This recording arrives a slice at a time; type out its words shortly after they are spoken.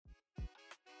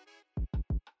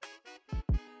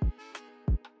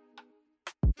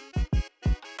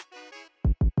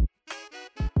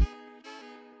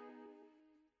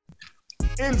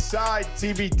Inside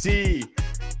TBT,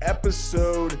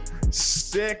 episode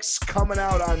 6, coming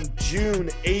out on June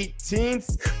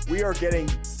 18th. We are getting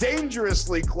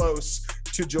dangerously close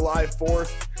to July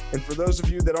 4th. And for those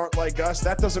of you that aren't like us,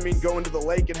 that doesn't mean going to the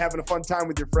lake and having a fun time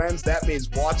with your friends. That means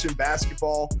watching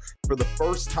basketball for the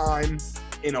first time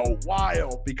in a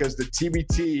while, because the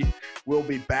TBT will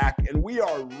be back. And we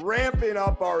are ramping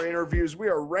up our interviews. We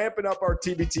are ramping up our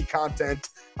TBT content.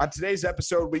 On today's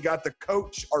episode, we got the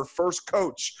coach, our first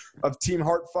coach of Team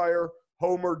Heartfire,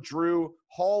 Homer Drew,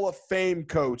 Hall of Fame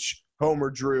coach,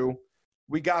 Homer Drew.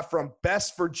 We got from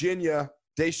Best Virginia,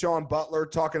 Deshaun Butler,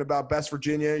 talking about Best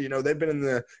Virginia. You know, they've been in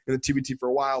the TBT for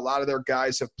a while. A lot of their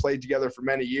guys have played together for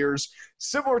many years.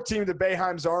 Similar team to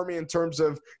Boeheim's Army in terms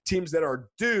of teams that are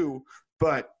due,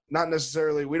 but not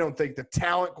necessarily, we don't think the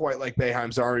talent quite like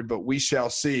Boeheim's Army, but we shall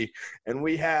see. And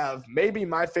we have maybe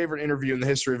my favorite interview in the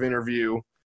history of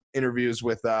interviews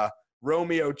with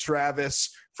Romeo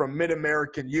Travis from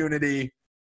Mid-American Unity.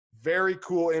 Very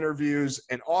cool interviews.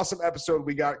 An awesome episode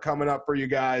we got coming up for you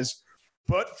guys.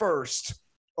 But first,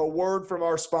 a word from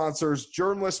our sponsors,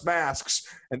 Germless Masks.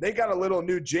 And they got a little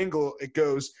new jingle. It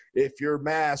goes, if your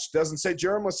mask doesn't say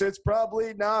germless, it's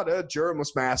probably not a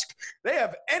germless mask. They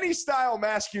have any style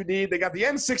mask you need. They got the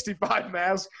N95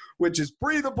 mask, which is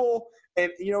breathable.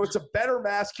 And, you know, it's a better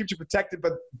mask, keeps you protected.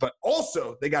 But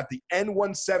also, they got the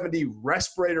N170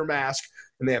 respirator mask.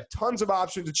 And they have tons of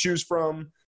options to choose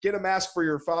from. Get a mask for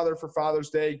your father for Father's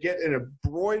Day. Get an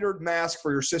embroidered mask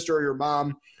for your sister or your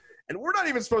mom. And we're not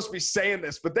even supposed to be saying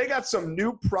this, but they got some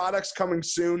new products coming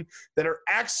soon that are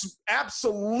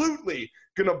absolutely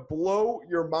going to blow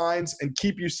your minds and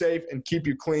keep you safe and keep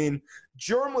you clean.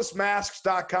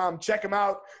 Germlessmasks.com. Check them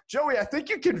out. Joey, I think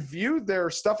you can view their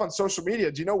stuff on social media.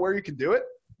 Do you know where you can do it?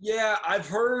 Yeah, I've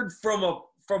heard from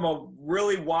a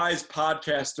really wise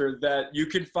podcaster that you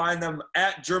can find them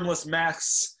at Germless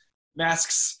Masks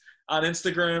on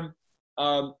Instagram.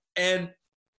 And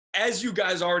as you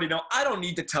guys already know, I don't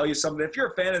need to tell you something. If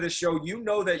you're a fan of this show, you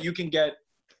know that you can get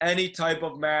any type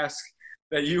of mask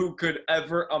that you could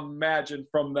ever imagine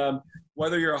from them.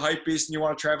 Whether you're a hype beast and you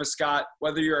want a Travis Scott,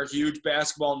 whether you're a huge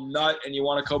basketball nut and you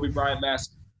want a Kobe Bryant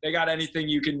mask, they got anything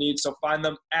you can need. So find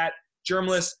them at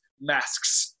Germless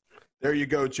Masks. There you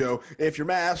go, Joe. If your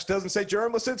mask doesn't say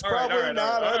germless, it's probably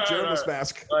not a germless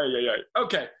mask.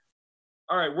 Okay.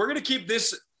 All right, we're going to keep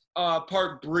this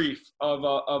part brief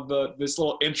of this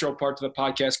little intro part to the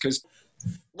podcast, because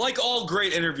like all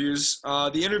great interviews,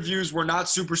 the interviews were not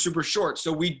super short.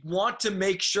 So we want to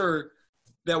make sure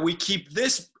that we keep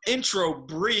this intro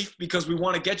brief, because we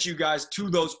want to get you guys to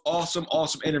those awesome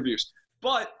interviews.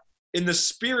 But in the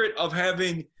spirit of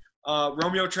having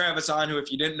Romeo Travis on, who, if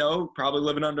you didn't know, probably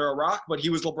living under a rock, but he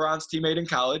was LeBron's teammate in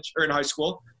college or in high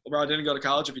school. LeBron didn't go to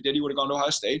college. If he did, he would have gone to Ohio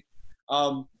State.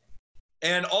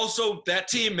 And also, that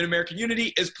team, Mid-American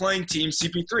Unity, is playing Team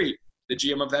CP3. The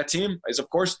GM of that team is, of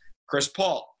course, Chris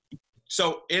Paul.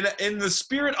 So in the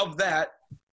spirit of that,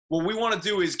 what we want to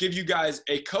do is give you guys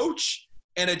a coach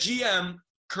and a GM,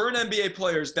 current NBA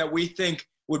players that we think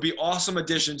would be awesome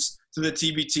additions to the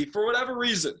TBT for whatever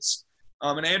reasons.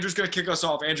 And Andrew's going to kick us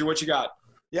off. Andrew, what you got?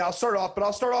 Yeah, I'll start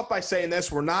off by saying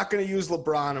this. We're not going to use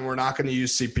LeBron and we're not going to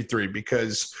use CP3,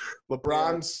 because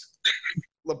LeBron's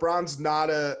not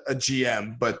a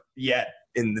GM, but yet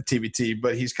in the TBT,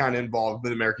 but he's kind of involved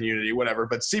in American Unity, whatever.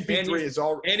 But CP3 is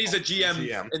all. And he's a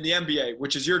GM in the NBA,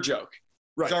 which is your joke.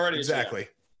 Right. He's already exactly.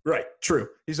 Right. True.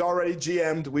 He's already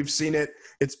GM'd. We've seen it.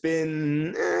 It's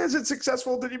been, is it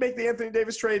successful? Did he make the Anthony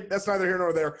Davis trade? That's neither here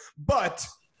nor there. But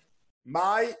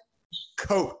my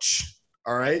coach,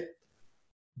 all right,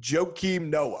 Joakim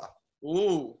Noah.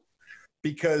 Ooh.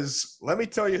 Because let me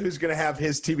tell you who's going to have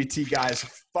his TBT guys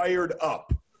fired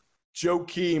up.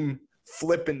 Joakim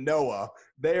flipping Noah.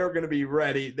 They are going to be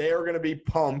ready. They are going to be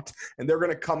pumped, and they're going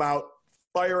to come out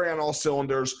firing on all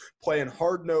cylinders, playing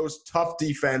hard-nosed, tough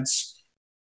defense.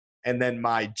 And then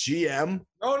my GM.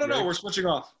 No. We're switching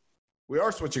off. We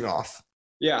are switching off.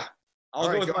 Yeah.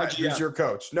 I'll go with my GM. Who's your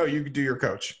coach? No, you do your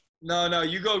coach. No,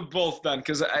 you go both then,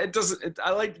 because I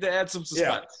like to add some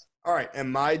suspense. Yeah. All right,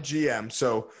 and my GM.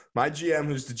 So my GM,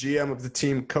 who's the GM of the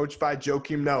team coached by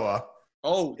Joakim Noah.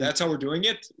 Oh, that's how we're doing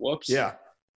it? Whoops. Yeah.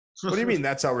 What do you mean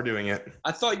that's how we're doing it?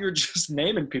 I thought you were just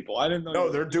naming people. I didn't know.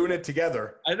 No, they're doing it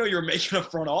together. I didn't know you were making a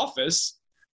front office.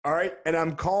 All right, and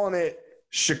I'm calling it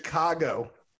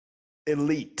Chicago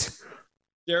Elite.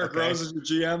 Derrick Rose is your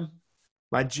GM?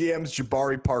 My GM's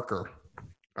Jabari Parker.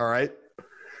 All right?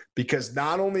 because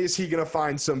not only is he going to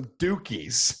find some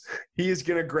Dukies, he is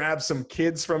going to grab some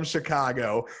kids from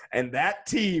Chicago, and that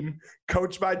team,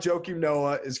 coached by Joakim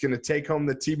Noah, is going to take home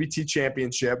the TBT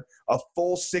championship, a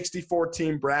full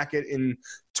 64-team bracket in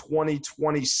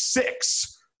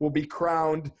 2026 will be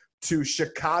crowned to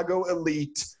Chicago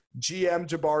Elite GM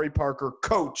Jabari Parker,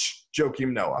 coach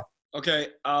Joakim Noah. Okay,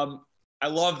 I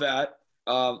love that.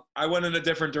 I went in a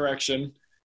different direction.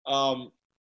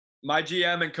 My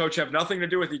GM and coach have nothing to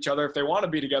do with each other. If they want to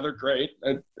be together, great.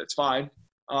 It's fine.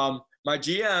 My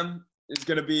GM is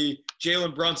going to be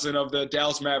Jalen Brunson of the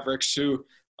Dallas Mavericks, who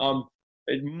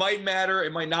it might matter,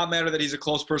 it might not matter that he's a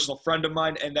close personal friend of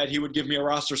mine and that he would give me a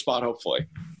roster spot, hopefully.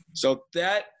 So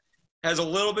that has a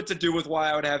little bit to do with why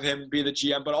I would have him be the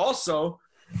GM. But also,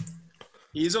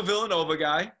 he's a Villanova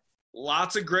guy,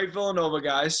 lots of great Villanova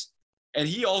guys, and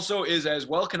he also is as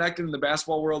well connected in the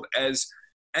basketball world as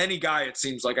any guy, it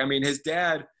seems like. I mean, his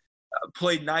dad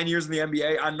played 9 years in the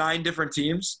NBA on 9 different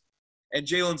teams, and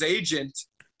Jalen's agent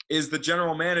is the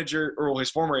general manager, or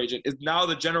his former agent, is now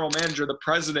the general manager, the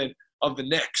president of the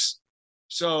Knicks.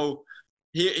 So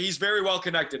he's very well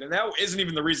connected, and that isn't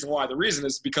even the reason why. The reason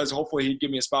is because hopefully he'd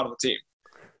give me a spot on the team.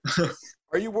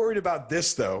 Are you worried about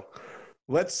this, though?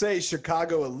 Let's say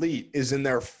Chicago Elite is in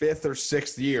their 5th or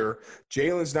 6th year.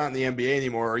 Jalen's not in the NBA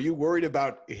anymore. Are you worried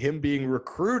about him being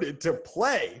recruited to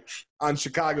play on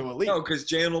Chicago Elite? No, because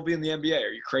Jalen will be in the NBA.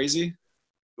 Are you crazy?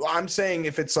 Well, I'm saying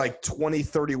if it's like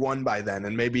 2031 by then,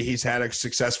 and maybe he's had a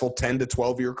successful 10 to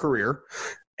 12-year career,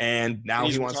 and now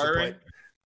he wants to play.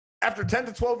 After 10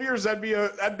 to 12 years, that'd be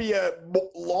a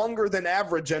longer than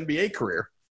average NBA career.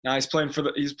 No, he's playing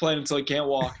until he can't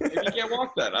walk. Maybe he can't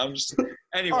walk then.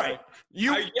 Anyway. Right.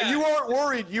 You aren't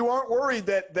worried. You aren't worried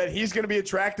that he's going to be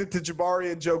attracted to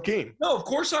Jabari and Joakim. No, of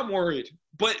course I'm worried.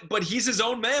 But he's his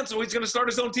own man, so he's going to start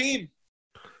his own team.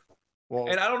 Well,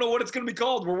 and I don't know what it's going to be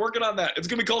called. We're working on that. It's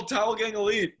going to be called Towel Gang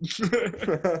Elite.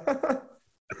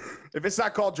 If it's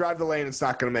not called Drive the Lane, it's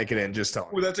not going to make it in. Just tell me.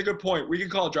 Well, that's a good point. We can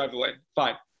call it Drive the Lane.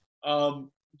 Fine.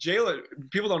 Jalen,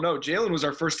 people don't know, Jalen was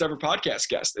our first ever podcast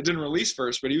guest. It didn't release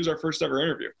first, but he was our first ever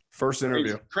interview. First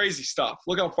interview. Crazy stuff.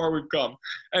 Look how far we've come.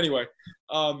 Anyway,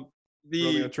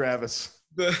 Romeo Travis.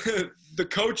 The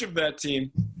coach of that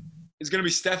team is going to be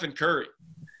Stephen Curry.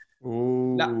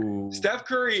 Ooh. Now, Steph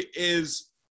Curry is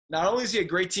not only is he a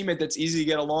great teammate that's easy to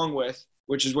get along with,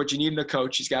 which is what you need in a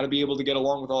coach. He's got to be able to get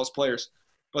along with all his players.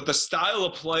 But the style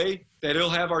of play that he'll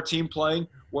have our team playing,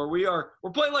 where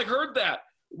we're playing like Herd That.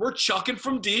 We're chucking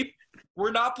from deep.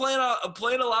 We're not playing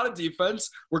a lot of defense.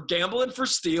 We're gambling for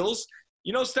steals.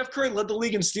 You know, Steph Curry led the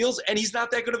league in steals, and he's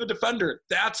not that good of a defender.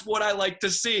 That's what I like to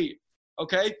see,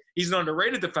 okay? He's an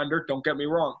underrated defender, don't get me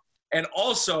wrong. And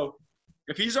also,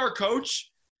 if he's our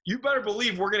coach, you better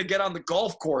believe we're going to get on the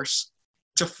golf course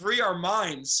to free our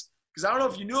minds. Because I don't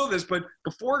know if you knew this, but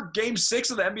before Game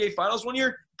 6 of the NBA Finals one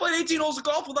year, played 18 holes of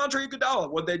golf with Andre Iguodala.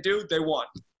 What'd they do? They won.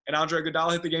 And Andre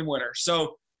Iguodala hit the game winner.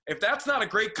 So, if that's not a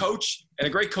great coach and a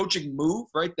great coaching move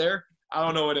right there, I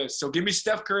don't know what is. So give me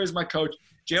Steph Curry as my coach.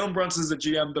 Jalen Brunson is the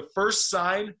GM. The first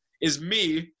sign is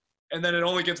me, and then it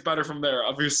only gets better from there,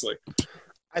 obviously.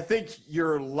 I think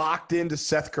you're locked into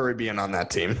Seth Curry being on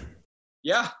that team.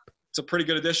 Yeah, it's a pretty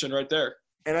good addition right there.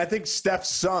 And I think Steph's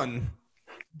son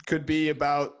could be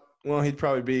about, well, he'd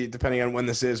probably be, depending on when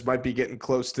this is, might be getting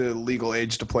close to legal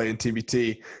age to play in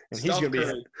TBT. And he's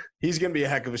going to be a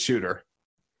heck of a shooter.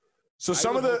 So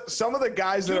some of the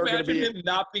guys that are going to be him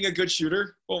not being a good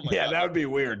shooter. Oh my God, that would be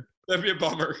weird. That'd be a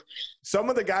bummer. Some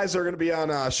of the guys that are going to be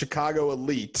on Chicago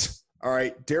Elite. All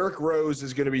right, Derrick Rose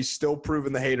is going to be still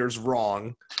proving the haters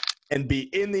wrong, and be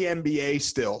in the NBA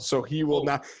still. So he will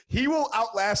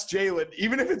outlast Jalen,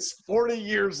 even if it's 40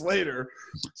 years later.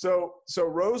 So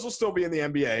Rose will still be in the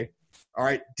NBA. All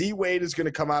right, D Wade is going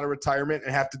to come out of retirement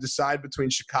and have to decide between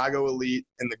Chicago Elite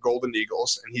and the Golden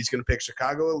Eagles, and he's going to pick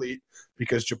Chicago Elite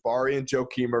because Jabari and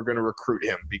Joakim are going to recruit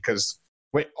him.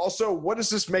 Also, what does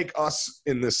this make us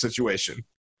in this situation?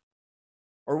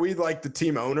 Are we like the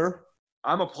team owner?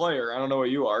 I'm a player. I don't know what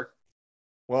you are.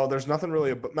 Well, there's nothing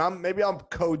really – maybe I'm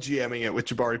co-GMing it with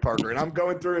Jabari Parker, and I'm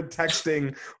going through and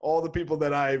texting all the people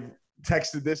that I've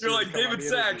texted this year. You're like, David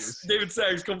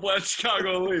Sachs, come play at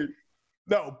Chicago Elite.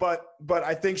 No, but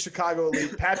I think Chicago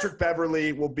Elite. Patrick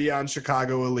Beverly will be on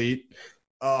Chicago Elite.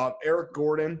 Eric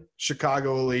Gordon,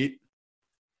 Chicago Elite.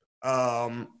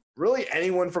 Really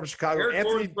anyone from Chicago. Eric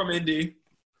Gordon from Indy.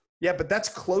 Yeah, but that's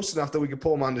close enough that we can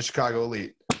pull him on to Chicago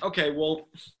Elite. Okay, well.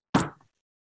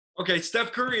 Okay,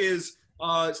 Steph Curry is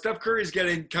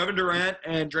getting Kevin Durant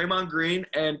and Draymond Green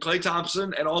and Klay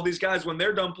Thompson and all these guys when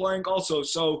they're done playing also.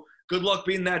 So good luck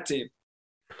beating that team.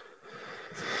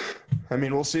 I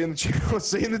mean, we'll see in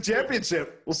the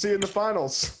championship. We'll see in the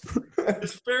finals.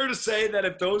 It's fair to say that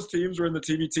if those teams were in the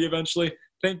TBT eventually,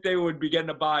 I think they would be getting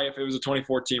a bye if it was a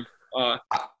 24 team.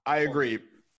 I agree.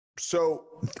 So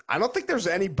I don't think there's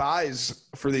any buys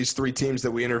for these three teams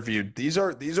that we interviewed. These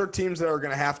are teams that are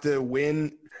going to have to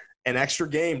win an extra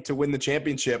game to win the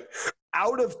championship.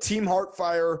 Out of Team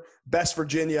Heartfire, Best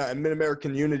Virginia, and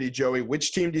Mid-American Unity, Joey,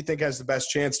 which team do you think has the best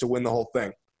chance to win the whole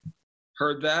thing?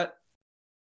 Heard that?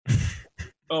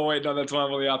 Oh, wait, no, that's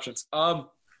one of the options.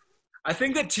 I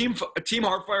think that Team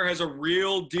Heartfire has a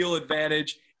real deal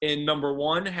advantage in, number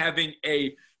one, having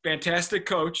a fantastic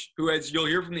coach who, as you'll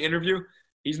hear from the interview,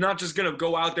 he's not just going to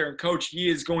go out there and coach. He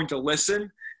is going to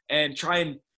listen and try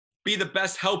and be the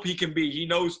best help he can be. He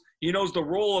knows the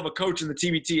role of a coach in the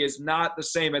TBT is not the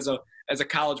same as a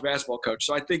college basketball coach.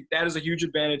 So I think that is a huge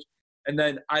advantage. And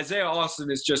then Isaiah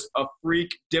Austin is just a freak,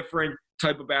 different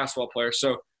type of basketball player.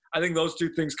 So I think those two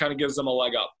things kind of gives them a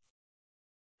leg up.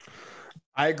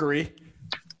 I agree.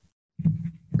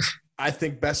 I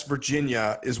think Best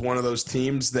Virginia is one of those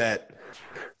teams that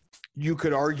you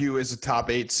could argue is a top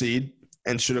 8 seed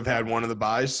and should have had one of the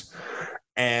buys.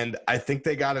 And I think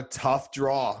they got a tough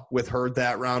draw with Herd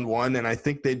that round 1, and I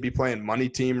think they'd be playing Money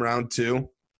Team round 2.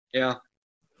 Yeah.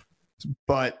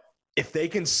 But if they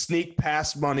can sneak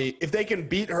past Money, if they can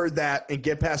beat Herd that and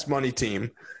get past Money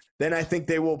Team, then I think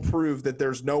they will prove that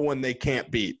there's no one they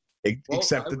can't beat,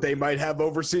 except that they might have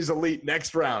Overseas Elite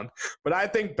next round. But I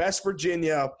think Best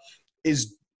Virginia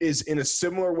is in a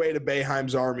similar way to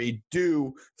Boeheim's Army,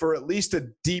 due for at least a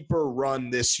deeper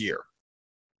run this year.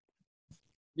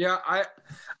 Yeah,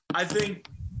 I think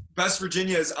Best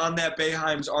Virginia is on that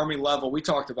Boeheim's Army level. We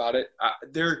talked about it.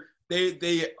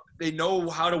 They know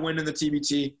how to win in the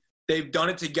TBT. They've done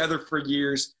it together for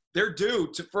years. They're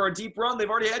due for a deep run. They've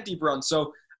already had deep runs.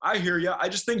 So I hear you. I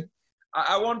just think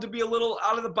I wanted to be a little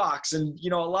out of the box. And,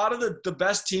 a lot of the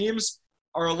best teams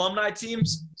are alumni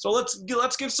teams. So let's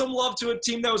give some love to a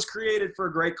team that was created for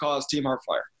a great cause, Team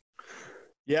Heartfire.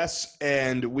 Yes,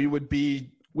 and we would be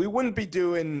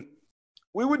doing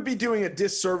a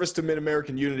disservice to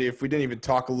Mid-American Unity if we didn't even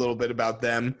talk a little bit about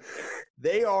them.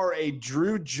 They are a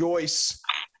Drew Joyce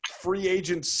free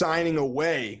agent signing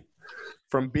away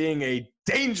from being a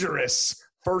dangerous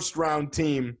first-round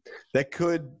team that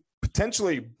could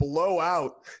potentially blow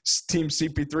out Team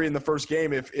CP3 in the first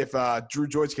game if Drew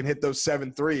Joyce can hit those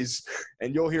 7 threes.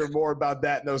 And you'll hear more about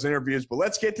that in those interviews. But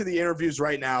let's get to the interviews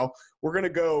right now. We're going to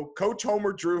go Coach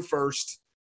Homer Drew first,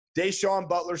 Deshaun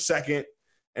Butler second,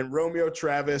 and Romeo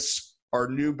Travis, our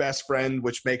new best friend,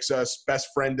 which makes us best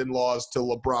friend-in-laws to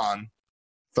LeBron,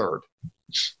 third.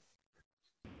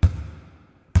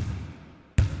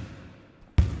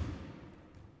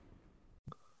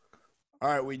 All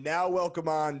right, we now welcome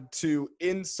on to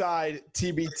Inside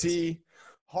TBT,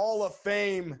 Hall of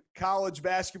Fame college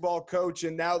basketball coach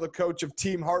and now the coach of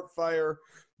Team Heartfire,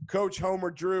 Coach Homer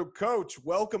Drew. Coach,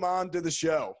 welcome on to the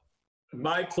show.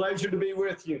 My pleasure to be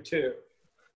with you, too.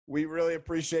 We really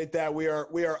appreciate that. We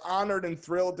are honored and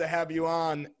thrilled to have you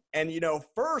on. And,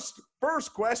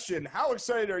 first question, how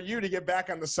excited are you to get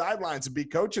back on the sidelines and be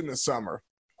coaching this summer?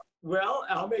 Well,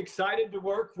 I'm excited to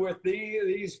work with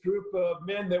these group of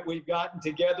men that we've gotten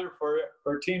together for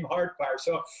Team Heartfire.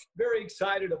 So very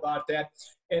excited about that.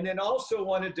 And then also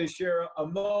wanted to share a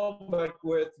moment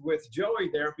with Joey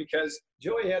there, because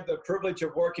Joey had the privilege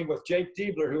of working with Jake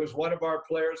Diebler, who was one of our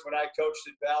players when I coached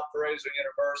at Valparaiso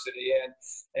University,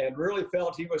 and really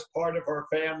felt he was part of our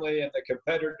family and the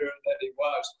competitor that he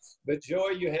was. But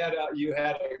Joey, you had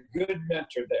a good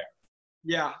mentor there.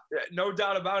 Yeah, no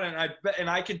doubt about it. And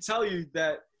I can tell you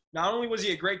that not only was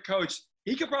he a great coach,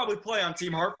 he could probably play on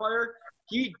Team Heartfire.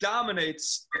 He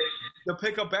dominates the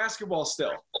pickup basketball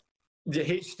still.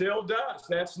 He still does.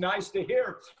 That's nice to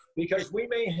hear, because we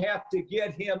may have to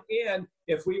get him in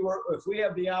if we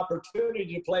have the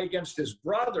opportunity to play against his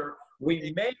brother.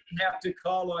 We may have to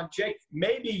call on Jake,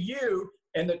 maybe you,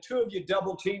 and the two of you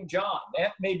double team John.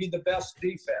 That may be the best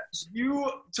defense.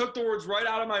 You took the words right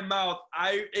out of my mouth.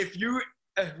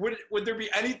 Would there be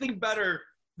anything better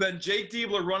than Jake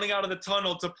Diebler running out of the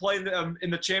tunnel to play them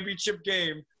in the championship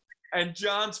game, and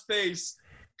John's face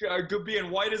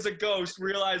being white as a ghost,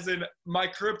 realizing my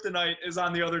kryptonite is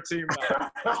on the other team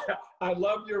now? I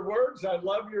love your words. I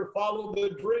love your follow the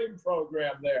dream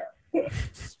program there.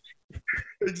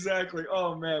 Exactly.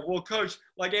 Oh, man. Well, Coach,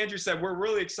 like Andrew said, we're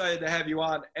really excited to have you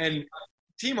on. And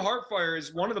Team Heartfire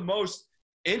is one of the most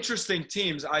interesting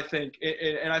teams, I think.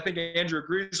 And I think Andrew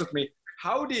agrees with me.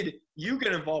 How did you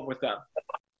get involved with them?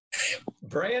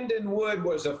 Brandon Wood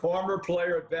was a former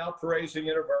player at Valparaiso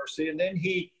University, and then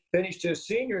he finished his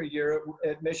senior year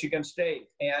at Michigan State.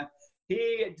 And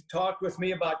he had talked with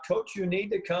me about, Coach, you need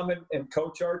to come and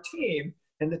coach our team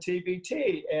in the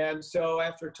TBT. And so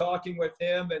after talking with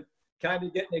him and kind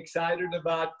of getting excited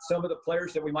about some of the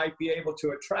players that we might be able to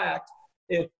attract,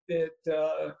 it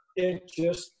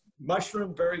just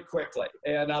mushroomed very quickly.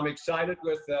 And I'm excited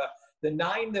with the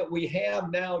 9 that we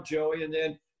have now, Joey, and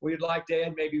then we'd like to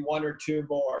add maybe 1 or 2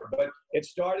 more. But it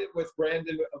started with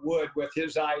Brandon Wood with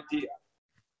his idea.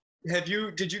 Did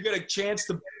you get a chance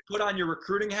to put on your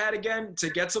recruiting hat again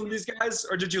to get some of these guys,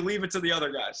 or did you leave it to the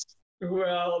other guys?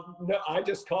 Well, no, I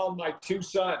just called my 2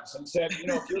 sons and said,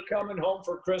 if you're coming home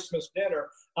for Christmas dinner,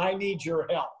 I need your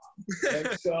help.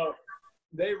 And so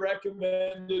they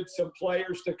recommended some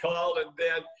players to call, and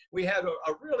then we had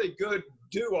a really good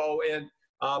duo in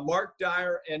Mark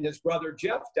Dyer and his brother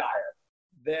Jeff Dyer.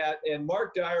 And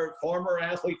Mark Dyer, former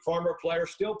athlete, former player,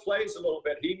 still plays a little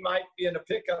bit. He might be in a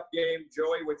pickup game,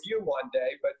 Joey, with you one day,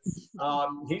 but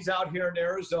he's out here in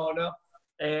Arizona.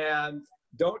 And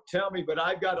don't tell me, but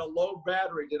I've got a low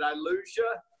battery. Did I lose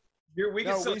you?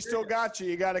 We still got you.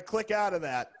 You got to click out of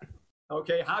that.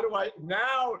 Okay, how do I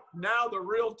now the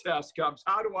real test comes.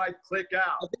 How do I click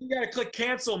out? I think you got to click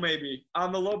cancel maybe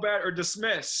on the low bat or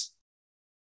dismiss.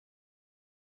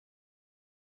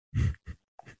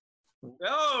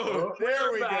 Oh,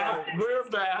 there we go. We're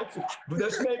back.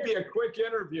 This may be a quick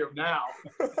interview now.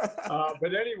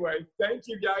 But anyway, thank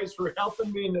you guys for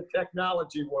helping me in the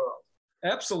technology world.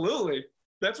 Absolutely.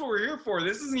 That's what we're here for.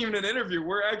 This isn't even an interview.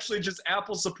 We're actually just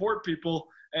Apple support people,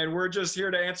 and we're just here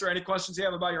to answer any questions you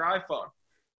have about your iPhone.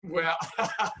 Well,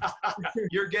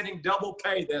 you're getting double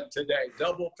pay then today,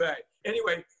 double pay.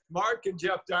 Anyway, Mark and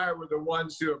Jeff Dyer were the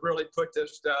ones who have really put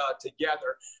this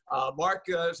together. Mark,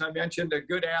 as I mentioned, a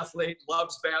good athlete,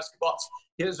 loves basketball.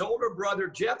 His older brother,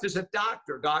 Jeff, is a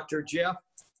doctor, Dr. Jeff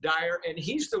Dyer, and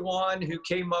he's the one who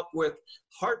came up with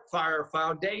Heartfire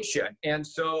Foundation. And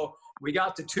so we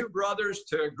got the 2 brothers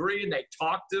to agree, and they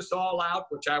talked this all out,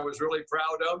 which I was really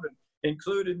proud of, and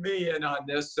included me in on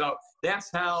this. So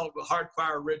that's how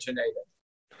Heartfire originated.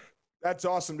 That's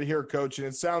awesome to hear, Coach. And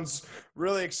it sounds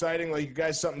really exciting. Like you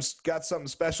guys got something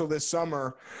special this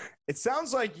summer. It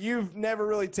sounds like you've never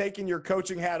really taken your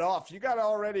coaching hat off. You got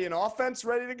already an offense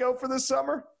ready to go for this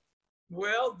summer?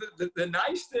 Well, the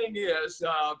nice thing is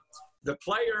the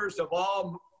players have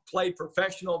all played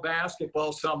professional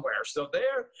basketball somewhere. So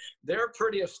they're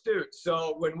pretty astute.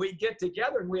 So when we get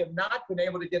together, and we have not been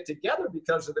able to get together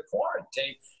because of the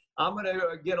quarantine, I'm going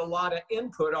to get a lot of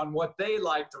input on what they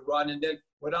like to run. And then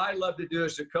what I love to do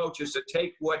as a coach is to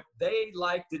take what they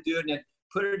like to do and then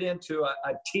put it into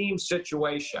a team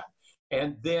situation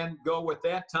and then go with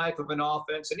that type of an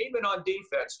offense. And even on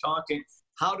defense, talking,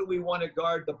 how do we want to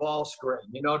guard the ball screen?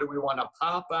 Do we want to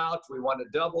pop out? Do we want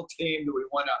to double team? Do we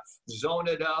want to zone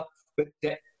it up? But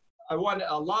I want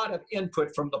a lot of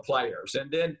input from the players. And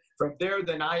then from there,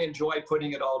 then I enjoy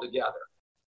putting it all together.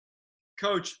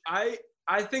 Coach, I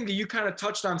think that you kind of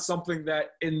touched on something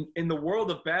that in the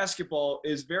world of basketball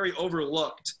is very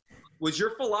overlooked. Was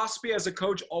your philosophy as a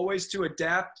coach always to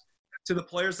adapt to the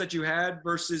players that you had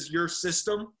versus your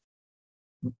system?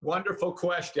 Wonderful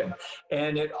question.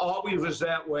 And it always was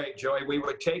that way, Joey. We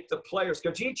would take the players,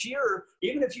 because each year,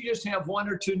 even if you just have 1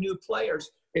 or 2 new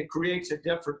players, it creates a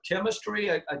different chemistry,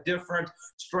 a different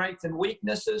strength and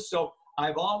weaknesses. So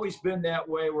I've always been that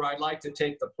way, where I'd like to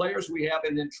take the players we have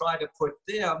and then try to put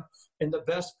them in the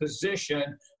best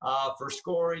position for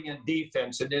scoring and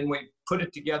defense. And then we put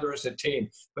it together as a team.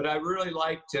 But I really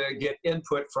like to get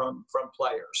input from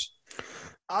players.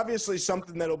 Obviously,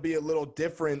 something that'll be a little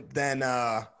different than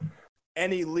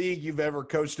any league you've ever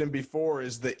coached in before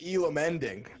is the Elam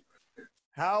ending.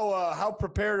 How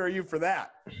prepared are you for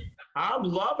that? I'm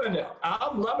loving it.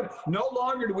 No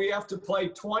longer do we have to play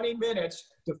 20 minutes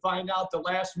to find out the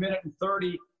last minute and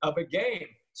 30 of a game.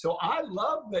 So I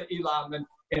love the Elam.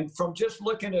 And from just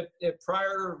looking at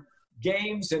prior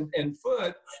games and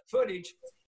footage,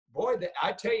 boy,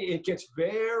 I tell you, it gets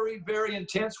very, very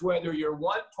intense, whether you're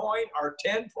 1 point or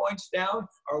 10 points down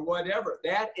or whatever.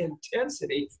 That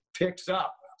intensity picks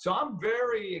up. So I'm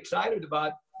very excited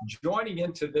about joining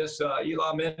into this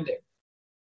Elam ending.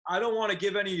 I don't want to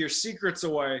give any of your secrets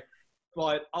away,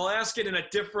 but I'll ask it in a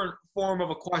different form of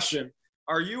a question.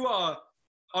 Are you a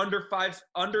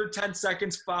under 10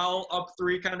 seconds foul up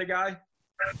 3 kind of guy?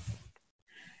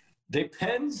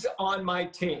 Depends on my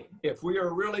team. If we are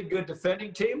a really good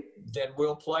defending team, then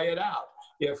we'll play it out.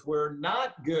 If we're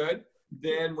not good,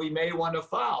 then we may want to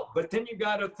foul. But then you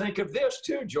got to think of this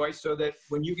too, Joyce, so that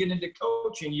when you get into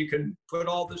coaching, you can put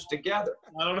all this together.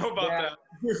 I don't know about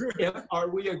that. Are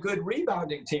we a good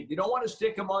rebounding team? You don't want to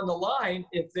stick them on the line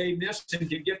if they miss and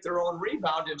can get their own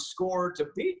rebound and score to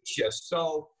beat you.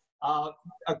 So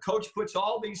a coach puts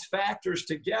all these factors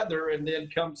together and then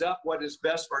comes up what is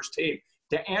best for his team.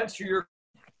 To answer your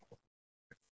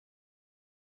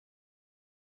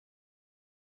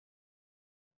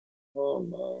Oh,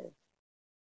 no.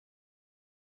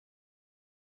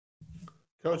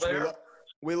 Coach,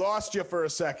 we lost you for a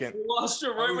second. We lost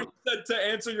you right when you said to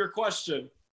answer your question.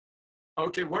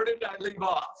 Okay, where did I leave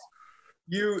off?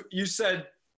 You said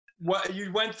what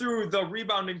you went through the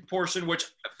rebounding portion, which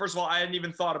first of all I hadn't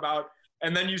even thought about,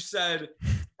 and then you said,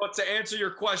 but to answer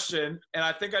your question, and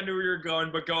I think I knew where you're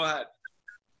going, but go ahead.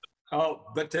 Oh,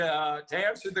 but to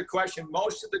answer the question,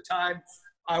 most of the time,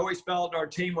 I always felt our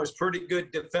team was pretty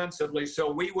good defensively,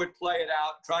 so we would play it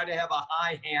out, try to have a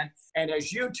high hand. And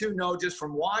as you two know, just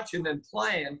from watching and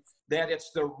playing, that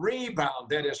it's the rebound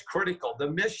that is critical. The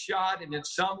missed shot, and then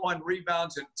someone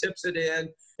rebounds and tips it in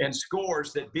and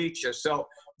scores that beats you. So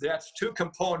that's two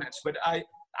components, but I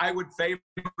would favor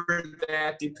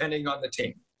that depending on the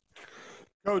team.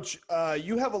 Coach,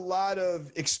 you have a lot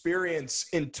of experience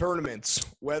in tournaments,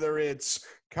 whether it's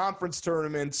conference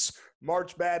tournaments,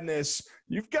 March Madness.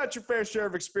 You've got your fair share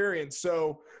of experience.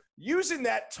 So using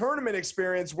that tournament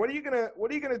experience, what are you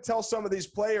gonna tell some of these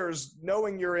players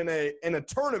knowing you're in a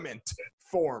tournament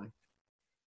form?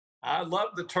 I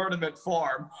love the tournament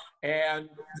form, and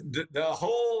the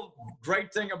whole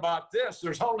great thing about this,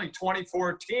 there's only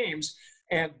 24 teams,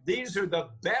 and these are the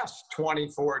best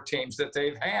 24 teams that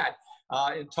they've had.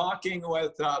 In talking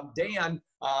with Dan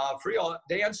Friel,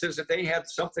 Dan says that they had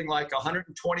something like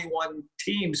 121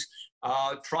 teams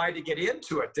try to get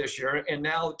into it this year, and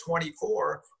now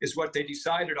 24 is what they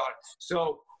decided on.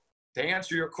 So to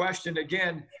answer your question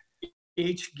again,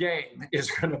 each game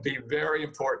is going to be very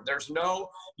important. There's no,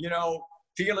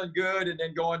 feeling good and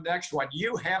then going next one.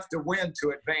 You have to win to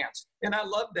advance. And I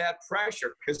love that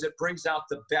pressure because it brings out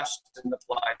the best in the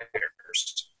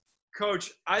players.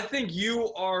 Coach, I think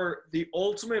you are the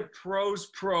ultimate pros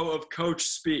pro of coach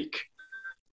speak.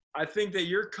 I think that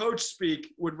your coach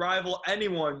speak would rival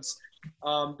anyone's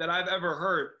that I've ever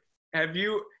heard.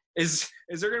 Is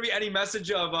there going to be any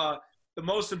message of the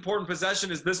most important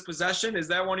possession is this possession? Is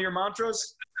that one of your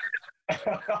mantras?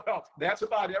 That's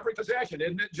about every possession,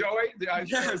 isn't it, Joey?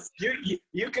 Yes.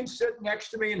 You can sit next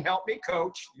to me and help me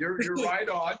coach. You're right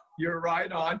on. You're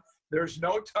right on. There's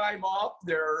no time off.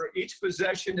 Each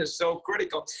possession is so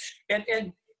critical.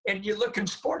 And you look in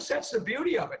sports, that's the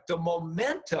beauty of it. The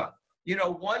momentum.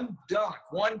 One dunk,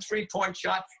 one three-point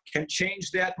shot can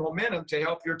change that momentum to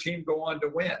help your team go on to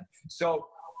win. So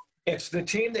it's the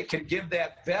team that can give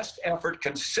that best effort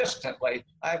consistently,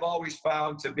 I've always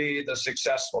found to be the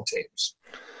successful teams.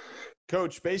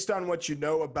 Coach, based on what you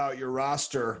know about your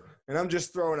roster, and I'm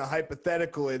just throwing a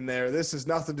hypothetical in there, this has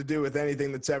nothing to do with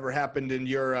anything that's ever happened in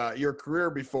your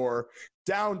career before.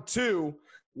 Down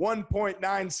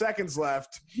 1.9 seconds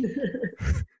left.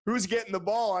 Who's getting the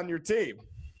ball on your team?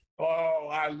 Oh,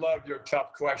 I love your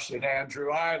tough question,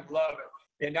 Andrew. I love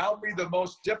it. And I'll be the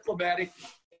most diplomatic.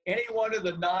 Any one of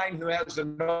the 9 who has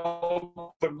an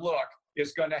open look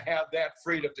is going to have that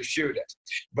freedom to shoot it.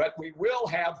 But we will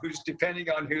have depending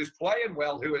on who's playing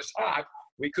well, who is hot,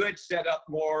 we could set up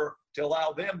more to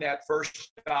allow them that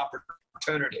first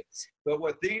opportunity. But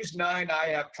with these 9, I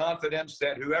have confidence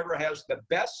that whoever has the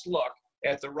best look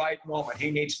at the right moment, he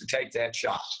needs to take that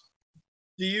shot.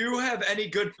 Do you have any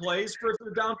good plays for if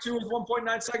you're down 2 with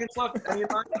 1.9 seconds left?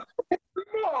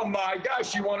 Oh, my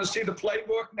gosh. You want to see the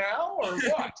playbook now or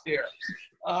what here?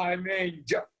 I mean,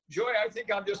 Joy, I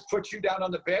think I'll just put you down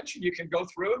on the bench and you can go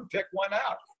through and pick one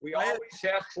out. We always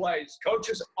have plays.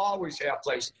 Coaches always have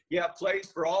plays. You have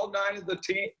plays for all 9 of the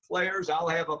team players. I'll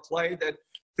have a play that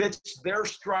fits their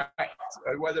strength,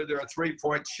 whether they're a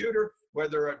three-point shooter,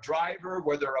 whether a driver,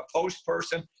 whether a post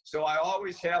person. So I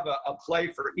always have a play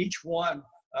for each one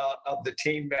of the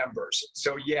team members.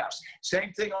 So, yes,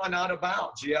 same thing on out of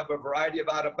bounds. You have a variety of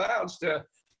out of bounds to,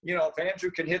 if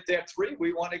Andrew can hit that 3,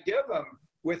 we want to give him,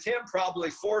 with him, probably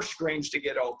 4 screens to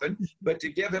get open, but to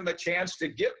give him a chance to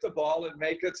get the ball and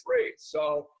make a 3.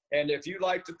 So, and if you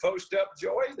like to post up,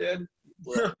 Joy, then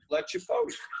we'll let you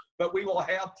post. But we will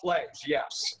have plays,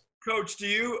 yes. Coach, do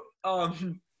you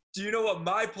know what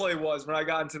my play was when I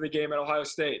got into the game at Ohio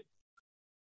State?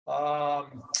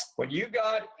 When you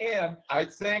got in, I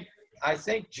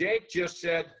think Jake just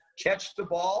said, catch the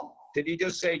ball. Did he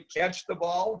just say catch the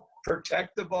ball,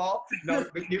 protect the ball? No,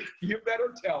 but you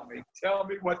better tell me. Tell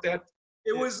me what that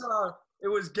It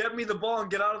was get me the ball and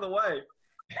get out of the way.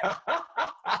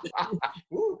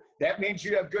 Ooh, that means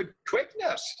you have good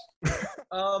quickness.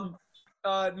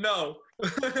 No.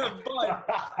 But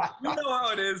you know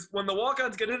how it is. When the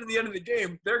walk-ons get into the end of the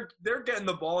game, they're getting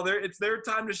the ball. It's their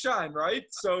time to shine, right?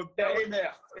 So amen.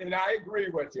 And I agree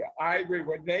with you. I agree.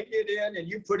 When they get in and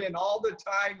you put in all the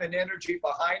time and energy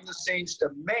behind the scenes to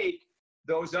make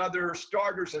those other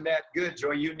starters and that good,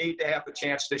 Joey, you need to have a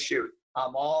chance to shoot.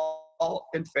 I'm all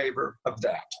in favor of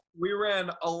that. We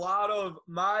ran a lot of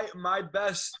my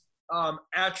best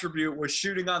attribute was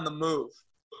shooting on the move.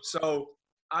 So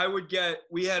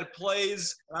we had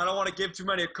plays, and I don't want to give too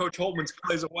many of Coach Holtman's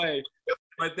plays away,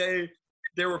 but they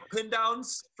were pin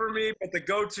downs for me, but the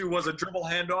go-to was a dribble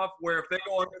handoff where if they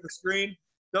go under the screen,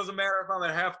 doesn't matter if I'm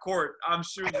at half court, I'm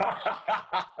shooting.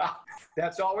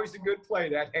 That's always a good play,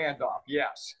 that handoff,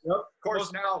 yes. Yep. Of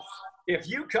course, now, if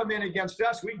you come in against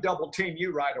us, we double team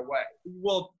you right away.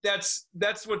 Well, that's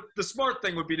what the smart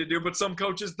thing would be to do, but some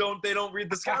coaches don't read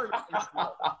the scouting.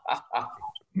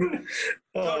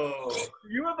 Oh. Do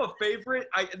you have a favorite?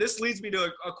 This leads me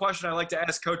to a question I like to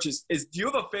ask coaches: do you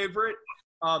have a favorite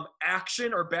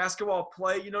action or basketball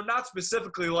play? Not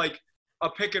specifically like a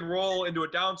pick and roll into a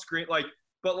down screen,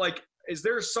 but is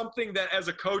there something that as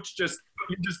a coach you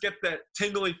just get that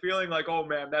tingly feeling like, oh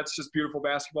man, that's just beautiful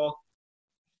basketball?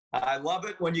 I love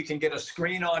it when you can get a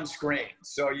screen on screen.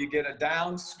 So you get a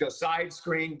side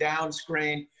screen, down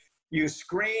screen. You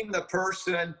screen the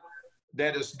person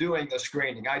that is doing the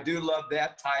screening. I do love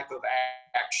that type of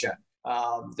action.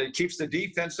 That keeps the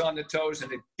defense on the toes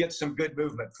and it gets some good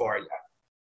movement for you.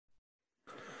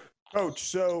 Coach,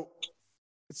 so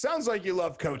it sounds like you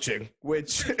love coaching,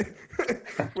 which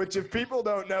if people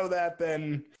don't know that,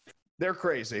 then they're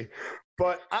crazy.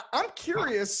 But I'm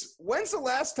curious, when's the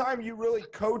last time you really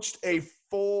coached a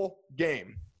full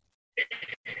game?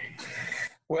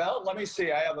 Well, let me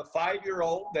see. I have a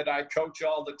 5-year-old that I coach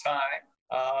all the time,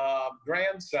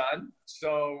 grandson.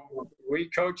 So we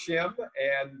coach him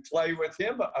and play with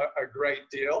him a great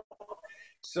deal.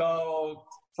 So,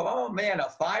 oh man, a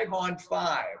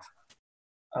 5-on-5.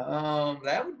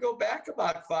 That would go back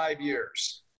about 5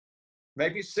 years,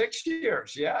 maybe 6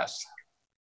 years. Yes.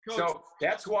 Coach. So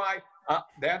that's why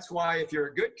if you're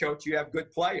a good coach, you have good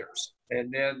players.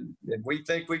 And we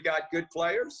think we got good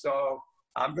players, so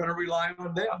I'm going to rely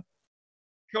on them.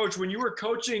 Coach, when you were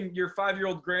coaching your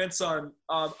 5-year-old grandson,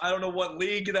 I don't know what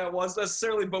league that was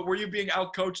necessarily, but were you being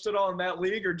outcoached at all in that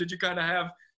league, or did you kind of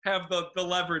have the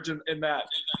leverage in that?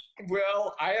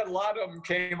 Well, I had a lot of them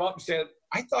came up and said,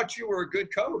 I thought you were a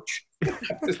good coach.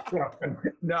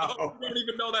 No. I don't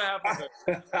even know that happened.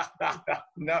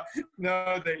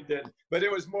 No, they didn't. But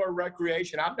it was more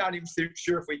recreation. I'm not even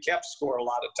sure if we kept score a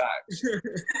lot of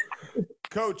times.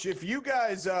 Coach, if you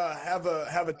guys have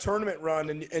a tournament run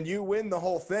and you win the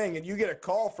whole thing and you get a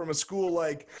call from a school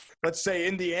like, let's say,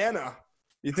 Indiana,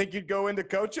 you think you'd go into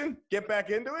coaching, get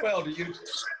back into it? Well,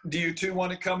 do you two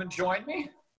want to come and join me?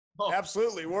 Oh.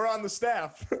 Absolutely. We're on the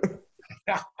staff.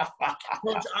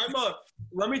 Coach,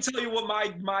 let me tell you what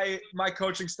my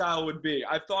coaching style would be.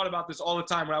 I've thought about this all the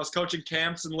time when I was coaching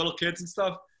camps and little kids and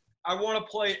stuff. I want to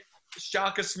play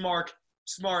Shaka Smart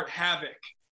Havoc.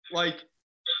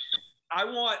 I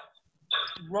want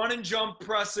run and jump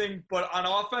pressing, but on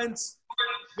offense,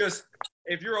 just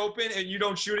if you're open and you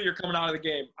don't shoot it, you're coming out of the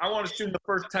game. I want to shoot in the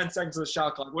first 10 seconds of the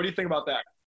shot clock. What do you think about that?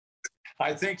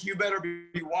 I think you better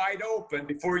be wide open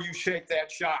before you shake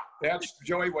that shot. That's,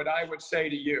 Joey, what I would say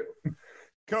to you.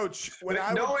 Coach,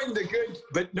 knowing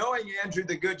Andrew,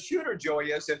 the good shooter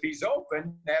Joey is, if he's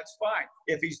open, that's fine.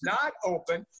 If he's not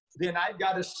open, then I've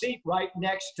got a seat right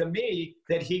next to me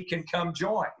that he can come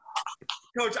join.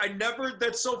 Coach,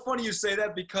 that's so funny you say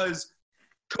that, because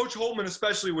Coach Holtman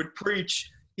especially would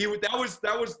preach. That was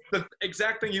the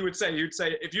exact thing he would say. He would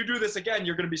say, if you do this again,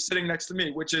 you're going to be sitting next to me,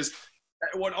 which is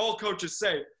what all coaches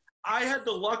say. I had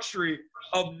the luxury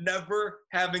of never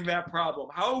having that problem.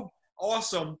 How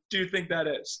awesome do you think that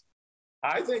is?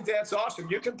 I think that's awesome.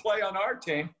 You can play on our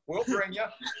team. We'll bring you.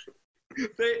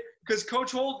 Because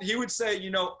Coach Holt, he would say,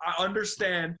 I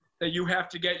understand that you have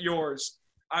to get yours.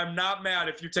 I'm not mad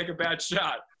if you take a bad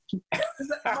shot.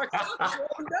 My coach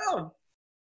is down.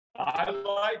 I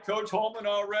like Coach Holman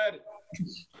already.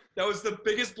 That was the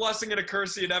biggest blessing and a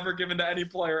curse he had ever given to any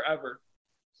player ever.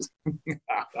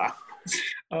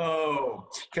 Oh,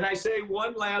 can I say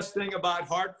one last thing about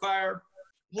Heartfire?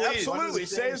 Please. Absolutely.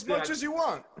 Say as much as you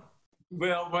want.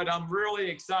 Well, what I'm really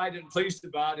excited and pleased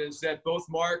about is that both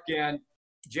Mark and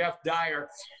Jeff Dyer,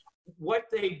 what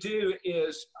they do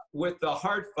is with the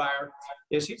Heartfire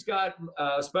is he's got,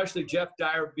 especially Jeff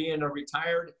Dyer being a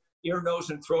retired ear, nose,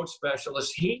 and throat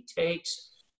specialist, he takes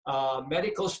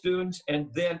medical students and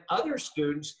then other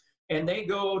students, and they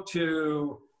go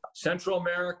to Central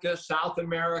America, South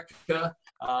America,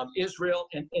 Israel,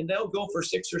 and they'll go for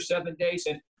 6 or 7 days,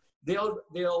 and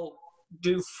they'll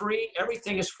do free.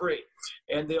 Everything is free,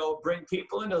 and they'll bring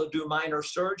people in. They'll do minor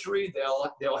surgery.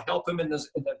 They'll help them in the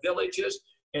villages,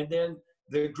 and then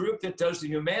the group that does the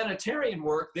humanitarian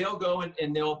work, they'll go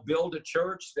and they'll build a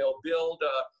church. They'll build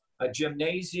a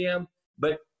gymnasium,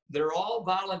 but they're all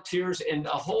volunteers, and the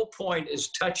whole point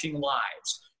is touching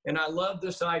lives. And I love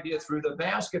this idea through the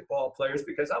basketball players,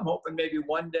 because I'm hoping maybe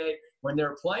one day when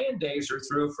their playing days are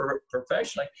through for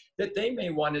professionally, that they may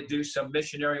want to do some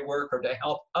missionary work or to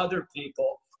help other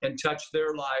people and touch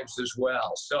their lives as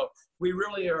well. So we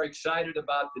really are excited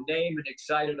about the name and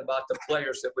excited about the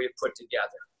players that we have put together.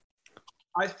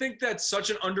 I think that's such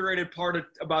an underrated part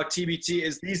about TBT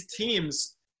is these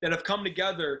teams that have come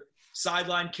together,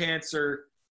 Sideline Cancer,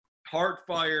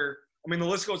 Heartfire, I mean, the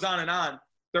list goes on and on.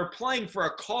 They're playing for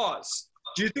a cause.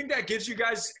 Do you think that gives you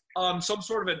guys some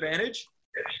sort of advantage?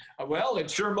 Well, it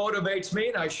sure motivates me,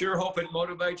 and I sure hope it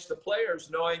motivates the players,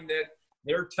 knowing that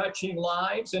they're touching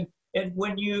lives. And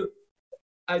when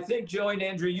I think, Joey and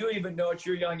Andrew, you even know at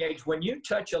your young age, when you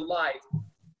touch a life,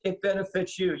 it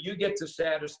benefits you. You get the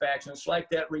satisfaction. It's like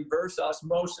that reverse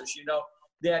osmosis,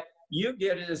 that you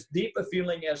get as deep a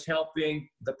feeling as helping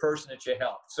the person that you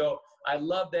help. So I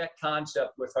love that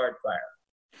concept with Heartfire.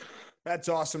 That's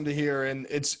awesome to hear, and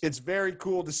it's very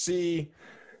cool to see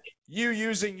you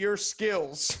using your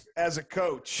skills as a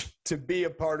coach to be a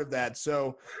part of that.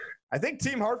 So I think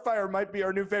Team Heartfire might be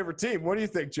our new favorite team. What do you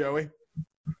think, Joey?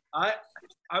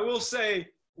 I will say,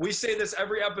 we say this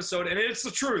every episode, and it's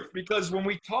the truth, because when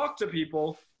we talk to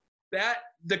people, that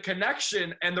the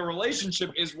connection and the relationship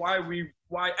is why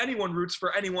anyone roots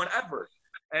for anyone ever.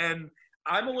 And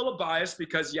I'm a little biased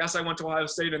because, yes, I went to Ohio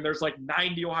State, and there's like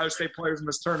 90 Ohio State players in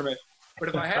this tournament. But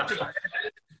if I had to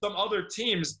some other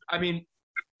teams, I mean,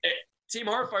 Team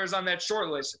Heartfire is on that short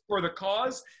list for the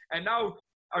cause. And now,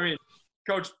 I mean,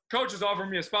 Coach is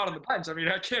offering me a spot on the bench. I mean,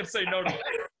 I can't say no to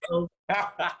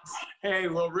that. Hey,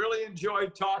 well, really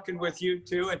enjoyed talking with you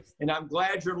two, and I'm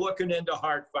glad you're looking into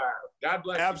Heartfire. God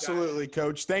bless you. Absolutely,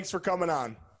 Coach. Thanks for coming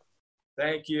on.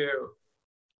 Thank you.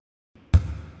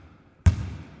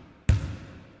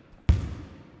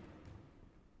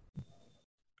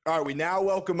 All right, we now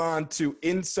welcome on to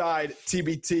Inside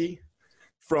TBT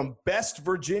from Best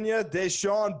Virginia,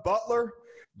 Deshaun Butler.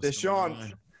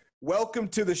 Deshaun, welcome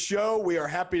to the show. We are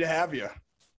happy to have you.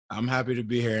 I'm happy to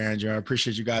be here, Andrew. I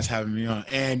appreciate you guys having me on.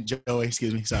 And Joey,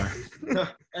 excuse me, sorry.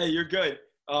 Hey, you're good.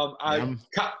 I'm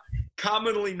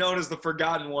commonly known as the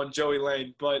forgotten one, Joey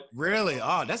Lane, but really,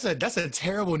 oh, that's a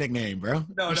terrible nickname, bro.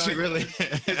 No, really,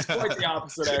 it's quite the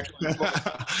opposite, actually.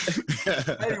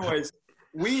 But anyways,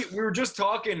 we were just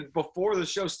talking before the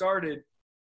show started.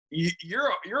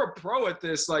 You're a pro at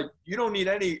this. Like, you don't need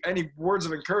any words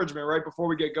of encouragement right before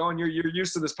we get going. You're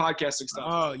used to this podcasting stuff.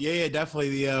 Oh yeah,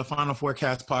 definitely. The Final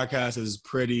Forecast podcast is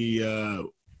pretty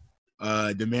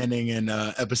demanding in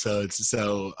episodes,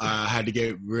 so I had to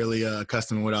get really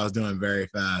accustomed to what I was doing very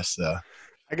fast. So.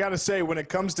 I got to say, when it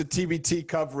comes to TBT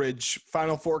coverage,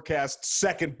 Final Forecast,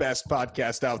 second best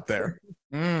podcast out there.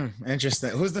 Interesting.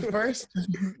 Who's the first?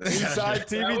 Inside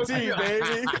TBT,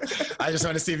 baby. I just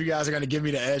want to see if you guys are going to give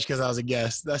me the edge because I was a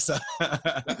guest. That's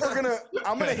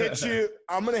I'm gonna hit you.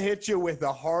 I'm gonna hit you with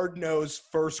a hard-nosed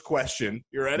first question.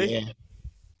 You ready? Yeah.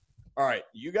 All right.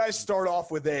 You guys start off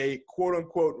with a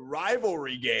quote-unquote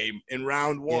rivalry game in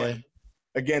round one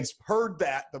against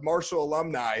the Marshall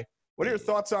alumni. What are your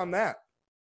thoughts on that?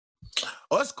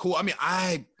 Oh, that's cool. I mean,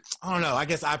 I don't know. I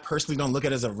guess I personally don't look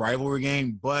at it as a rivalry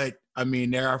game, but I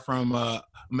mean, there are from a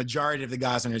majority of the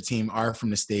guys on their team are from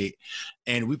the state,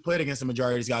 and we played against the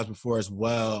majority of these guys before as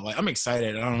well. Like, I'm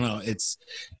excited. I don't know. It's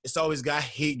always got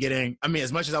hate getting. I mean,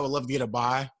 as much as I would love to get a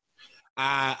bye,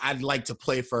 I'd like to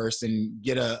play first and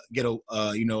get a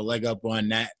leg up on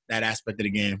that aspect of the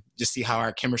game. Just see how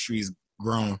our chemistry's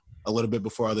grown a little bit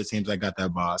before other teams that got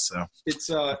that bye. So it's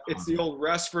the old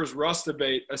rest versus rust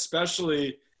debate,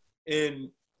 especially in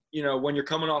when you're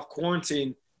coming off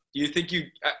quarantine. Do you think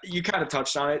you kind of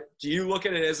touched on it? Do you look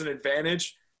at it as an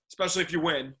advantage, especially if you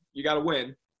win? You got to win.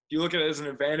 Do you look at it as an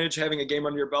advantage having a game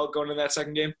under your belt going into that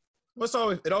second game? Well,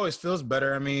 it always feels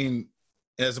better. I mean,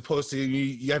 as opposed to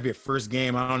you have your first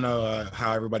game. I don't know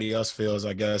how everybody else feels.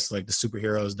 I guess like the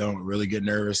superheroes don't really get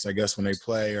nervous, I guess, when they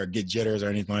play or get jitters or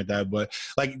anything like that. But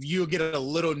like you get a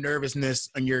little nervousness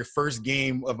on your first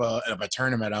game of a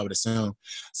tournament, I would assume.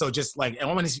 So just like I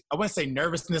wouldn't say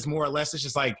nervousness more or less. It's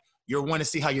just like you want to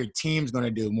see how your team's going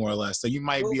to do more or less. So you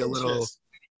might be a little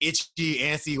itchy,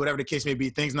 antsy, whatever the case may be.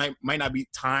 Things might not be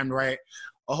timed right.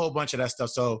 A whole bunch of that stuff.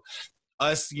 So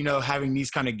us, having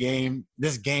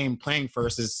this game playing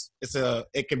first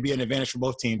it can be an advantage for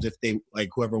both teams if they like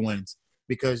whoever wins,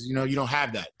 because you don't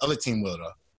have that. Other team will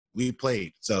though. We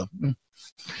played, so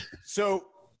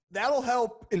that'll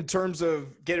help in terms of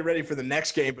getting ready for the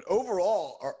next game. But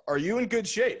overall, are you in good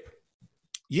shape?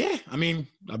 Yeah, I mean,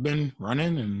 I've been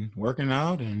running and working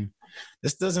out, and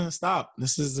this doesn't stop.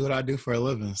 This is what I do for a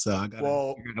living, so I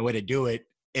gotta figure out a way to do it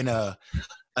in a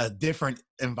different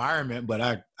environment,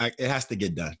 but it has to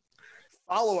get done.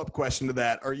 Follow-up question to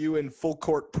that: are you in full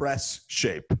court press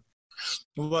shape?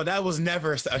 Well, that was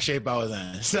never a shape I was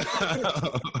in. So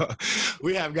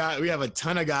we have a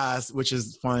ton of guys, which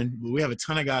is fun. But we have a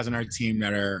ton of guys on our team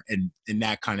that are in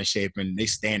that kind of shape, and they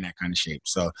stay in that kind of shape.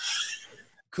 So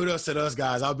kudos to those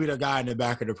guys. I'll be the guy in the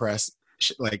back of the press,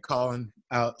 like calling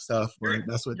out stuff. You're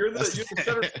the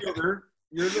center fielder.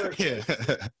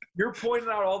 You're pointing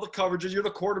out all the coverages. You're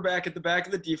the quarterback at the back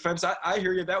of the defense. I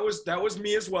hear you. That was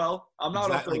me as well. I'm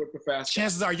not up there with the fast.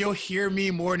 Chances are you'll hear me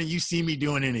more than you see me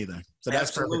doing anything. So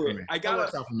that's perfect for me.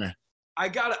 I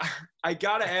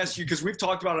gotta ask you, because we've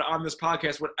talked about it on this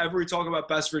podcast. Whenever we talk about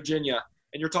Best Virginia,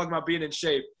 and you're talking about being in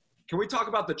shape, can we talk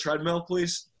about the treadmill,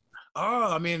 please?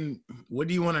 Oh, I mean, what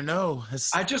do you want to know?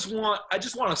 I just want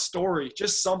a story,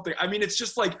 just something. I mean, it's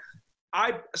just like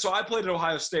I played at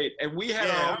Ohio State, and we had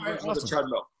our own version of the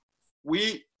treadmill.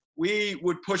 We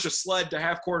would push a sled to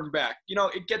half court and back.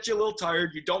 It gets you a little tired.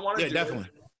 You don't want to do definitely.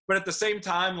 it, but at the same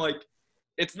time, like,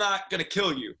 it's not going to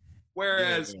kill you.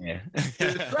 Whereas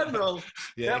the treadmill,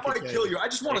 that might kill you. I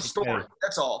just want a story.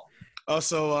 That's all.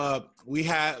 Also, we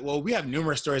have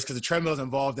numerous stories because the treadmill is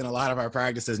involved in a lot of our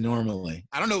practices normally.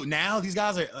 I don't know now. These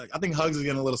guys are. I think Hugs is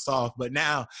getting a little soft, but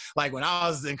now, like when I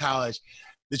was in college,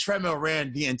 the treadmill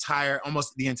ran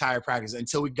almost the entire practice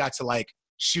until we got to like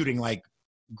shooting, like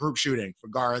group shooting for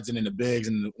guards and then the bigs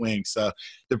and the wings. So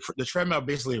the treadmill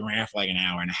basically ran for like an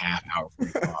hour and a half, hour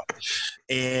 45.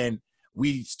 And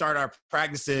we start our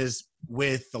practices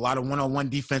with a lot of one-on-one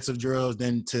defensive drills,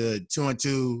 then to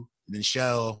 2-on-2, then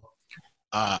shell.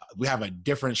 We have a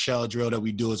different shell drill that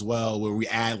we do as well, where we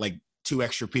add like 2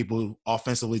 extra people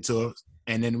offensively to it.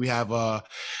 And then we have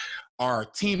our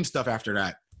team stuff after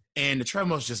that. And the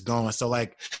treadmill's just going. So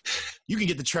like you can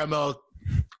get the treadmill.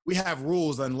 We have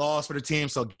rules and laws for the team.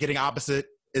 So getting opposite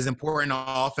is important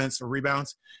on offense for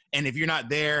rebounds. And if you're not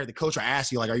there, the coach will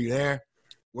ask you, like, are you there?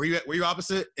 Were you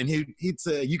opposite? And he'd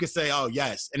say, you could say, oh,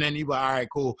 yes. And then you'd be like, all right,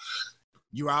 cool.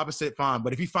 You were opposite, fine.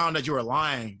 But if he found that you were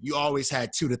lying, you always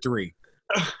had 2 to 3.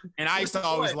 And I used to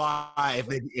always lie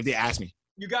if they asked me.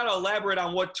 You got to elaborate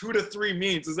on what 2 to 3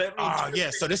 means. Does that mean? Yeah.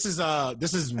 So this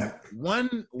is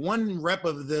one rep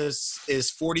of this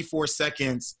is 44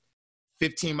 seconds,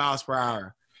 15 miles per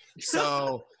hour.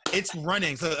 So it's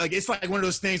running. So like it's like one of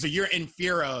those things where you're in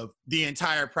fear of the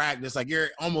entire practice. Like you're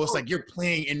almost like you're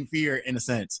playing in fear in a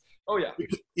sense. Oh yeah.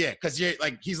 Yeah, because you're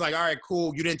like he's like, all right,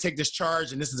 cool. You didn't take this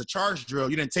charge, and this is a charge drill.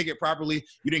 You didn't take it properly.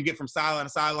 You didn't get from sideline to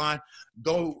sideline.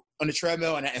 Go on the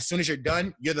treadmill, and as soon as you're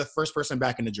done, you're the first person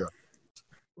back in the drill.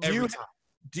 Every time.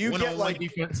 Do you get like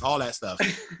defense, all that stuff?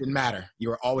 Didn't matter. You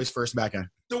were always first back in.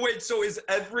 So wait,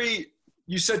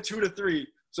 you said 2 to 3.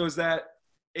 So is that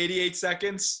 88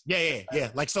 seconds? Yeah.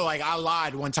 Like, so like I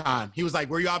lied one time. He was like,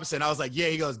 were you opposite? And I was like, yeah.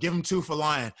 He goes, give him 2 for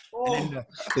lying. Oh. And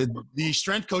then the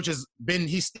strength coach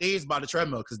he stays by the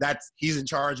treadmill because he's in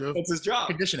charge of his job.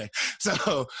 Conditioning.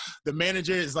 So the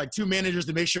manager is like 2 managers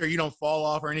to make sure you don't fall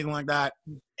off or anything like that.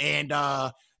 And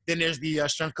then there's the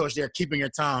strength coach there keeping your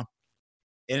time.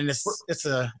 And it's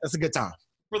a good time.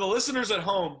 For the listeners at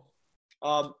home,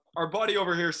 our buddy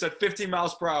over here said 15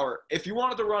 miles per hour. If you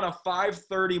wanted to run a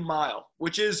 5:30 mile,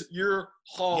 which is your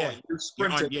hauling, you're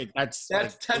sprinting, that's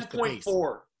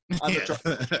 10.4 on the truck.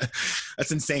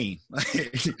 That's insane.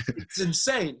 It's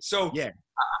insane. So yeah,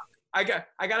 I got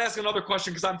to ask another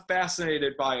question because I'm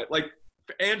fascinated by it. Like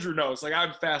Andrew knows, like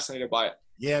I'm fascinated by it.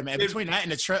 Yeah, man. Between that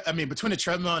and between the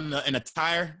treadmill and the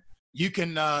tire, you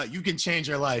can change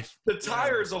your life. The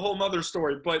tire is a whole nother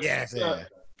story, but yeah.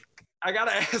 I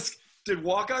gotta ask: did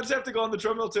walk-ons have to go on the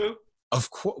treadmill too? Of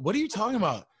course. What are you talking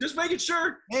about? Just making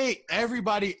sure. Hey,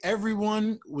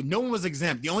 everyone. No one was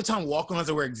exempt. The only time walk-ons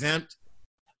that were exempt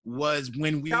was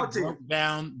when we broke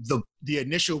down the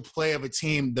initial play of a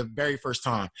team the very first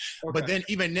time. Okay. But then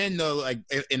even then though, like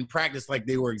in practice, like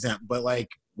they were exempt. But like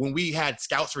when we had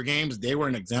scouts for games, they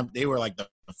weren't exempt. They were like the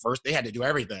first. They had to do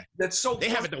everything. That's so. They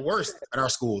have it the worst at our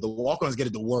school. The walk-ons get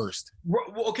it the worst.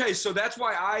 Okay, so that's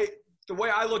why the way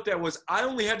I looked at it was I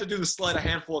only had to do the sled a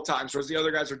handful of times, whereas the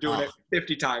other guys are doing it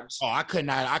 50 times. Oh, I couldn't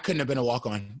have been a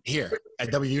walk-on here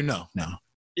at WU. No.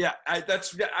 Yeah,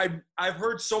 I've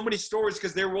heard so many stories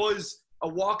because there was a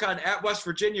walk-on at West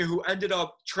Virginia who ended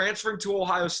up transferring to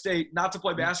Ohio State, not to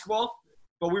play basketball,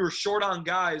 but we were short on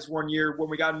guys one year when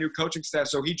we got a new coaching staff,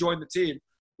 so he joined the team.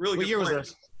 Really What good year was player.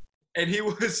 this? And he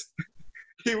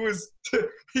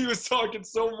was talking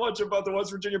so much about the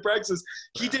West Virginia practices.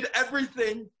 He did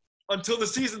everything until the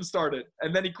season started,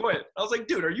 and then he quit. I was like,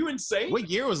 dude, are you insane? What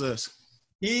year was this?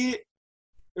 It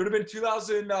would have been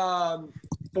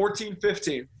 2014,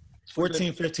 15.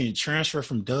 14, 15. Transfer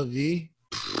from W.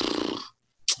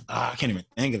 I can't even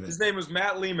think of it. His name was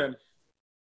Matt Lehman.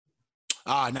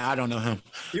 No, I don't know him.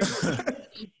 He was a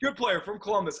good player from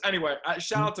Columbus. Anyway,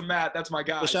 shout out to Matt. That's my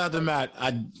guy. Well, shout out to Matt.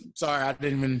 Sorry, I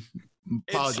didn't even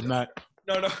apologize, Matt.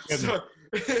 No.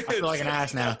 I feel like an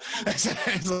ass now.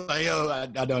 It's like, yo, I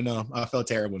don't know. I feel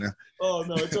terrible now. Oh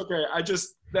no, it's okay.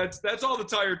 That's all the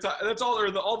tire time. That's all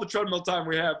the treadmill time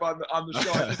we have on the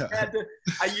show. I just had to,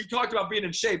 you talked about being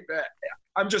in shape.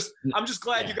 I'm just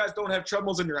glad you guys don't have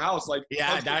treadmills in your house. Like,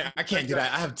 I can't do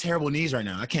that. I have terrible knees right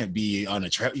now. I can't be on a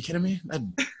treadmill. You kidding me?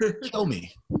 That'd kill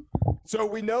me. So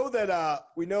we know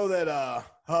that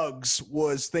Hugs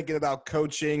was thinking about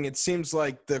coaching. It seems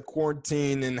like the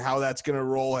quarantine and how that's going to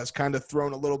roll has kind of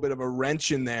thrown a little bit of a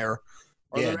wrench in there.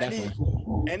 Are there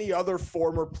any other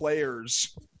former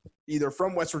players, either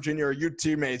from West Virginia or your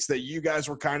teammates, that you guys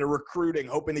were kind of recruiting,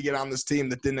 hoping to get on this team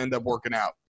that didn't end up working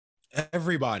out?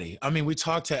 Everybody. I mean, we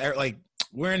talked to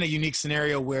we're in a unique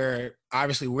scenario where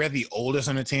obviously we're the oldest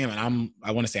on the team, and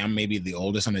I want to say I'm maybe the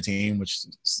oldest on the team, which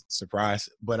is a surprise.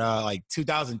 But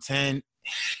 2010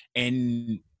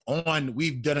 and on,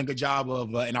 we've done a good job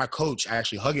of, and our coach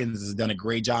actually Huggins has done a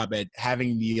great job at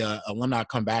having the alumni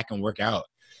come back and work out.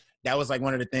 That was like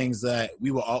one of the things that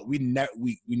we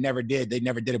never did. They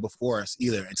never did it before us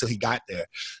either until he got there.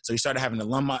 So he started having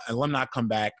alumni come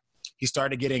back. He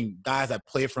started getting guys that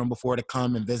played for him before to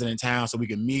come and visit in town so we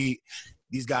could meet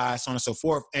these guys, so on and so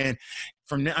forth. And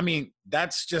from there, I mean,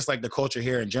 that's just like the culture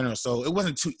here in general. So it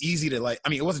wasn't too easy to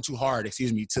it wasn't too hard,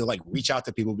 to reach out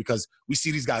to people because we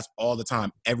see these guys all the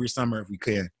time, every summer if we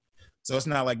could. So it's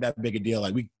not like that big a deal.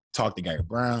 Like we talked to Gary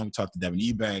Brown, we talked to Devin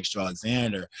Eubanks, Joe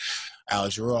Alexander,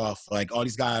 Alex Ruoff, like all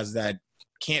these guys that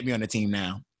can't be on the team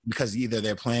now because either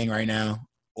they're playing right now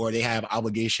or they have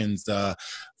obligations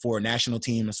for a national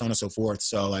team and so on and so forth.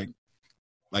 So like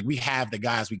we have the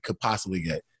guys we could possibly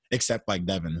get, except like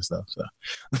Devin and stuff. So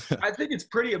I think it's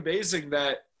pretty amazing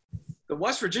that the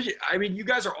West Virginia, I mean, you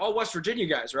guys are all West Virginia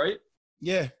guys, right?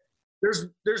 Yeah.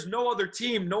 There's no other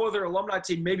team, no other alumni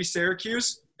team, maybe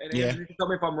Syracuse, and Andrew, you can tell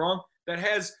me if I'm wrong, that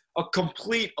has a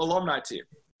complete alumni team.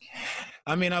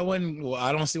 I mean,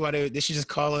 I don't see why they should just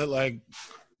call it like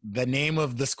the name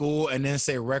of the school and then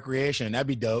say recreation. That'd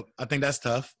be dope. I think that's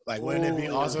tough. Like, wouldn't it be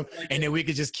awesome? And then we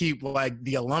could just keep like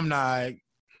the alumni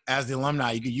as the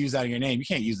alumni. You could use that in your name. You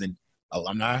can't use the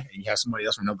alumni and you have somebody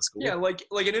else from another school. Yeah, like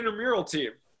an intramural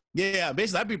team. Yeah,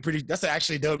 basically that's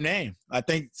actually a dope name. I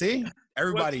think, see?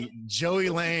 Everybody, Joey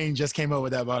Lane just came up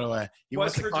with that, by the way. He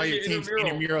wants to call your teams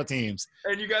intramural teams.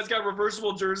 And you guys got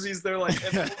reversible jerseys. They're like,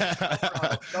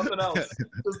 nothing else.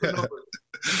 Just the number.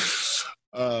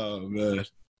 Oh, man.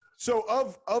 So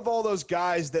of all those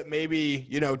guys that maybe,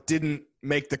 didn't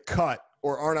make the cut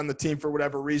or aren't on the team for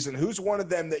whatever reason, who's one of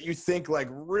them that you think like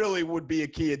really would be a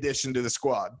key addition to the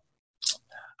squad?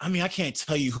 I mean, I can't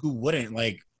tell you who wouldn't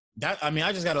like that. I mean,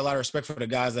 I just got a lot of respect for the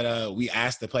guys that we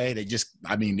asked to play. They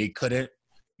couldn't,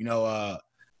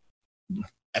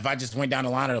 if I just went down the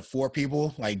line of the 4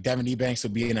 people, like Devin Eubanks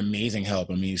would be an amazing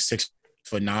help. I mean, he's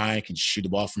 6'9", can shoot the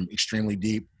ball from extremely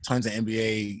deep, tons of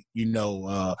NBA,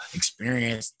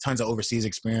 experience, tons of overseas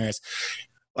experience.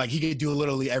 Like he could do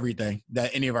literally everything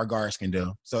that any of our guards can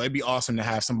do. So it'd be awesome to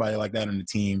have somebody like that on the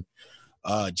team.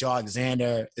 Joe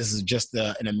Alexander is just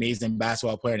an amazing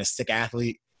basketball player and a sick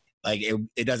athlete. Like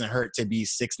it doesn't hurt to be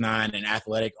 6'9" and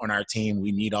athletic on our team.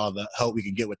 We need all the help we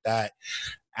can get with that.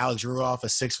 Alex Ruoff, a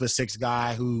 6'6"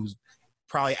 guy who's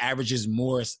probably averages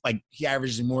more. Like he's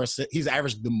averaged more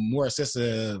assists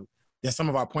than some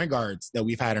of our point guards that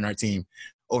we've had on our team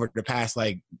over the past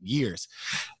years.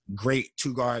 Great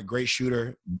 2-guard, great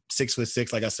shooter,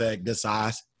 6'6", like I said, good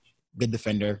size, good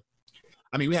defender.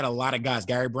 I mean, we had a lot of guys.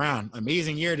 Gary Brown,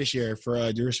 amazing year this year for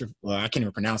I can't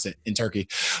even pronounce it in Turkey,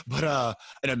 but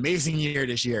an amazing year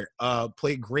this year.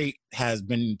 Played great, has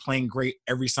been playing great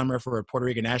every summer for a Puerto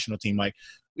Rican national team. Like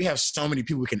we have so many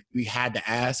people we had to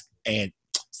ask, and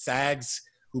Sags,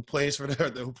 who played with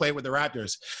the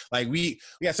Raptors. Like we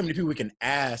got so many people we can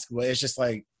ask, but it's just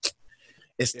like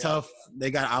it's tough. They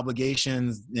got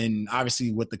obligations, and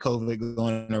obviously with the COVID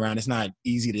going around, it's not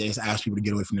easy to just ask people to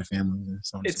get away from their families. And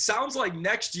so on. It sounds like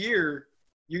next year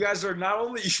you guys are not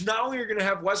only you're going to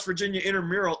have West Virginia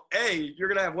intramural A, you're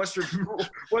going to have West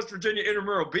Virginia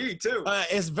intramural B too.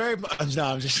 It's very no.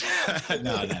 I'm just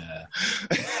no.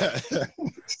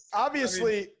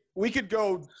 Obviously, we could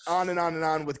go on and on and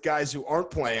on with guys who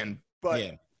aren't playing, but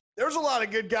Yeah. there's a lot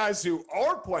of good guys who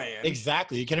are playing.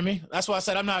 Exactly. You kidding me? That's why I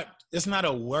said it's not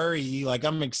a worry. Like,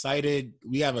 I'm excited.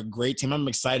 We have a great team. I'm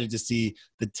excited to see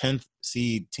the 10th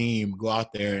seed team go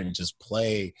out there and just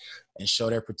play and show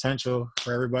their potential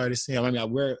for everybody to see. I mean,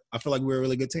 I feel like we're a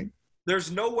really good team.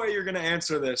 There's no way you're going to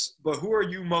answer this, but who are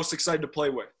you most excited to play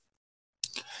with?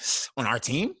 On our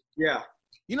team? Yeah.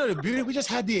 You know, the beauty, we just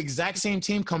had the exact same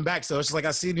team come back. So it's just like,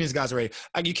 I see these guys already.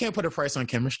 Like, you can't put a price on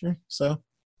chemistry. So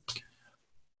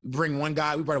bring one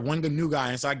guy. We brought one good new guy.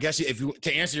 And so I guess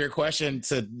to answer your question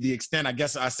to the extent, I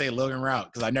guess I say Logan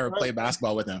Rout because I never played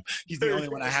basketball with him. He's the only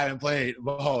one I haven't played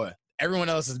ball with. Everyone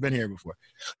else has been here before.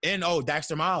 And,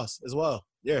 Daxter Miles as well.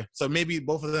 Yeah. So maybe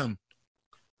both of them.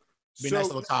 Be a nice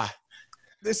little tie.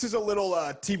 This is a little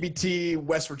TBT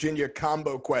West Virginia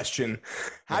combo question.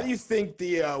 How do you think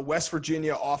the West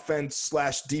Virginia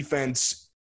offense/defense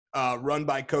run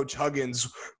by Coach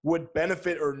Huggins would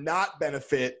benefit or not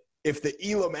benefit if the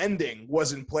Elam ending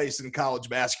was in place in college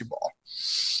basketball?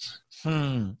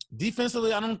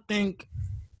 Defensively,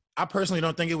 I personally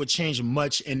don't think it would change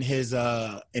much in his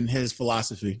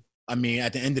philosophy. I mean,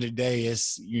 at the end of the day,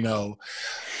 it's, it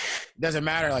doesn't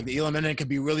matter. Like, the Elam ending could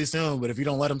be really soon, but if you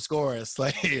don't let them score, it's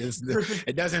like,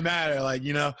 it doesn't matter. Like,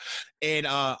 and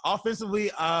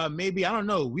offensively, maybe, I don't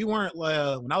know. We weren't,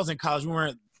 when I was in college, we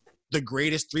weren't the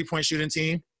greatest 3-point shooting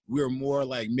team. We were more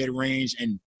like mid-range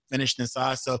and finished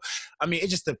inside. So, I mean, it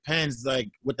just depends, like,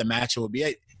 what the matchup will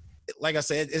be. Like I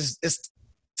said, it's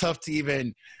tough to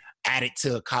even add it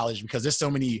to college because there's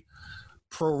so many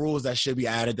pro rules that should be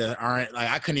added that aren't. Like,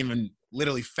 I couldn't even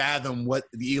literally fathom what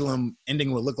the Elam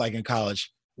ending would look like in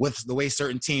college with the way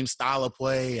certain teams style of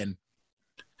play and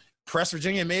press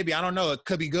Virginia. Maybe, I don't know. It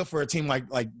could be good for a team like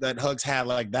that Hugs had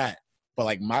like that. But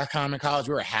like my time in college,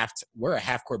 we're a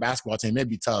half court basketball team. It'd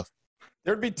be tough.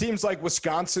 There'd be teams like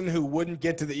Wisconsin who wouldn't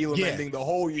get to the Elam ending the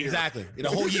whole year. Exactly. The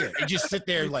whole year. You just sit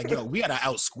there like, we got to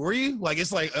outscore you. Like,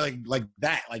 it's like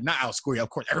that. Like, not outscore you.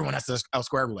 Of course, everyone has to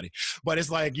outscore everybody. But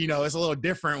it's like, it's a little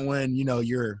different when,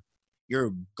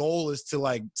 your goal is to,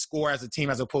 like, score as a team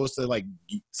as opposed to, like,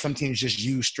 some teams just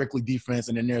use strictly defense.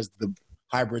 And then there's the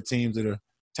hybrid teams that are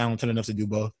talented enough to do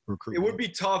both. It would be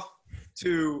tough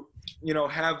to,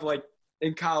 have, like,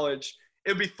 in college.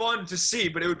 It would be fun to see,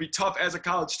 but it would be tough as a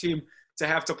college team to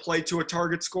have to play to a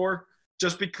target score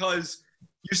just because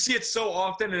you see it so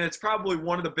often, and it's probably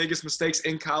one of the biggest mistakes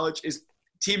in college is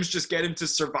teams just get into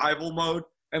survival mode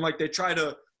and, like, they try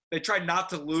not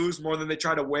to lose more than they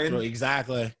try to win.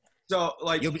 Exactly. So,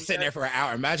 like, you'll be sitting there for an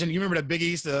hour. Imagine, you remember the Big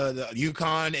East, the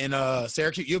UConn and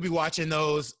Syracuse. You'll be watching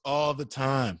those all the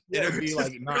time. Yeah, It'll be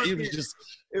like it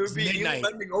would be midnight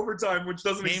overtime, which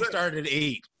doesn't exist. Game started at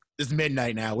 8. It's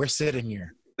midnight now. We're sitting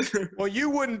here. Well,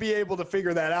 you wouldn't be able to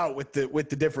figure that out with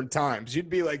the different times. You'd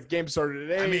be like, the game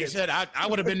started at 8. I mean, I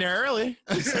would have been there early.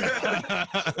 I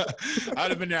would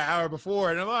have been there an hour before,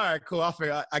 and I'm all right, cool. I'll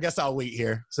figure. I guess I'll wait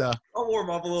here. So I'll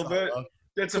warm up a little bit,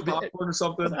 get some popcorn or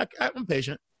something. I'm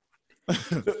patient.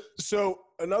 So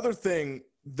another thing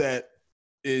that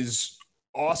is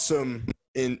awesome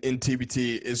in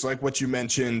TBT is like what you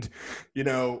mentioned.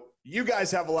 You guys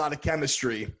have a lot of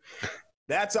chemistry.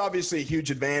 That's obviously a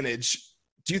huge advantage.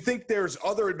 Do you think there's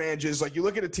other advantages? Like, you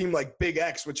look at a team like Big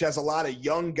X, which has a lot of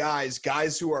young guys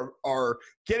who are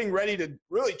getting ready to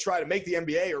really try to make the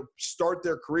NBA or start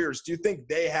their careers. Do you think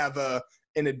they have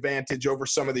an advantage over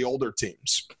some of the older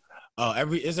teams?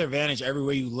 It's an advantage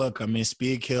everywhere you look. I mean,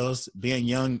 speed kills. Being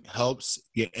young helps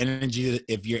your energy.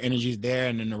 If your energy is there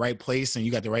and in the right place and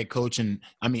you got the right coach and,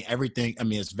 I mean, everything. I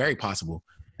mean, it's very possible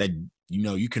that,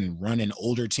 you can run an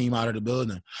older team out of the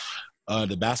building.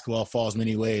 The basketball falls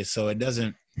many ways. So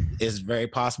it's very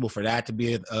possible for that to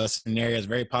be a scenario. It's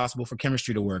very possible for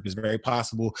chemistry to work. It's very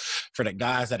possible for the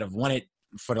guys that have won it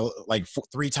for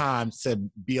 3 times to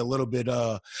be a little bit,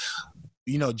 gel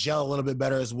a little bit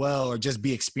better as well, or just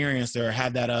be experienced or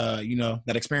have that,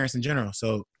 that experience in general.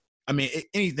 So, I mean,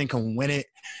 anything can win it.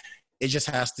 It just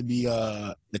has to be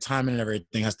the timing and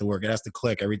everything has to work. It has to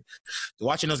click.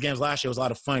 Watching those games last year was a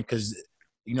lot of fun because,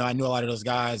 I knew a lot of those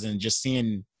guys and just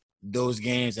seeing those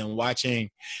games and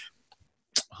watching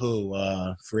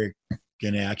I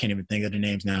can't even think of the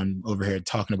names now. I'm over here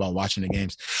talking about watching the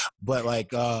games. But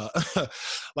like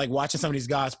watching some of these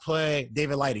guys play,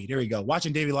 David Lighty, there we go.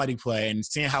 Watching David Lighty play and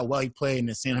seeing how well he played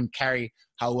and seeing him carry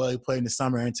how well he played in the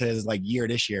summer into his year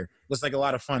this year was a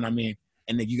lot of fun. I mean,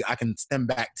 and then I can stem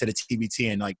back to the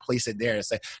TBT and like place it there and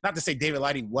say, not to say David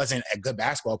Lighty wasn't a good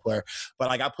basketball player, but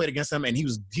like I played against him and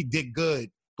he did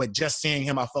good, but just seeing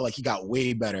him, I felt like he got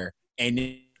way better.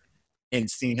 And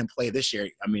seeing him play this year,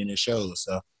 I mean, it shows.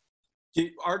 So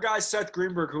our guy Seth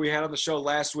Greenberg, who we had on the show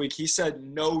last week, he said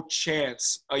no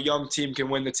chance a young team can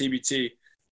win the TBT.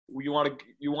 You want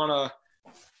to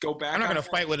go back? I'm not going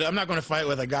to fight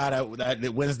with a guy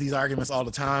that wins these arguments all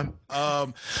the time.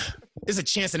 Is a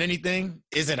chance in anything?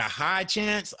 Is it a high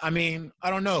chance? I mean, I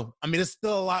don't know. I mean, it's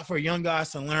still a lot for young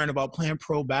guys to learn about playing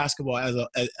pro basketball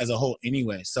as a whole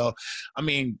anyway. So, I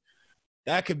mean,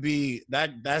 that could be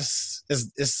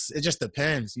it just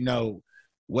depends, you know,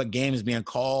 what game is being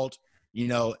called. You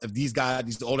know, if these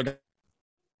older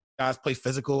guys play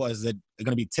physical, is it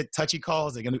going to be touchy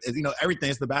calls? They're going to, you know, everything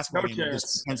is the basketball game. It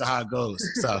just depends on how it goes.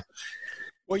 So,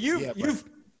 well,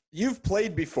 you've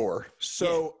played before,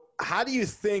 so how do you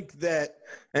think that?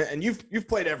 And you've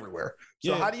played everywhere.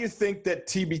 So how do you think that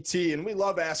TBT? And we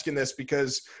love asking this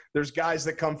because there's guys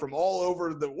that come from all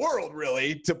over the world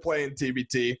really to play in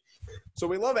TBT. So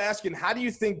we love asking, how do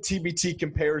you think TBT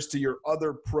compares to your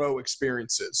other pro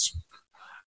experiences?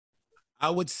 I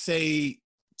would say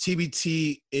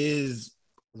TBT is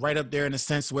right up there in the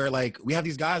sense where, like, we have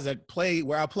these guys that play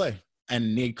where I play,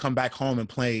 and they come back home and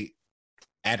play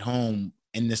at home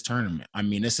in this tournament. I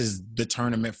mean, this is the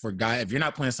tournament for guys. If you're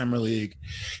not playing Summer League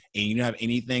and you don't have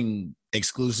anything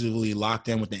exclusively locked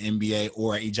in with the NBA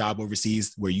or a job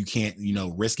overseas where you can't, you know,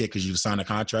 risk it because you've signed a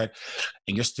contract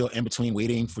and you're still in between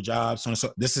waiting for jobs,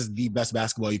 so this is the best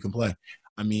basketball you can play.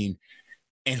 I mean,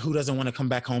 and who doesn't want to come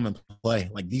back home and play?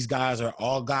 Like, these guys are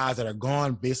all guys that are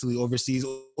gone basically overseas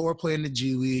or playing the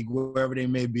G League, wherever they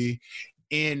may be.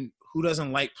 And who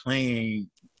doesn't like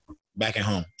playing back at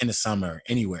home in the summer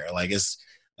anywhere? Like, that's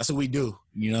what we do.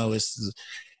 You know, it's,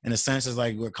 in a sense, it's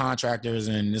like we're contractors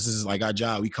and this is like our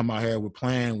job. We come out here, we're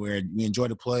playing, we enjoy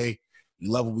to play. We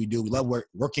love what we do. We love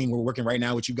working. We're working right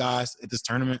now with you guys at this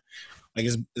tournament. Like,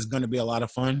 it's going to be a lot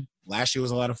of fun. Last year was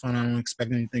a lot of fun. I don't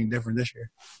expect anything different this year.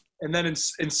 And then in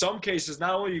some cases,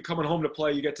 not only are you coming home to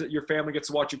play, your family gets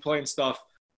to watch you play and stuff.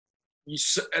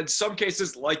 In some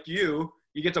cases, like you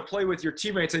get to play with your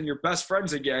teammates and your best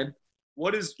friends again. Exactly.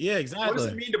 What does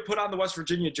it mean to put on the West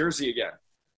Virginia jersey again?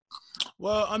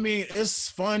 Well, I mean, it's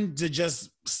fun to just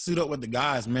suit up with the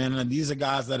guys, man. And these are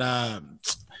guys that I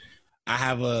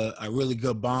have a really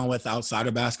good bond with outside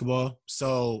of basketball.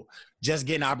 So just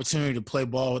getting the opportunity to play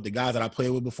ball with the guys that I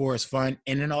played with before is fun.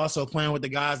 And then also playing with the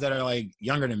guys that are, like,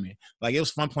 younger than me. Like, it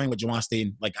was fun playing with Juwan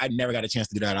Staten. Like, I never got a chance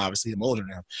to do that, obviously. I'm older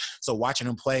than him. So watching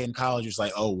him play in college was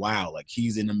like, oh, wow, like,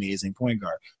 he's an amazing point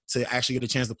guard. To actually get a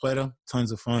chance to play them,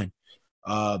 tons of fun.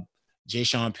 Jay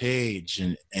Sean Page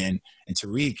and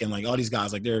Tariq and, like, all these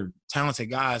guys, like, they're talented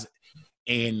guys.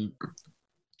 And,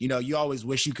 you know, you always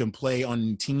wish you can play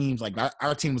on teams. Like,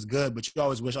 our team was good, but you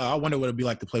always wish, I wonder what it'd be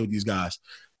like to play with these guys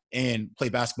and play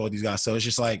basketball with these guys. So it's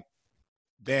just like,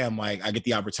 damn, like, I get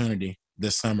the opportunity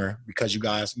this summer because you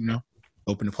guys, you know,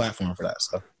 open the platform for that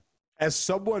stuff. As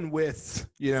someone with,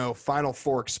 you know, Final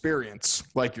Four experience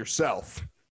like yourself,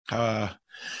 do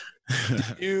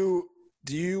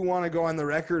you want to go on the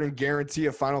record and guarantee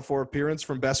a Final Four appearance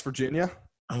from Best Virginia?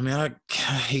 I mean, I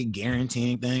hate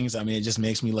guaranteeing things. I mean, it just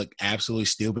makes me look absolutely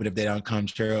stupid if they don't come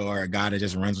true, or a guy that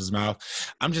just runs his mouth.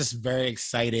 I'm just very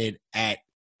excited at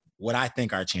what I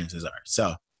think our chances are.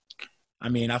 So, I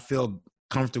mean, I feel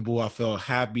comfortable. I feel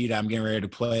happy that I'm getting ready to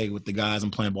play with the guys I'm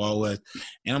playing ball with.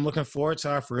 And I'm looking forward to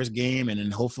our first game and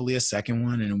then hopefully a second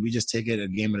one. And we just take it a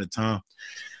game at a time.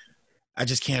 I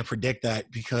just can't predict that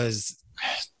because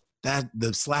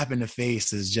the slap in the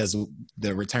face is just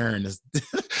the return.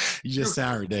 You just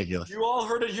sound ridiculous. You all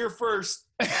heard it here first.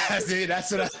 See,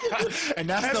 that's what and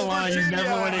that's the line you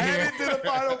never want to hear. To the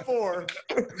Final Four.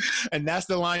 And that's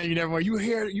the line you never want. You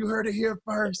heard it here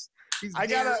first. I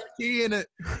gotta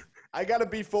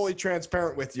be fully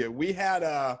transparent with you. We had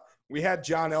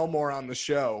John Elmore on the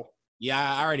show.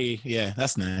 Yeah,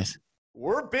 that's nice.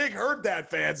 We're big Herd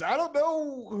That fans. I don't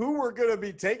know who we're gonna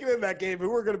be taking in that game, who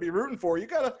we're gonna be rooting for. You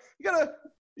gotta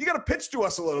pitch to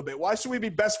us a little bit. Why should we be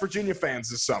Best Virginia fans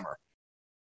this summer?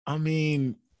 I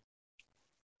mean,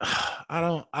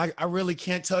 I really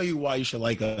can't tell you why you should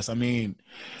like us. I mean,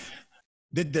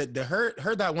 the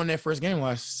Herd That won their first game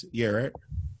last year,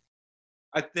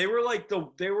 right? They were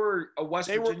a West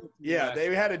Virginia team. Yeah,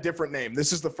 they had a different name.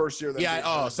 This is the first year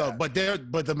that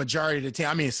but the majority of the team,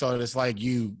 I mean, so it's like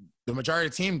the majority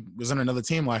of the team was on another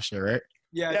team last year, right?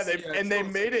 Yeah, they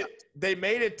made it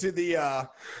to the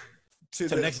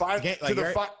next game,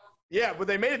 but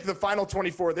they made it to the final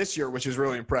 24 this year, which is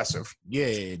really impressive.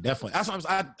 Yeah, definitely. That's what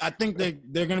I think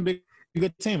they're going to be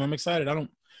good team. I'm excited. I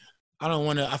don't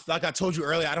want to. Like I told you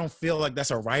earlier, I don't feel like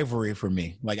that's a rivalry for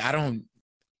me. Like I don't.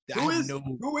 Who is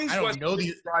West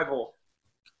Virginia's rival?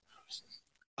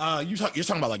 You're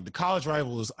talking about like the college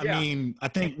rivals. Yeah. I mean, I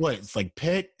think it's like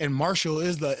Pitt and Marshall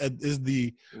is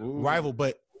the rival,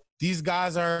 but these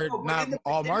guys are not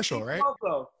all Marshall, right?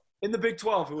 In the Big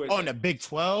 12, who is? Oh, in the Big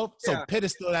 12. So Yeah. Pitt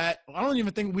is still that. I don't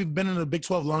even think we've been in the Big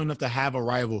 12 long enough to have a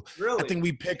rival. Really? I think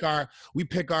we pick our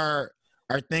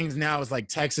things now as like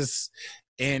Texas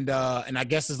and I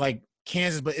guess it's like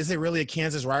Kansas, but is it really a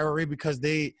Kansas rivalry because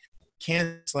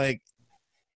Kansas like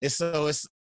it's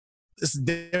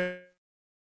different.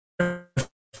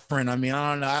 I mean,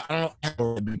 I don't know. I don't have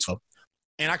a Big 12.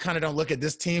 And I kind of don't look at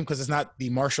this team because it's not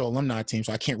the Marshall alumni team,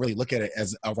 so I can't really look at it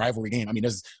as a rivalry game. I mean,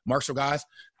 there's Marshall guys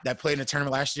that played in the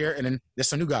tournament last year, and then there's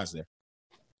some new guys there.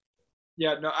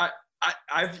 Yeah, no,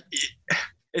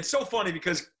 it's so funny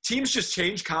because teams just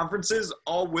change conferences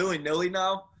all willy-nilly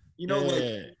now. You know,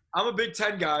 like I'm a Big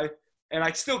Ten guy, and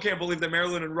I still can't believe that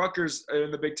Maryland and Rutgers are in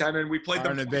the Big Ten, and we played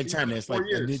them in the Big Ten. It's like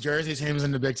the New Jersey team's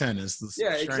in the Big Ten. It's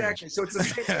strange. Exactly. So it's the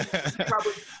same thing.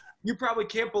 You probably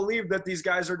can't believe that these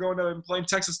guys are going to play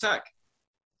Texas Tech.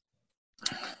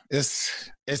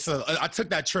 I took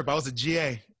that trip. I was a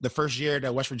GA the first year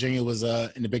that West Virginia was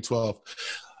in the Big 12.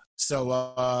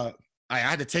 So I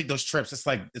had to take those trips. It's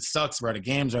like it sucks, bro. The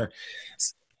games are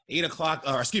 9 o'clock,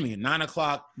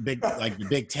 the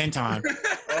Big Ten time.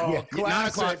 Oh,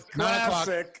 classic,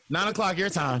 9 o'clock your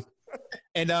time.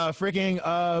 And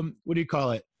what do you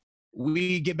call it?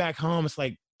 We get back home. It's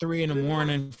like 3 in the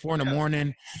morning, 4 in the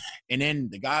morning, and then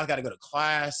the guys got to go to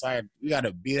class. We got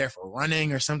to be there for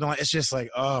running or something like. It's just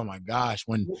like, oh my gosh!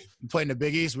 When we played in the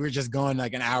Big East, we were just going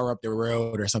like an hour up the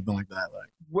road or something like that. Like,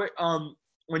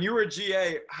 when you were a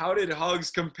GA, how did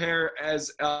Hugs compare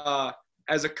as a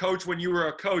coach when you were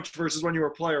a coach versus when you were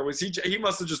a player? Was he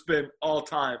must have just been all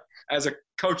time as a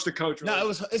coach to coach?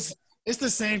 No, it's the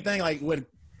same thing. Like when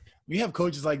we have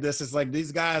coaches like this, it's like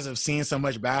these guys have seen so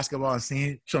much basketball and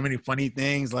seen so many funny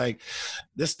things. Like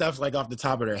this stuff's like off the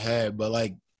top of their head. But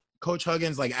like Coach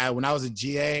Huggins, like when I was a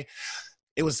GA,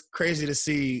 it was crazy to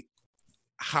see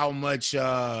how much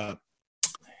how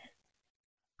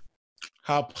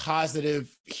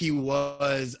positive he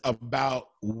was about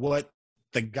what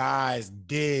the guys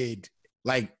did,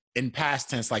 like in past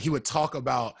tense. Like he would talk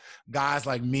about guys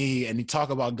like me, and he talk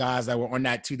about guys that were on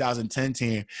that 2010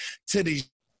 team to these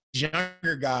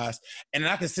younger guys, and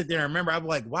I could sit there and remember. I'd be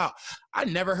like, "Wow, I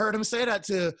never heard him say that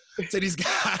to these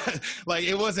guys." Like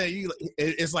it wasn't.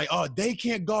 It's like, "Oh, they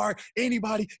can't guard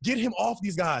anybody. Get him off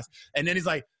these guys." And then he's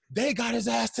like, "They got his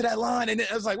ass to that line." And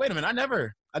I was like, "Wait a minute, I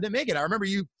didn't make it." I remember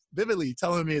you vividly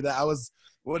telling me that I was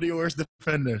one of your worst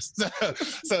defenders.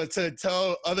 So to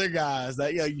tell other guys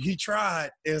that he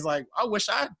tried is like, I wish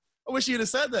you'd have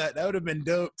said that. That would have been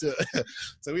dope.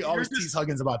 So we always tease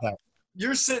Huggins about that.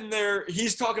 You're sitting there.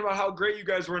 He's talking about how great you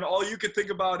guys were, and all you could think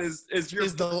about is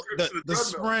the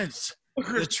sprints,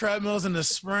 the treadmills, and the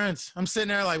sprints. I'm sitting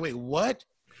there like, wait, what?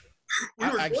 We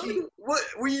were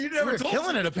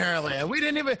killing it apparently, and we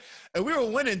didn't even. And we were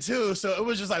winning too, so it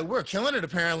was just like we're killing it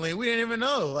apparently. We didn't even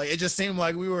know. Like it just seemed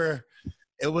like we were.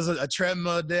 It was a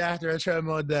treadmill day after a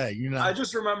treadmill day. You know. I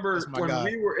just remember when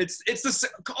we were. It's the same.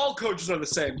 All coaches are the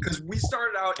same because we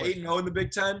started out 8-0 in the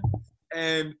Big Ten.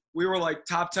 And we were like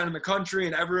top 10 in the country,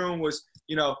 and everyone was,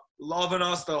 loving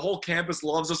us. The whole campus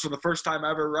loves us for the first time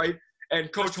ever, right?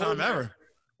 And Coach Holden,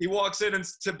 he walks in and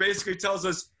basically tells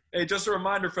us, "Hey, just a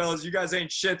reminder, fellas, you guys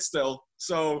ain't shit still."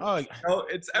 So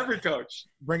it's every coach.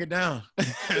 Bring it down.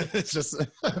 It's just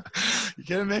you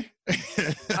kidding me?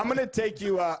 I'm gonna take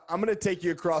you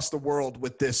across the world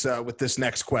with this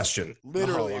next question.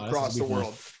 Literally across the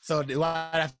world. So do I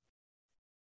have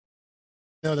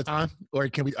know the time, or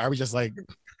are we just like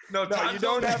no you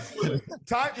don't have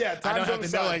time. Yeah, time. I don't have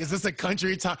to know. Like, is this a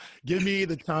country time? Give me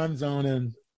the time zone.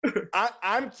 And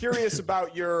I'm curious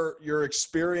about your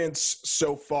experience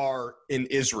so far in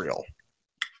Israel.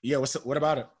 Yeah, what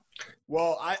about it?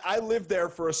 Well, I lived there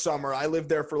for a summer. I lived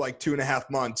there for like 2.5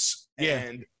 months. Yeah.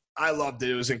 And I loved it.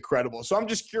 It was incredible. So I'm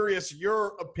just curious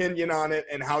your opinion on it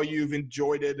and how you've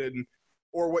enjoyed it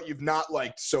or what you've not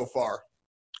liked so far.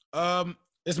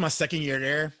 It's my second year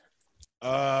there.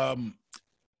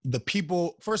 The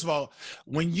people, first of all,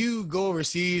 when you go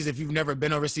overseas, if you've never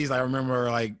been overseas, I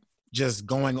remember like just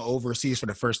going overseas for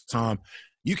the first time,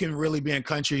 you can really be in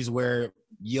countries where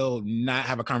you'll not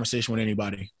have a conversation with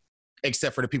anybody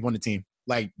except for the people on the team.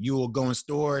 Like you will go in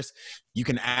stores, you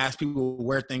can ask people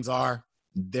where things are.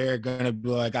 They're going to be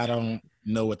like, I don't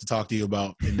know what to talk to you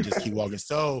about, and just keep walking.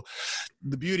 So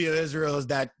the beauty of Israel is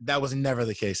that was never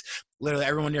the case. literally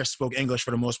everyone there spoke English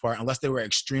for the most part, unless they were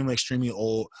extremely, extremely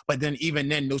old. But then even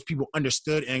then, those people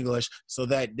understood English so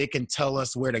that they can tell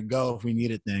us where to go if we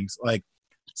needed things. Like,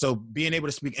 so being able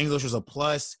to speak English was a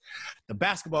plus. The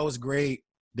basketball was great.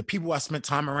 The people I spent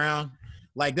time around,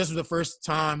 like this was the first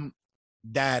time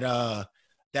that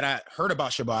that I heard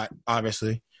about Shabbat,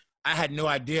 obviously. I had no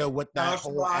idea what that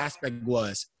whole aspect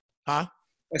was. Huh?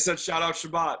 I said shout out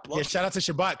Shabbat. Yeah, shout out to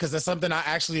Shabbat, because that's something I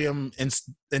actually am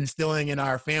instilling in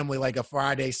our family, like a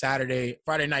Friday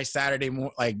night, Saturday,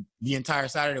 like the entire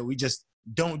Saturday. We just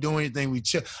don't do anything. We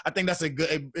chill. I think that's a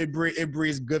good, it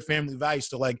breeds good family values.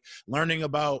 So like learning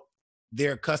about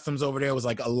their customs over there was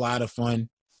like a lot of fun.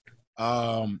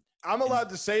 I'm allowed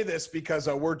to say this because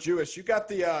we're Jewish. You got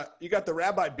the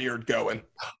rabbi beard going.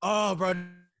 Oh, bro,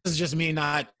 this is just me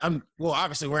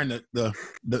obviously we're in the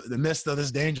midst of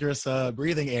this dangerous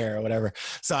breathing air or whatever.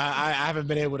 So I haven't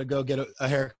been able to go get a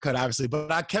haircut, obviously.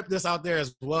 But I kept this out there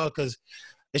as well because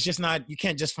it's just not, you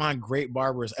can't just find great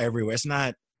barbers everywhere. It's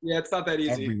not. Yeah, it's not that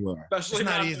easy. Everywhere. Especially it's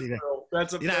not easy.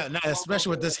 That's especially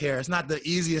with this hair. It's not the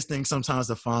easiest thing sometimes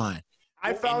to find.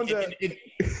 I found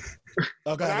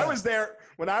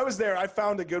when I was there, I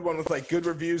found a good one with like good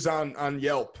reviews on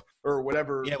Yelp or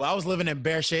whatever. Yeah, well, I was living in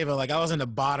Beersheba. Like I was in the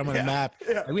bottom of the map.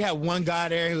 Yeah. Like, we had one guy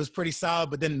there who was pretty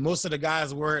solid, but then most of the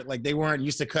guys weren't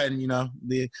used to cutting. You know,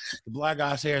 the black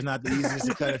guy's hair is not the easiest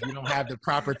to cut if you don't have the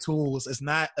proper tools. It's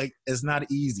not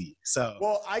easy. So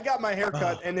well, I got my hair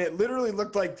cut and it literally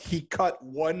looked like he cut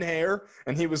one hair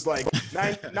and he was like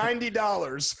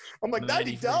 $90. I'm like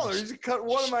 $90. You cut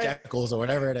one of my shekels or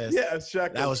whatever it is. Yeah,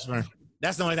 shekels. That was fun.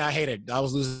 That's the only thing I hated. I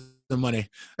was losing the money.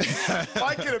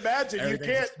 I can imagine. You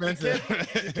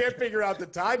can't figure out the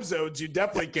time zones. You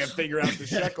definitely can't figure out the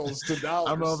shekels to dollars.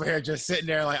 I'm over here just sitting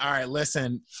there like, all right,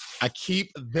 listen, I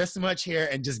keep this much here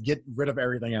and just get rid of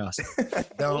everything else.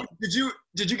 Did you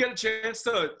get a chance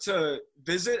to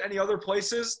visit any other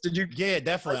places? Did you? Yeah,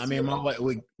 definitely. I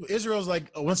mean, Israel's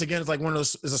like, once again, it's like one of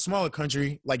those, it's a smaller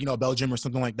country, like, you know, Belgium or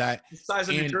something like that. The size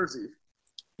of New Jersey.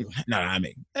 No, I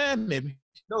mean, maybe.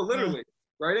 No, literally.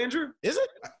 Right, Andrew? Is it?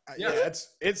 Yeah,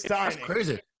 it's tiny. That's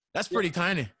crazy. That's pretty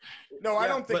tiny. No, I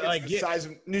don't think it's like the size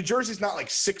of New Jersey's not like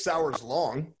 6 hours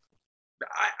long.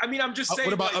 I mean, I'm just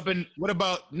saying. What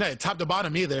about no top to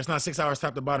bottom either? It's not 6 hours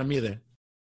top to bottom either.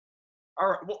 All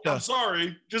right. Well, I'm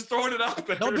sorry. Just throwing it out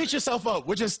there. Don't beat yourself up.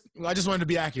 I just wanted to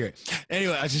be accurate.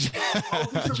 Anyway, I just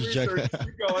joking.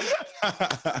 Keep going.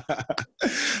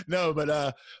 No,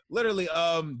 but literally,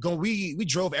 we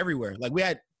drove everywhere. Like we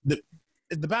had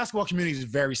the basketball community is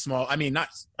very small. I mean,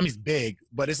 it's big,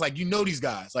 but it's like, you know, these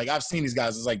guys, like I've seen these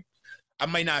guys. It's like, I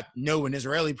might not know an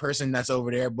Israeli person that's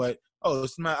over there, but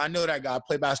I know that guy. I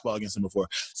played basketball against him before.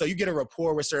 So you get a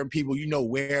rapport with certain people, you know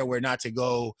where not to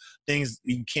go, things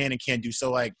you can and can't do.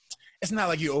 So like, it's not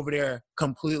like you're over there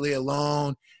completely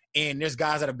alone. And there's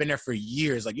guys that have been there for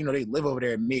years. Like, you know, they live over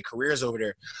there and made careers over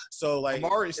there. So like,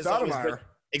 Amari Stoudemire.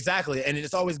 Exactly. And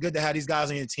it's always good to have these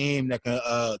guys on your team that can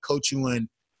coach you and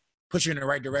put you in the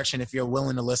right direction if you're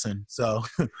willing to listen. So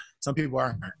some people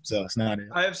aren't. So it's not.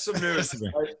 I have some news.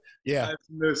 Yeah. I have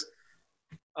some news.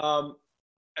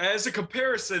 As a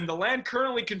comparison, the land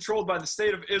currently controlled by the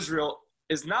state of Israel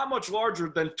is not much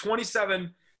larger than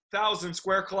 27,000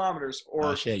 square kilometers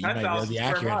or 10,000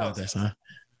 square miles. About this, huh?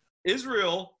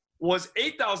 Israel was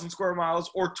 8,000 square miles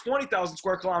or 20,000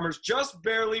 square kilometers, just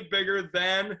barely bigger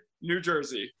than New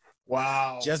Jersey.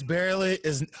 Wow. Just barely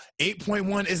is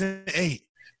 8.1 isn't 8.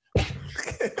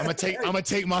 I'm gonna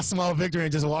take my small victory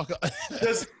and just walk up.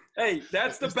 Hey,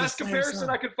 that's the best comparison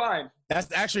I could find. That's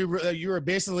actually, you were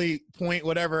basically point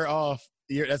whatever off.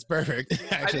 That's perfect.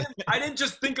 I didn't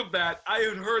just think of that. I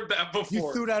had heard that before.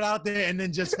 You threw that out there and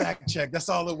then just fact check. That's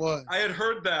all it was. I had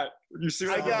heard that. You see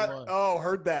what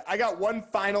heard that. I got one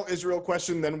final Israel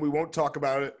question, then we won't talk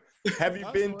about it. Have you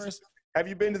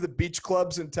been to the beach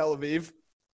clubs in Tel Aviv?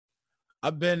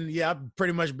 I've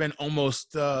pretty much been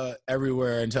almost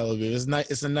everywhere in Tel Aviv. It's nice.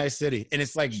 It's a nice city. And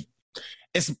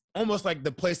it's almost like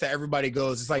the place that everybody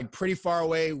goes. It's like pretty far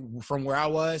away from where I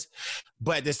was,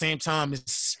 but at the same time,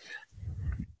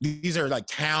 these are like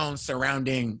towns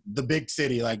surrounding the big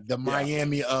city, like the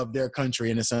Miami of their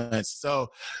country in a sense.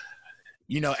 So,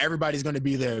 you know, everybody's going to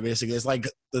be there basically. It's like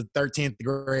the 13th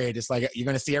grade. It's like you're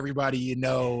going to see everybody you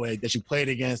know that you played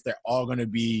against. They're all going to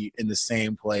be in the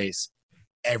same place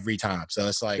every time. So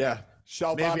it's like,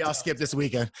 maybe I'll skip this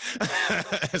weekend.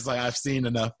 It's like I've seen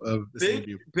enough of the same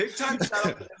people. Big time shout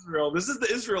out to Israel. This is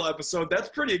the Israel episode. That's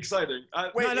pretty exciting.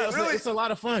 It's a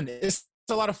lot of fun. It's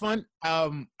a lot of fun.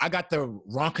 I got the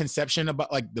wrong conception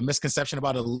about, like, the misconception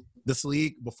about this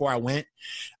league before I went.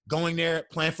 Going there,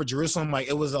 playing for Jerusalem, like,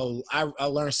 it was I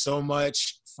learned so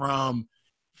much from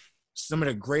some of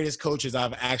the greatest coaches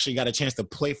I've actually got a chance to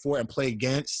play for and play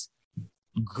against.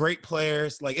 Great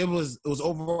players. Like it was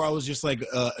overall, it was just like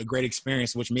a great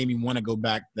experience, which made me want to go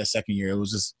back that second year. It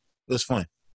was fun.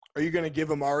 Are you going to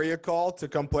give Amari a call to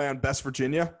come play on Best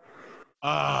Virginia?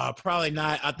 Probably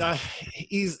not. I thought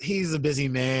he's a busy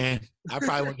man.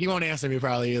 He won't answer me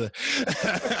probably either.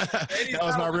 That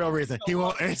was my real reason. He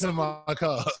won't answer my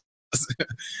calls.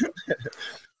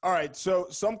 All right. So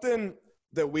something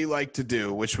that we like to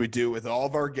do, which we do with all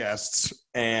of our guests,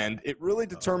 and it really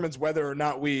determines whether or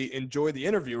not we enjoy the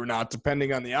interview or not,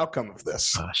 depending on the outcome of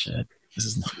this. Oh shit. This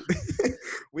is not.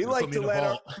 we like to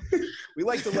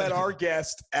let our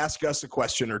guest ask us a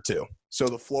question or two. So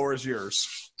the floor is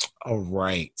yours. All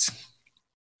right.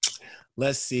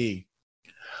 Let's see.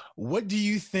 What do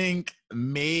you think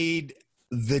made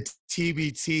the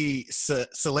TBT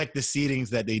select the seedings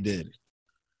that they did?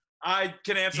 I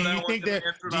can answer that one.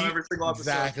 Every single episode.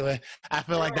 Exactly. I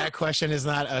feel like that question is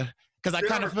not because I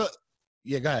kind of feel.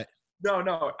 Yeah, go ahead.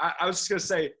 No. I was just gonna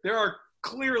say they are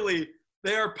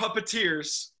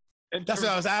puppeteers. That's what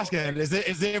I was asking.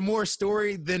 Is there more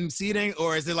story than seeding,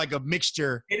 or is it like a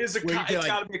mixture? It is it's got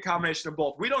to be a combination of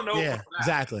both. We don't know. Yeah,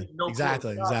 exactly.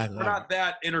 Exactly. We're not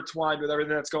that intertwined with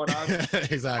everything that's going on.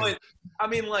 Exactly. But I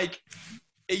mean, like,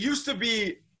 it used to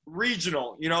be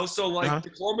regional, you know. So like the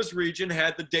Columbus region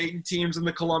had the Dayton teams and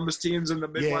the Columbus teams and the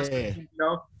Midwest teams, you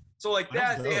know. So like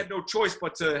that, they had no choice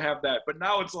but to have that. But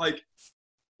now it's like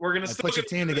we're gonna put your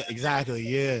team together. Exactly.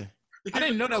 Yeah. I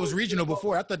didn't know that was regional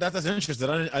before. I thought that's interesting.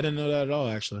 I didn't know that at all,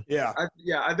 actually. Yeah.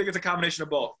 I think it's a combination of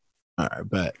both. All right,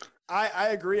 bet. I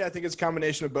agree. I think it's a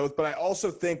combination of both, but I also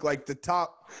think like the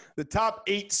top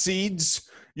 8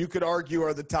 seeds, you could argue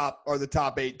are the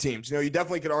top 8 teams. You know, you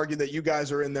definitely could argue that you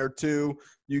guys are in there too.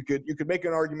 You could make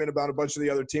an argument about a bunch of the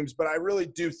other teams, but I really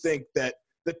do think that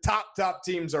the top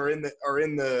teams are in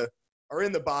the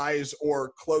buys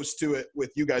or close to it,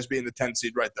 with you guys being the 10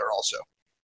 seed right there also.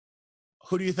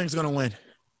 Who do you think is going to win?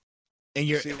 And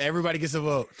everybody gets a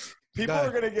vote. People are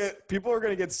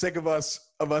gonna get sick of us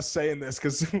saying this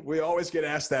because we always get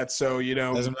asked that. So you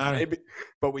know, doesn't matter. Maybe,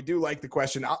 but we do like the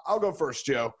question. I'll go first,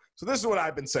 Joe. So this is what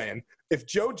I've been saying. If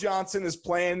Joe Johnson is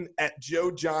playing at Joe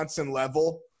Johnson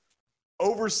level,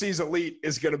 overseas elite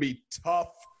is going to be tough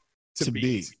to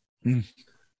beat.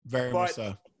 Very much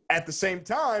so. At the same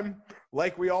time,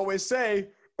 like we always say,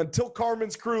 until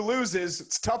Carmen's crew loses,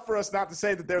 it's tough for us not to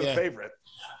say that they're the favorite.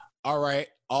 All right.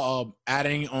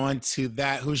 Adding on to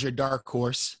that, who's your dark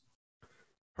horse?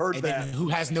 Heard that. Who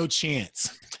has no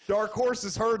chance? Dark horse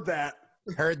has heard that.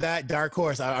 Heard that, dark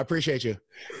horse. I appreciate you.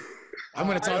 I'm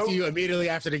going to talk to you immediately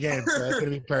after the game, so that's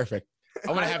going to be perfect.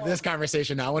 I want to have this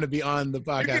conversation now. I want to be on the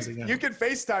podcast again. You can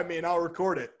FaceTime me and I'll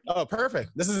record it. Oh,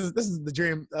 perfect. This is the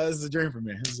dream. This is a dream for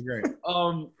me. This is great.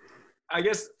 I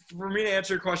guess for me to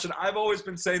answer your question, I've always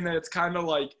been saying that it's kind of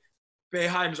like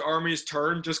Boeheim's Army's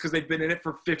turn, just because they've been in it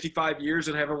for 55 years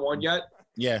and haven't won yet.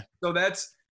 Yeah. So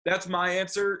that's my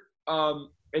answer.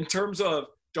 In terms of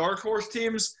dark horse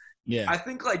teams, I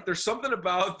think like there's something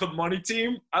about the money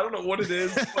team. I don't know what it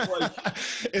is, but like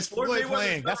it's Floyd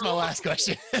playing. That's my last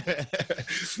question.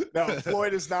 No,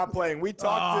 Floyd is not playing. We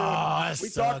talked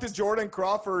to Jordan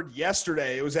Crawford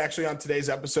yesterday. It was actually on today's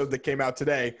episode that came out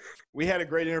today. We had a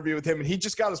great interview with him, and he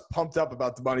just got us pumped up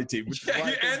about the money team.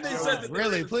 And they said that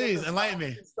really, please enlighten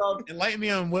me. Enlighten me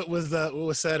on what was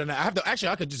said, and I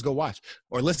could just go watch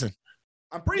or listen.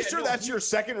 I'm pretty sure that's your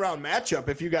second round matchup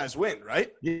if you guys win,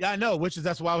 right? Yeah, I know.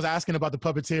 That's why I was asking about the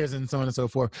puppeteers and so on and so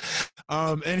forth.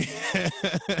 Wow,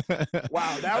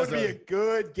 that would be a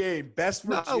good game. Best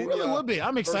Virginia. No, it really would be.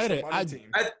 I'm excited.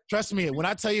 Trust me when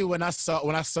I tell you when I saw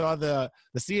the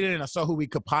seeding and I saw who we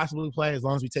could possibly play as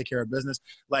long as we take care of business.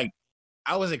 Like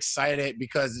I was excited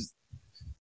because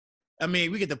I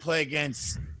mean we get to play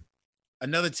against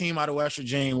another team out of West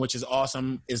Virginia, which is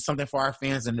awesome. Is something for our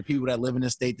fans and the people that live in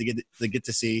this state to get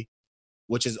to see,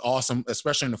 which is awesome,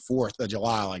 especially in the 4th of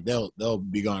July. Like they'll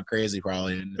be going crazy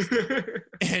probably.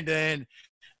 And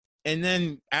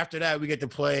then after that, we get to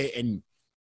play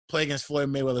against Floyd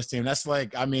Mayweather's team. That's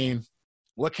like, I mean,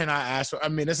 what can I ask for? I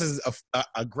mean, this is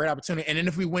a great opportunity. And then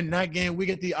if we win that game, we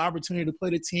get the opportunity to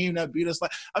play the team that beat us.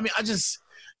 Like, I mean,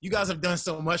 you guys have done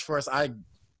so much for us.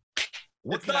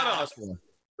 What can I ask for?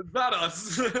 It's not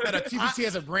us. The TBT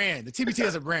as a brand. The TBT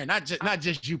as a brand, not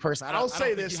just you personally. I'll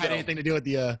say this had anything to do with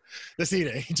the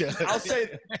seeding.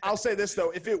 I'll say this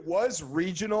though. If it was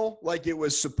regional like it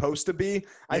was supposed to be,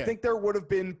 I think there would have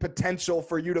been potential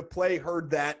for you to play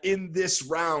Heard That in this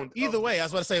round. Either way, I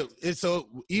was about to say. So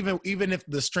even if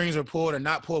the strings were pulled or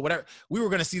not pulled, whatever, we were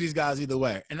going to see these guys either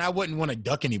way, and I wouldn't want to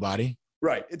duck anybody.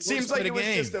 Right. It seems like it was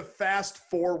just a fast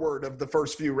forward of the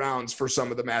first few rounds for some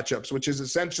of the matchups, which is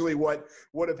essentially what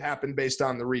would have happened based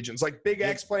on the regions. Like Big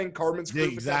X playing Carmen's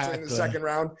group potentially in the second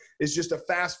round is just a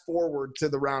fast forward to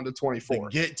the round of 24.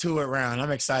 Get to it round. I'm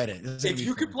excited. If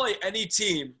you could play any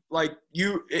team, like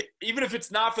even if it's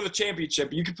not for the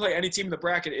championship, you could play any team in the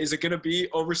bracket. Is it going to be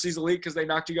Overseas Elite because they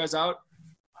knocked you guys out?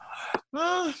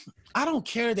 I don't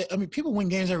care that. I mean, people win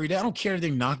games every day. I don't care if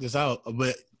they knocked us out,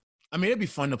 but I mean, it'd be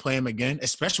fun to play him again,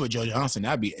 especially with Joe Johnson.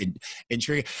 That'd be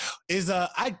intriguing.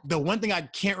 The one thing I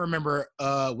can't remember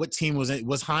what team was it?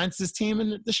 Was Heinz's team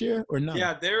in this year or no?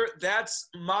 Yeah, that's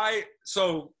my.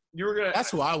 So you were gonna.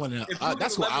 That's who I want to.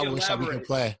 That's who I wish we could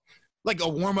play, like a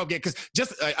warm up game, because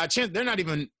just a chance they're not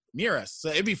even near us. So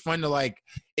it'd be fun to like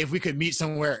if we could meet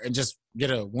somewhere and just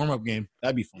get a warm up game.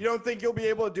 That'd be fun. You don't think you'll be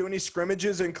able to do any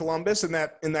scrimmages in Columbus in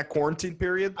that quarantine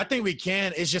period? I think we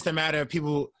can. It's just a matter of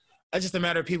people. It's just a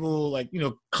matter of people, like, you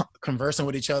know, conversing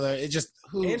with each other. It's just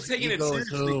who and taking it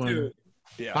seriously too.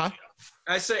 Yeah, huh?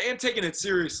 I say and taking it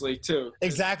seriously too.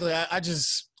 Exactly.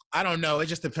 I don't know. It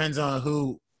just depends on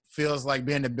who feels like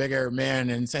being the bigger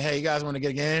man and say, "Hey, you guys want to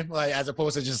get a game?" Like, as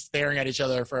opposed to just staring at each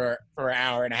other for an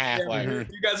hour and a half. Yeah, like,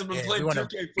 you guys have been playing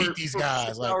 2K for these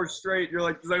guys 6 hours straight. You're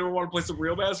like, does anyone want to play some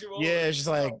real basketball? Yeah, it's just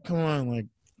like, come on, like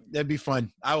that'd be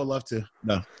fun. I would love to.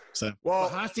 No, so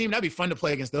Heinz team, that'd be fun to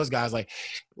play against those guys. Like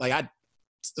there's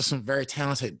some very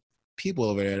talented people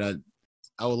over there that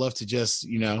I would love to just,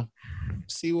 you know,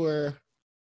 see where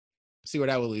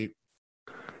that would lead.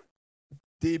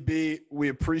 DB, we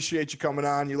appreciate you coming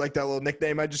on. You like that little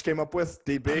nickname I just came up with,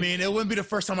 DB? I mean, it wouldn't be the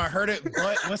first time I heard it,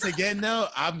 but once again, though,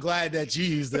 I'm glad that you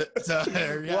used it. So,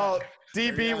 yeah. Well,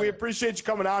 DB, we appreciate you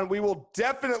coming on. We will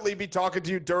definitely be talking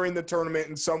to you during the tournament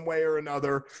in some way or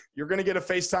another. You're going to get a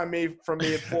FaceTime from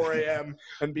me at 4 a.m.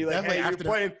 and be like, hey, you're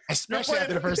playing. Especially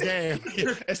after the first game.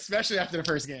 Especially after the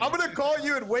first game. I'm going to call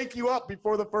you and wake you up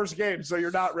before the first game so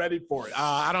you're not ready for it.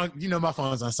 I don't, you know, my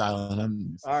phone's on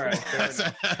silent. All right.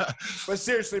 But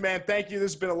seriously, man, thank you.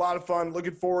 This has been a lot of fun.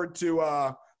 Looking forward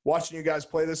to watching you guys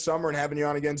play this summer and having you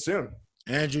on again soon.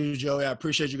 Andrew, Joey, I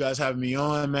appreciate you guys having me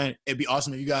on, man. It'd be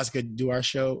awesome if you guys could do our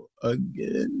show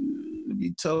again.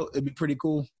 It'd be pretty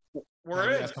cool. We're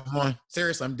in. Come on.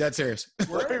 Seriously, I'm dead serious.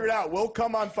 We'll figure it out. We'll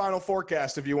come on Final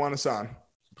Forecast if you want us on.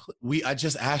 I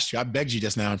just asked you. I begged you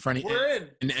just now in front of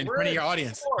your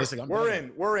audience.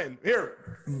 We're in.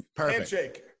 Here. Perfect.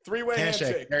 Handshake. Three-way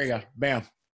handshake. There you go. Bam.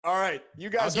 All right.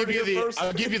 You guys I'll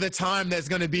give you the time that's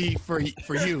going to be for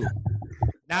you.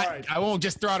 Right. I won't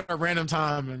just throw out a random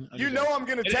time. I'm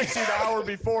going to text you the hour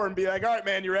before and be like, all right,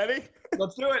 man, you ready?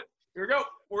 Let's do it. Here we go.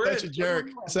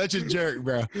 Such a jerk,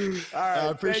 bro. All right. I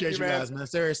appreciate you guys, man.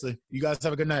 Seriously. You guys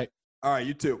have a good night. All right.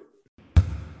 You too.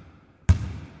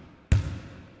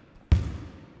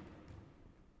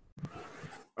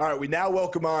 All right. We now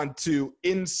welcome on to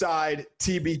Inside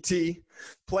TBT.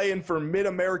 Playing for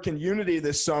Mid-American Unity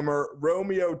this summer,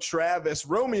 Romeo Travis.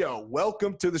 Romeo,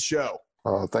 welcome to the show.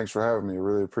 Thanks for having me.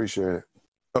 Really appreciate it.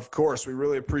 Of course. We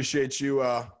really appreciate you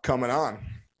coming on.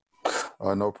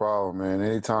 No problem, man.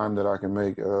 Anytime that I can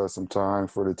make some time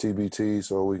for the TBT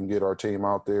so we can get our team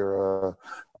out there,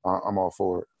 I'm all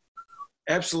for it.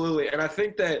 Absolutely. And I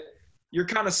think that you're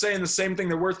kind of saying the same thing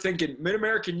that we're thinking.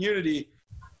 Mid-American Unity,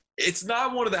 it's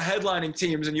not one of the headlining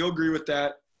teams, and you'll agree with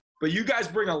that, but you guys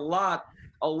bring a lot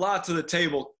to the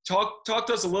table. Talk to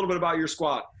us a little bit about your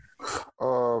squad.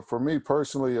 For me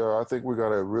personally, I think we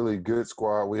got a really good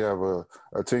squad. We have a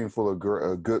team full of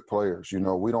good players. You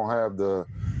know, we don't have the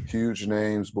huge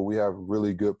names, but we have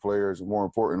really good players. And more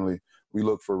importantly, we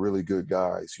look for really good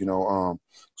guys, you know.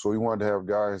 So we wanted to have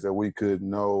guys that we could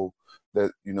know that,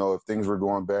 you know, if things were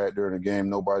going bad during the game,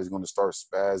 nobody's going to start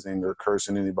spazzing or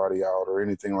cursing anybody out or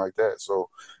anything like that. So,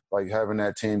 like, having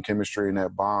that team chemistry and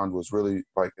that bond was really,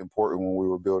 like, important when we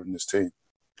were building this team.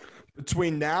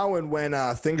 Between now and when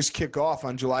things kick off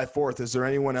on July 4th, is there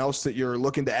anyone else that you're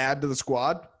looking to add to the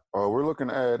squad? We're looking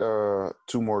to add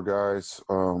 2 more guys.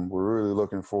 We're really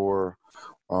looking for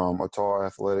a tall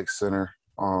athletic center.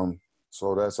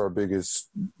 So that's our biggest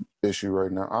issue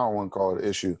right now. I don't want to call it an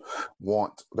issue.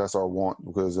 That's our want,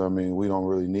 because, I mean, we don't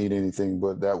really need anything,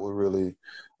 but that would really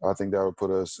 – I think that would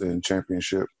put us in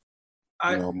championship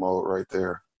mode right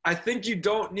there. I think you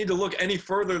don't need to look any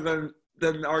further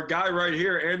than our guy right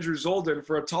here, Andrew Zolden,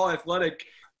 for a tall, athletic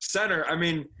center. I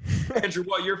mean, Andrew,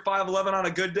 you're 5'11" on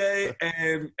a good day,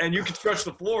 and you can stretch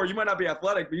the floor. You might not be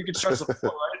athletic, but you can stretch the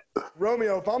floor, right?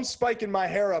 Romeo, if I'm spiking my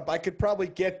hair up, I could probably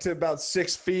get to about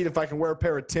 6 feet if I can wear a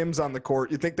pair of Timbs on the court.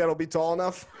 You think that'll be tall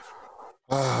enough?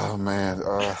 Oh, man.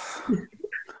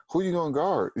 who you going to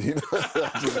guard? You know,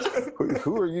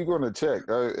 who are you going to check?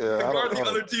 Guard the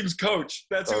other team's coach.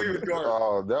 That's who he would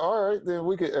guard. All right, then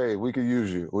we could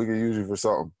use you. We could use you for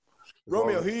something.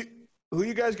 Romeo, who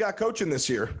you guys got coaching this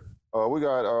year? We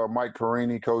got Mike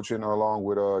Perini coaching along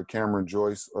with Cameron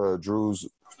Joyce,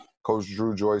 Coach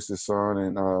Drew Joyce's son,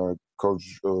 and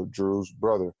Coach Drew's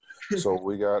brother. So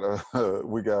we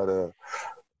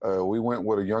went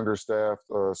with a younger staff,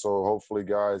 so hopefully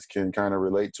guys can kind of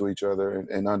relate to each other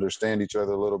and understand each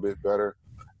other a little bit better.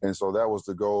 And so that was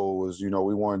the goal, was, you know,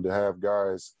 we wanted to have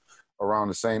guys around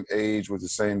the same age with the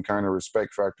same kind of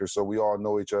respect factor, so we all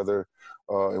know each other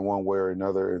in one way or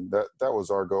another. And that was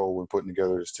our goal when putting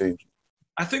together this team.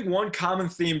 I think one common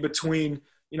theme between,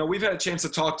 you know, we've had a chance to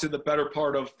talk to the better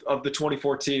part of the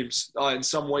 24 teams in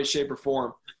some way, shape, or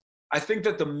form. I think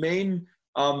that the main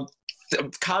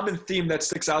common theme that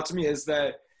sticks out to me is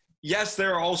that, yes,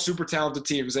 they're all super talented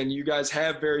teams, and you guys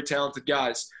have very talented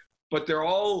guys, but they're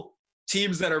all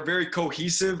teams that are very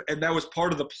cohesive, and that was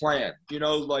part of the plan. You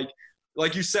know,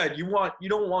 like you said, you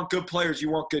don't want good players, you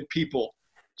want good people.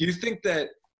 Do you think that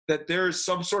there's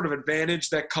some sort of advantage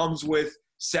that comes with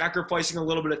sacrificing a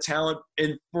little bit of talent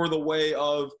in for the way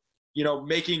of, you know,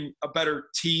 making a better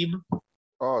team?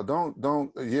 Oh,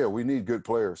 don't. Yeah, we need good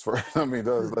players first. I mean,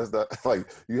 that's not, like,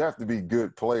 you have to be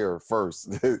good player first,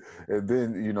 and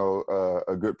then, you know,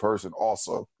 a good person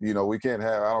also. You know, we can't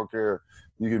have. I don't care.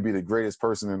 You can be the greatest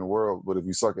person in the world, but if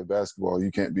you suck at basketball, you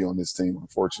can't be on this team,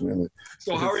 unfortunately.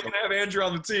 So how are you gonna have Andrew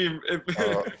on the team?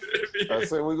 I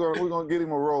said we're gonna get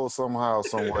him a role somehow,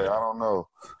 some way. I don't know.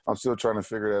 I'm still trying to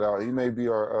figure that out. He may be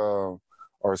our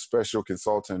special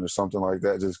consultant or something like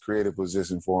that. Just create a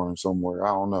position for him somewhere. I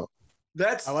don't know.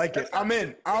 I like it. I'm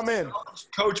in.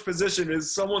 Coach position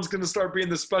is someone's going to start being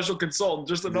the special consultant.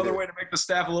 Just another way to make the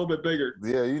staff a little bit bigger.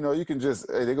 Yeah, you know, you can just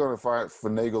they're going to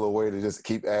finagle a way to just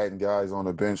keep adding guys on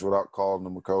the bench without calling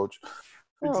them a coach.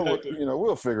 Exactly. You know,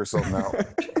 we'll figure something out.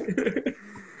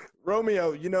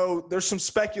 Romeo, you know, there's some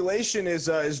speculation.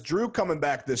 Is Drew coming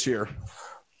back this year?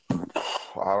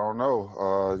 I don't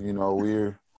know. You know,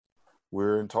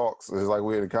 we're in talks. It's like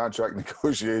we're in contract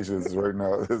negotiations right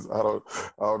now. I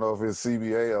don't know if his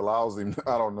CBA allows him.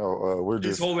 I don't know.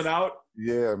 He's holding out.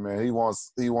 Yeah, man. He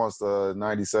wants the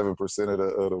 97% of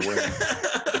the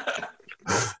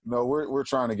win. No, we're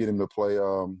trying to get him to play.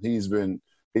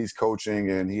 He's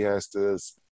coaching, and he has to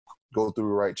go through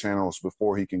the right channels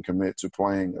before he can commit to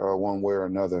playing one way or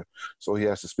another. So he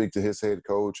has to speak to his head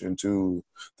coach and to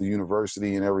the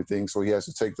university and everything. So he has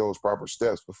to take those proper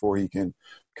steps before he can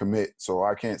commit. So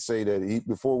I can't say that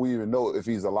before we even know if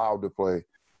he's allowed to play,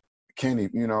 can he,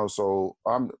 you know? So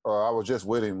I was just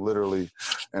with him literally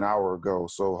an hour ago.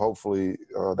 So hopefully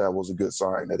that was a good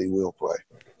sign that he will play.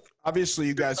 Obviously,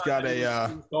 you guys got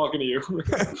talking to you.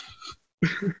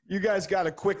 You guys got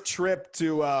a quick trip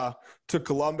to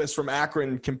Columbus from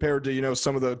Akron compared to, you know,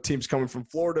 some of the teams coming from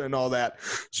Florida and all that.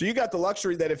 So you got the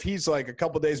luxury that if he's like a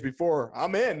couple days before,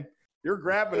 I'm in. You're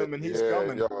grabbing him and he's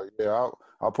coming. Yeah,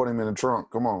 I'll put him in the trunk.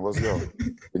 Come on, let's go.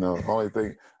 You know, only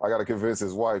thing I got to convince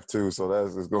his wife too, so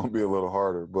it's going to be a little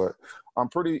harder. But I'm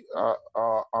pretty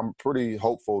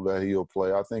hopeful that he'll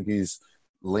play. I think he's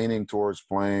leaning towards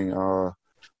playing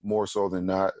more so than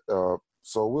not.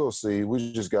 So we'll see.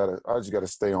 I just gotta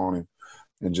stay on him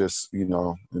and just, you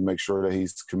know, and make sure that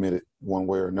he's committed one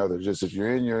way or another. Just if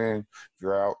you're in, you're in. If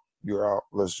you're out, you're out.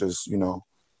 Let's just, you know,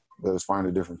 let us find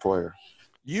a different player.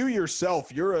 You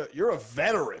yourself, you're a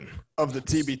veteran of the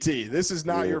TBT. This is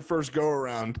not your first go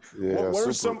around. Yeah. What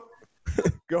are some?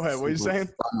 Go ahead. What are you saying?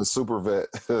 I'm a super vet.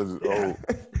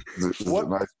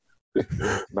 What?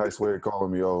 Nice way of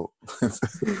calling me old.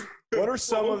 What are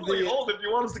some of the old? If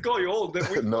you want us to call you old, then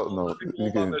we no,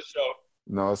 you can. On this show.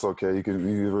 No, it's okay. You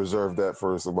can reserve that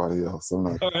for somebody else. I'm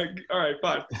not. All right,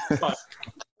 fine.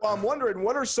 Well, I'm wondering,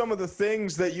 what are some of the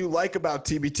things that you like about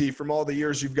TBT from all the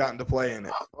years you've gotten to play in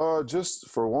it? Just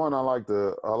for one, I like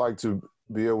to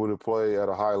be able to play at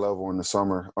a high level in the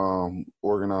summer.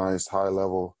 Organized, high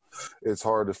level. It's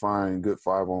hard to find good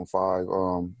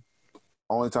 5-on-5.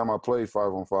 Only time I play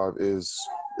 5-on-5 is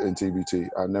in TBT.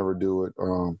 I never do it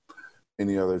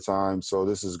any other time. So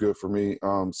this is good for me.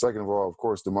 Second of all, of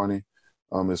course, the money.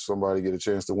 If somebody get a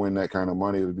chance to win that kind of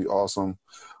money, it would be awesome.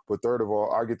 But third of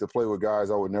all, I get to play with guys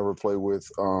I would never play with,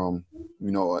 you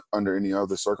know, under any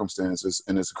other circumstances.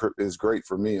 And it's great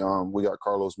for me. We got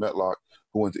Carlos Metlock,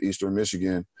 who went to Eastern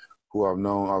Michigan, who I've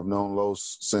known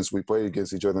Los since we played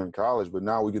against each other in college, but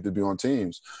now we get to be on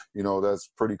teams. You know, that's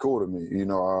pretty cool to me. You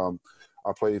know,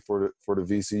 I played for the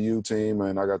VCU team,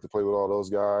 and I got to play with all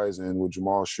those guys and with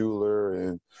Jamal Schuler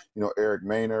and, you know, Eric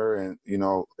Maynor and, you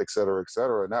know, et cetera, et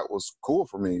cetera. And that was cool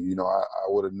for me. You know, I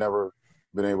would have never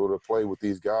been able to play with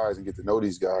these guys and get to know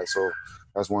these guys. So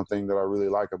that's one thing that I really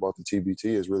like about the TBT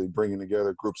is really bringing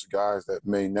together groups of guys that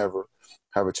may never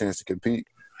have a chance to compete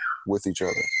with each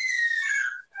other.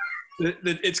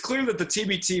 It's clear that the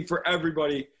TBT for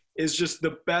everybody is just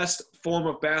the best form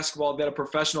of basketball that a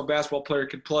professional basketball player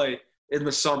could play in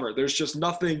the summer. There's just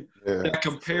nothing that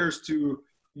compares to,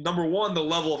 number one, the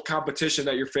level of competition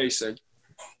that you're facing.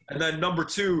 And then number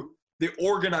two, the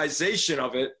organization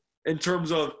of it in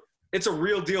terms of it's a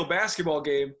real deal basketball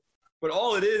game, but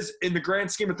all it is in the grand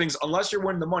scheme of things, unless you're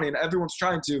winning the money and everyone's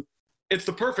trying to, it's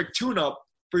the perfect tune-up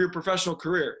for your professional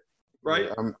career, right?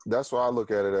 Yeah, that's why I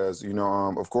look at it as,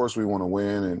 of course we want to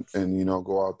win and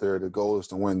go out there. The goal is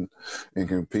to win and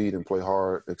compete and play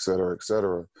hard, et cetera, et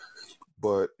cetera.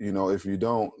 But, if you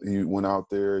don't, you went out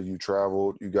there, you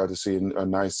traveled, you got to see a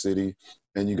nice city,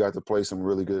 and you got to play some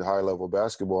really good high-level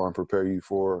basketball and prepare you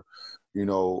for,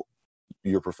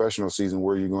 your professional season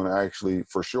where you're going to actually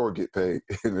for sure get paid.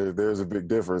 There's a big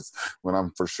difference when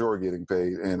I'm for sure getting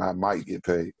paid and I might get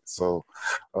paid. So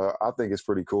I think it's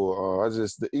pretty cool.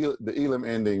 The Elam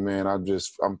ending, man, I'm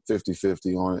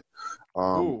 50-50 on it.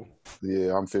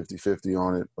 Yeah, I'm 50-50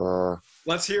 on it.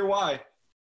 Let's hear why.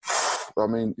 I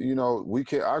mean,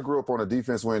 I grew up on a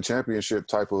defense win championship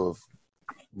type of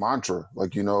mantra.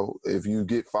 Like, if you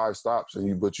get 5 stops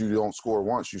but you don't score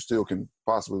once, you still can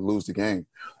possibly lose the game.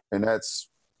 And that's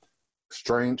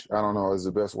strange. I don't know is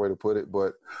the best way to put it,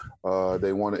 but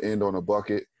they want to end on a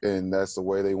bucket, and that's the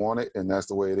way they want it, and that's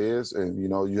the way it is. And,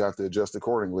 you have to adjust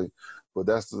accordingly. But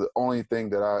that's the only thing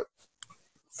that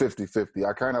 50-50.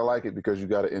 I kind of like it because you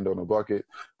got to end on a bucket,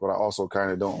 but I also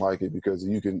kind of don't like it because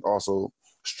you can also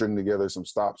string together some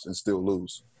stops and still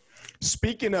lose.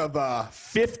 Speaking of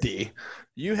 50,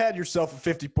 you had yourself a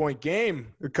 50-point game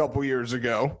a couple years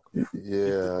ago.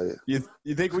 Yeah.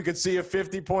 You think we could see a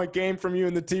 50-point game from you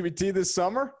in the TBT this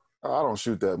summer? I don't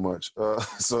shoot that much.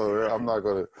 So I'm not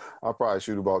going to – I'll probably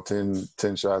shoot about 10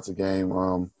 shots a game.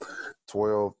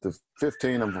 12 to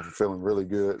 15, I'm feeling really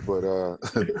good. But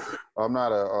I'm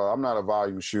not a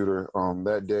volume shooter.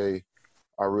 That day,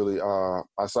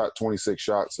 I shot 26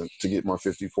 shots to get my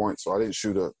 50 points. So I didn't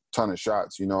shoot a ton of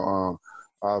shots.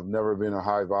 I've never been a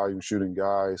high volume shooting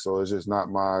guy, so it's just not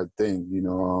my thing.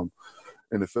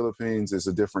 In the Philippines, it's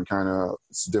a different kind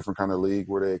of league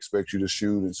where they expect you to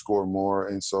shoot and score more.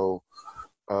 And so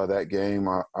that game,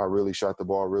 I really shot the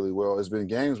ball really well. It's been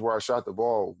games where I shot the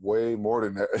ball way more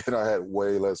than that, and I had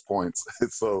way less points.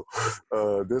 So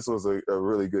this was a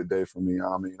really good day for me.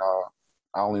 I mean,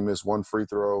 I only missed 1 free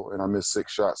throw, and I missed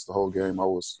 6 shots the whole game. I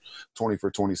was 20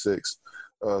 for 26.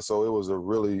 So it was a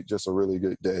really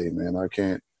good day, man.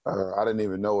 I didn't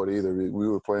even know it either. We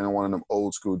were playing in one of them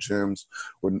old school gyms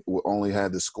when we only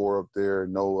had the score up there,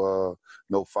 no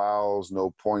fouls,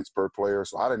 no points per player.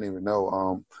 So I didn't even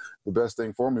know. The best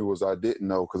thing for me was I didn't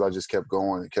know because I just kept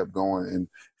going and kept going. And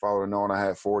if I would have known I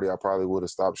had 40, I probably would have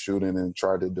stopped shooting and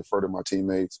tried to defer to my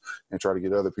teammates and try to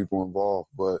get other people involved.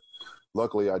 But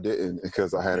luckily I didn't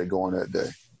because I had it going that day.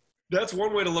 That's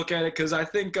one way to look at it because I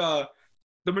think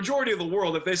the majority of the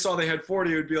world, if they saw they had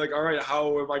 40, it would be like, all right,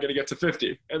 how am I going to get to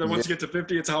 50? And then once you get to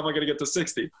 50, it's how am I going to get to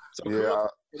 60? So for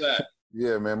that.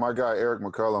 Yeah, man, my guy Eric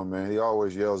McCullum, man, he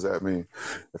always yells at me.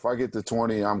 If I get to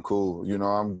 20, I'm cool.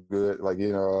 I'm good. Like,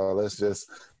 let's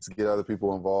get other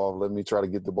people involved. Let me try to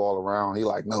get the ball around. He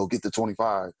like, no, get to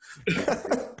 25.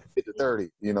 Get to 30,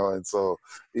 and so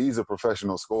he's a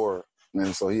professional scorer.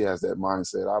 And so he has that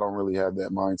mindset. I don't really have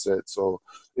that mindset. So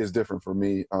it's different for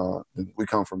me. We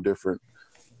come from different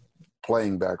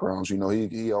playing backgrounds.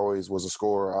 He always was a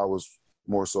scorer. I was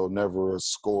more so never a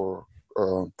scorer.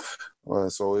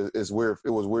 So it's weird. It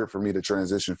was weird for me to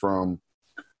transition from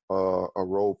a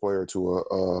role player to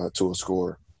a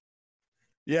scorer.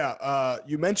 Yeah,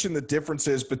 you mentioned the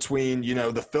differences between,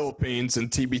 the Philippines and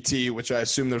TBT, which I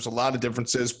assume there's a lot of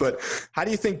differences. But how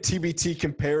do you think TBT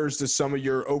compares to some of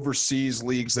your overseas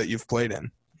leagues that you've played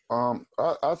in?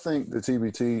 I think the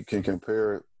TBT can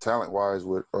compare talent-wise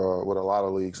with a lot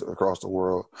of leagues across the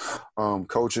world.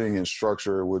 Coaching and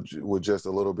structure with just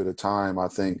a little bit of time, I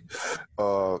think,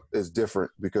 is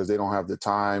different because they don't have the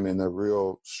time and the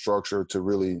real structure to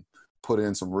really put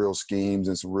in some real schemes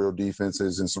and some real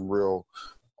defenses and some real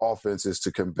offenses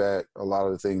to combat a lot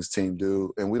of the things team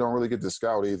do. And we don't really get to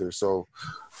scout either. So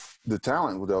the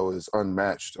talent, though, is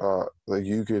unmatched.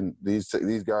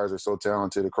 These guys are so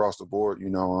talented across the board.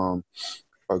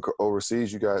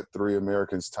 Overseas, you got 3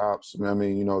 Americans tops.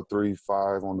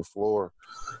 3-5 on the floor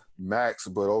max.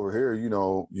 But over here,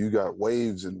 you got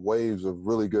waves and waves of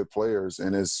really good players.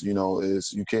 And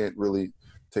you can't really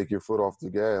take your foot off the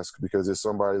gas because it's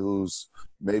somebody who's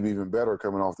maybe even better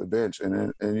coming off the bench.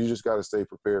 And you just got to stay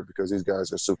prepared because these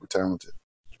guys are super talented.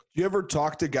 Do you ever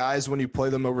talk to guys when you play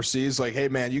them overseas? Like, hey,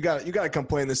 man, you got to come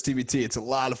play in this TBT. It's a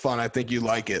lot of fun. I think you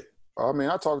like it. I mean,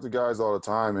 I talk to guys all the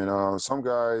time. And some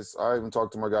guys, I even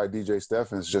talk to my guy DJ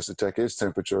Steffens just to check his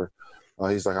temperature.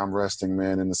 He's like, I'm resting,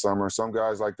 man, in the summer. Some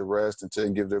guys like to rest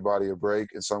and give their body a break.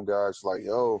 And some guys like,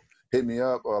 yo, hit me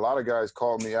up. A lot of guys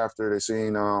called me after they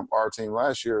seen our team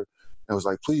last year and was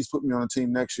like, please put me on the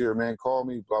team next year, man. Call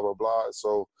me, blah, blah, blah.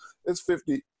 So it's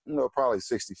 50, probably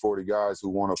 60-40 guys who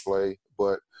want to play.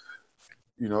 But,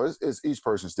 it's each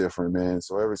person's different, man.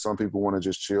 So some people want to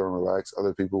just chill and relax.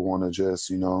 Other people want to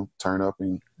just, turn up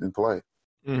and play.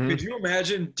 Mm-hmm. Could you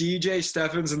imagine DJ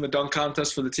Steffens in the dunk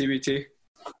contest for the TBT?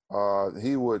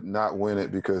 He would not win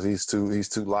it because he's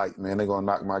too light, man. They're gonna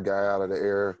knock my guy out of the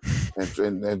air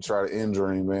and try to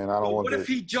injure him, man. I don't want. What if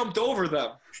he jumped over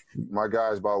them? My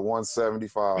guy's about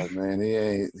 175, man.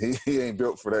 He ain't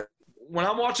built for that. When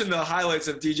I'm watching the highlights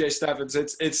of DJ Steffens,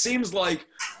 it seems like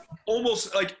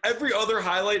almost like every other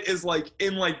highlight is like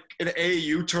in like an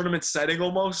AAU tournament setting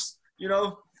almost,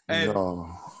 And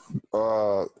no,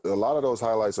 a lot of those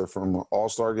highlights are from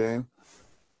All-Star game.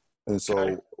 And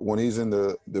so when he's in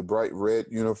the bright red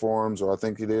uniforms, or I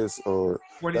think it is, or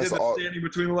when he did the standing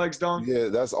between the legs dunk, yeah,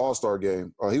 that's All-Star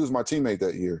game. He was my teammate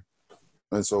that year,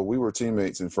 and so we were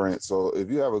teammates in France. So if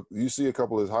you see a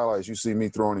couple of his highlights, you see me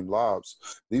throwing him lobs.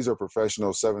 These are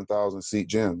professional 7,000 seat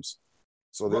gyms.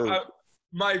 So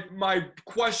my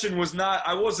question was not.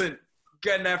 I wasn't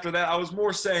getting after that. I was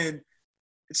more saying.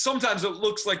 Sometimes it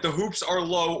looks like the hoops are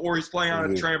low or he's playing on a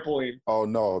trampoline. Oh,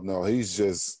 no. He's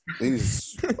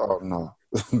oh, no.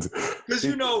 Because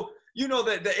you know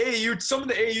that the AAU, some of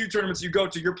the AAU tournaments you go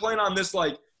to, you're playing on this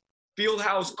like field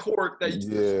house court that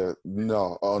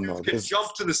can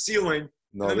jump to the ceiling.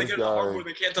 No, and then they get in the hardwood,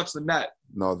 they can't touch the net.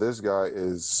 No, this guy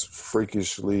is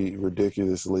freakishly,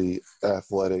 ridiculously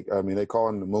athletic. I mean, they call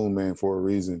him the Moon Man for a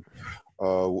reason.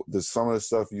 Some of the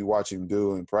stuff you watch him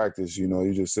do in practice,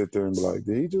 you just sit there and be like,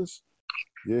 he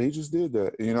just did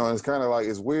that. And it's kind of like,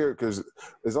 it's weird because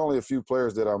there's only a few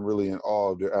players that I'm really in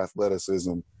awe of their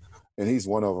athleticism, and he's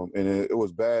one of them. And it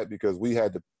was bad because we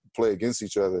had to play against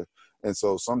each other. And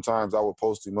so sometimes I would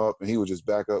post him up and he would just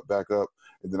back up,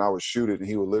 and then I would shoot it, and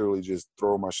he would literally just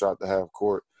throw my shot to half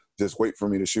court, just wait for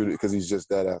me to shoot it because he's just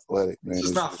that athletic, man.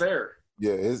 It's not fair.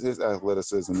 Yeah, his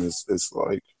athleticism is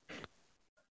like,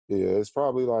 yeah, it's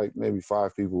probably like maybe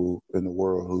 5 people in the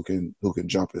world who can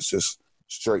jump. It's just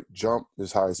straight jump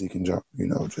as high as he can jump,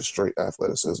 just straight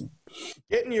athleticism.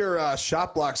 Getting your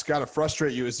shot blocks got to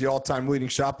frustrate you as the all-time leading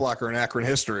shot blocker in Akron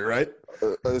history, right?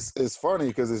 It's funny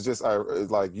because it's just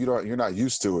like you're not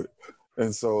used to it,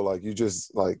 and so like you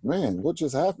just like, man, what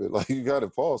just happened? Like you got to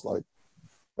pause, like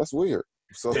that's weird.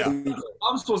 So yeah.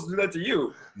 I'm supposed to do that to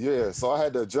you. Yeah, so I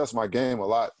had to adjust my game a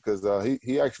lot because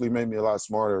he actually made me a lot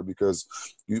smarter because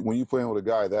when you playing with a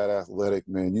guy that athletic,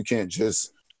 man, you can't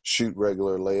just shoot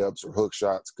regular layups or hook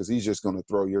shots because he's just going to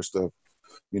throw your stuff,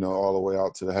 all the way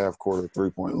out to the half court or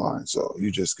 3-point line. So you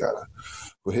just gotta.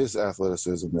 But his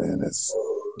athleticism, man, it's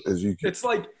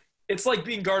like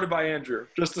being guarded by Andrew,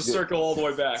 just to circle all the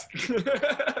way back.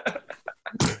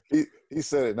 He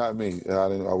said it, not me. I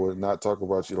would not talk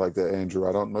about you like that, Andrew.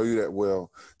 I don't know you that well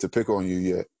to pick on you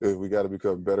yet. We got to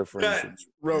become better friends. Yeah,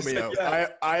 Romeo,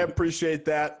 I appreciate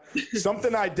that.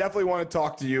 Something I definitely want to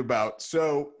talk to you about.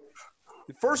 So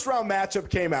the first round matchup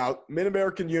came out.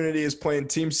 Mid-American Unity is playing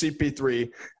Team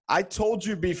CP3. I told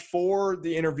you before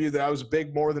the interview that I was a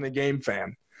big More Than a Game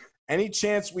fan. Any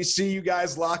chance we see you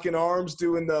guys locking arms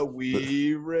doing the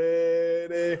 "We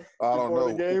ready"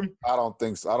 before the game? I don't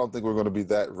think so. I don't think we're going to be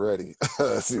that ready.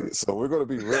 So we're going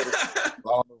to be ready. I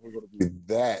don't know if we're going to be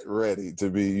that ready to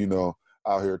be,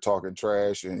 out here talking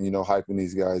trash and, hyping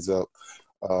these guys up.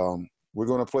 We're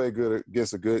going to play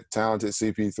against a good, talented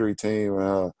CP3 team.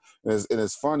 And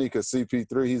it's funny because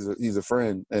CP3, he's a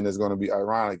friend, and it's going to be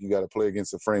ironic. You got to play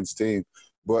against a friend's team.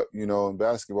 But, in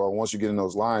basketball, once you get in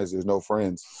those lines, there's no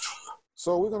friends.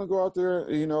 So we're going to go out there,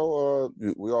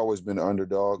 we always been an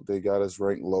underdog. They got us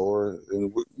ranked lower.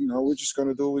 And, we're just going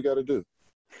to do what we got to do.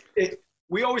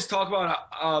 We always talk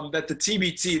about that the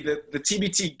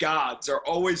TBT gods are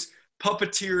always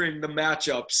puppeteering the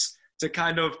matchups to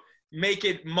kind of make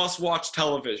it must-watch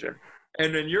television.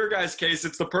 And in your guys' case,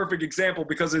 it's the perfect example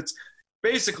because it's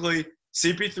basically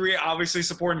CP3 obviously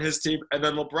supporting his team, and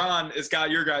then LeBron has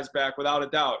got your guys back without a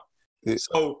doubt.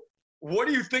 So what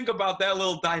do you think about that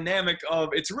little dynamic of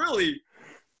it's really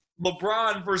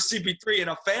LeBron versus CP3 and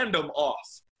a fandom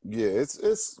off? Yeah, it's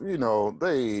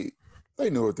They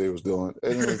knew what they was doing.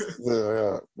 And it's,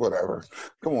 whatever.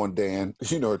 Come on, Dan.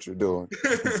 You know what you're doing.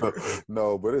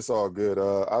 No, but it's all good.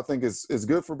 I think it's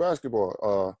good for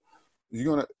basketball.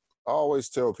 I always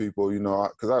tell people,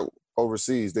 because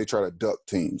overseas, they try to duck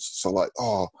teams. So like,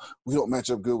 we don't match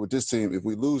up good with this team. If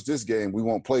we lose this game, we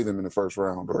won't play them in the first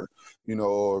round. Or,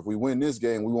 or if we win this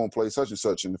game, we won't play such and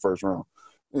such in the first round.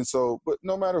 And so, but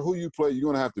no matter who you play, you're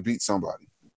going to have to beat somebody.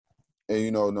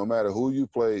 And, no matter who you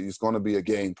play, it's going to be a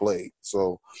game played.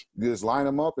 So you just line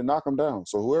them up and knock them down.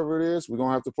 So whoever it is, we're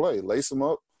going to have to play. Lace them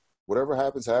up. Whatever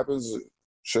happens, happens.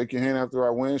 Shake your hand after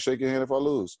I win. Shake your hand if I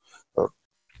lose. I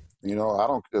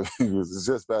don't – it's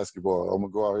just basketball. I'm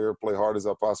going to go out here, play hard as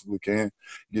I possibly can,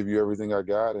 give you everything I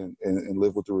got, and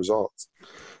live with the results.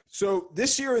 So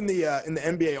this year in the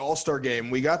NBA All-Star Game,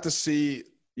 we got to see,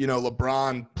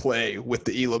 LeBron play with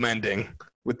the Elam ending.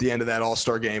 With the end of that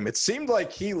All-Star Game. It seemed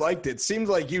like he liked it. Seems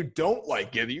like you don't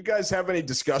like it. Do you guys have any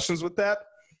discussions with that?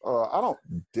 I don't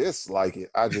dislike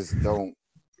it. I just don't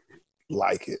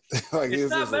like it.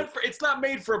 It's not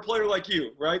made for a player like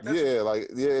you, right?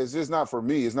 It's just not for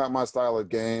me. It's not my style of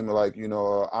game. Like,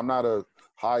 I'm not a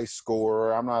high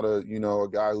scorer. I'm not a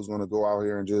guy who's going to go out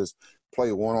here and just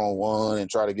play one-on-one and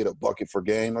try to get a bucket for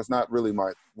game. That's not really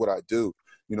what I do.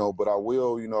 But I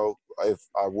will, if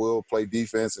I will play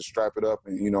defense and strap it up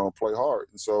and, play hard.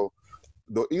 And so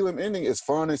the Elam ending is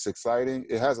fun. It's exciting.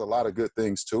 It has a lot of good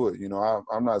things to it.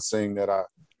 I'm not saying that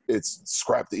it's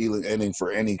scrap the Elam ending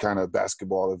for any kind of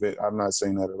basketball event. I'm not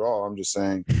saying that at all. I'm just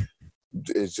saying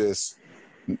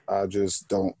I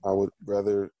would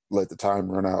rather let the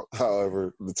time run out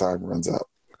however the time runs out.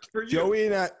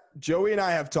 Joey and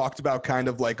I have talked about kind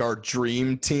of like our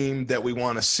dream team that we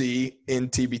want to see in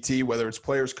TBT, whether it's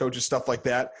players, coaches, stuff like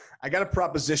that. I got a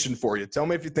proposition for you. Tell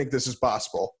me if you think this is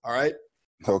possible. All right.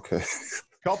 Okay.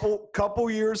 Couple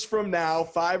years from now,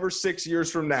 5 or 6 years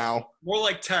from now. More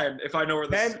like 10, if I know where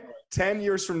this is. 10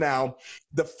 years from now,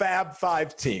 the Fab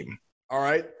Five team. All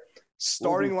right.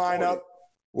 Starting lineup.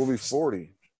 We'll be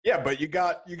 40. Yeah, but you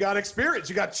got experience.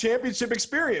 You got championship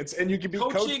experience, and you can be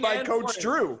coached by Coach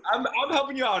Drew. I'm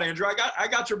helping you out, Andrew. I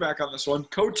got your back on this one,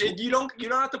 Coach. You don't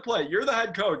have to play. You're the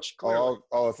head coach. Clearly.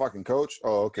 Oh, if I can coach.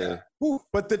 Oh, okay. Yeah.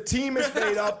 But the team is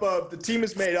made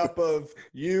up of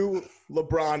you,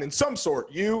 LeBron, in some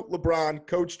sort. You, LeBron,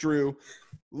 Coach Drew,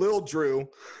 Lil Drew,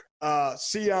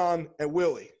 Sion, and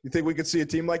Willie. You think we could see a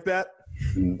team like that?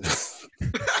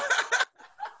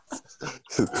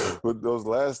 With those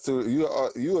last two,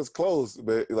 you was close,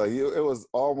 but it was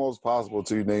almost possible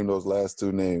to name those last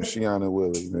two names, Shion and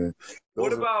Willie, man.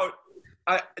 What about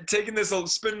taking this,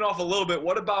 spinning off a little bit?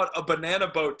 What about a banana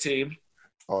boat team?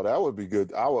 Oh, that would be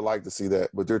good. I would like to see that,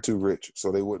 but they're too rich,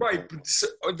 so they wouldn't. Right, so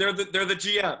they're the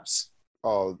GMs.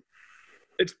 Oh,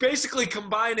 it's basically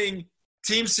combining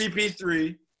Team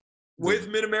CP3 with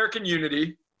Mid-American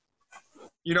Unity.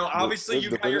 Obviously you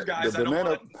got your guys. The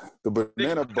banana boat.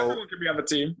 Everyone can be on the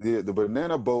team. The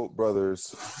banana boat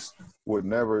brothers would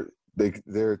never.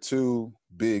 They're too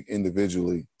big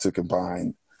individually to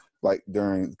combine,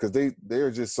 because they're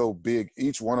just so big.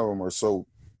 Each one of them are so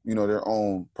their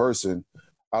own person.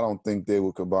 I don't think they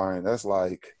would combine. That's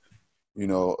like,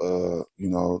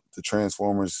 the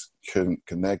Transformers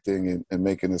connecting and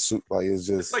making a suit.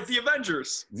 It's like the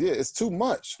Avengers. Yeah, it's too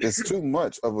much. It's too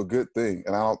much of a good thing,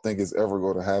 and I don't think it's ever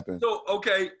going to happen. So,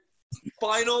 okay,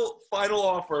 final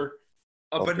offer,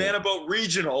 banana boat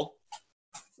regional,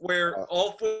 where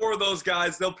all four of those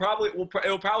guys, it'll probably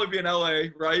be in LA,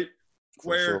 right?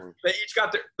 Where sure. They each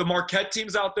got the Marquette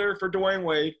teams out there for Dwayne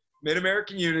Wade,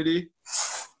 Mid-American Unity,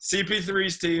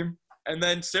 CP3's team. And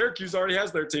then Syracuse already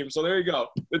has their team, so there you go.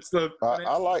 It's the.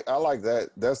 I like that.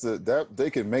 That's that they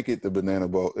can make it the banana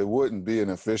boat. It wouldn't be an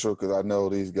official because I know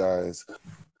these guys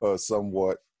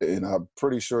somewhat, and I'm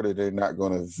pretty sure that they're not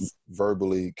going to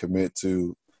verbally commit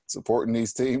to supporting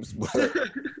these teams, but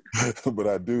but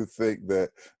I do think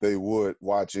that they would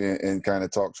watch in and kind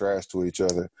of talk trash to each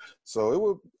other. So it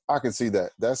would. I can see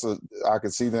that. I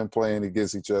can see them playing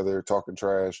against each other, talking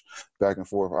trash back and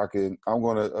forth. I'm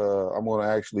gonna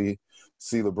actually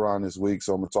see LeBron this week,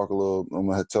 so I'm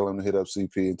gonna tell him to hit up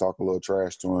CP and talk a little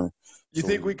trash to him. You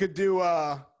think we could do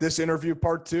this interview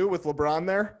part 2 with LeBron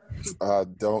there? I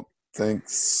don't think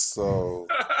so.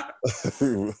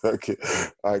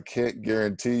 I can't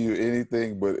guarantee you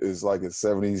anything, but it's like a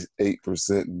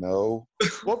 78% no.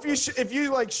 Well, if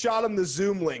you shot him the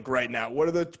Zoom link right now, what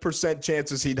are the %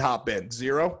 chances he'd hop in?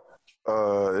 0?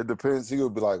 It depends. He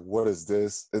would be like, "What is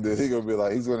this?" And then he's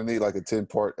gonna need like a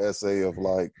 10-part essay of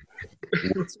like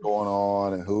what's going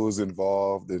on and who's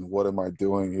involved and what am I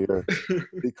doing here.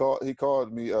 He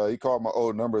called me. He called my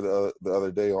old number the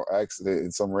other day on accident,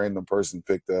 and some random person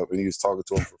picked up, and he was talking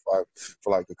to him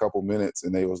for like a couple minutes,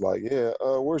 and they was like, "Yeah,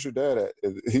 where's your dad at?"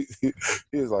 And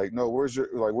he was like, "No, where's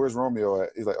Romeo at?"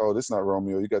 He's like, "Oh, this is not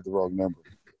Romeo. You got the wrong number."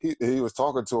 He was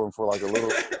talking to him for like a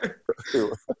little.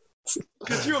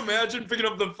 Could you imagine picking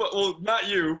up the phone? Well, not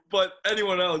you, but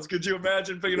anyone else. Could you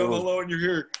imagine picking up hello and you're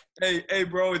here? Hey,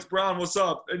 bro, it's Brown. What's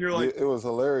up? And you're like, it was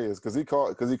hilarious because he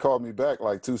called me back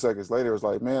like 2 seconds later. It was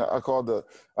like, man,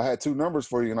 I had two numbers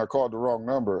for you and I called the wrong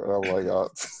number. And I was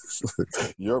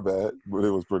like, you're bad, but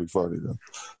it was pretty funny though.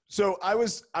 So I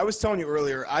was telling you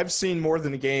earlier, I've seen More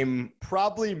Than a Game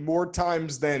probably more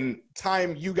times than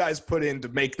time you guys put in to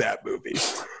make that movie.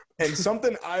 And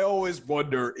something I always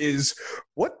wonder is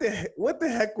what the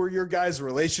heck were your guys'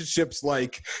 relationships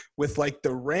like with like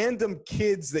the random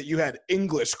kids that you had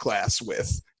English class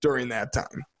with during that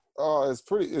time? Oh, it's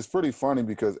pretty funny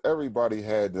because everybody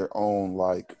had their own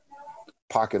like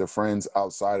pocket of friends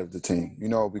outside of the team,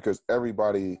 because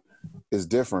everybody is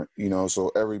different,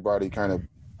 so everybody kind of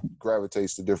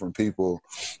gravitates to different people,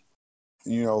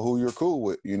 who you're cool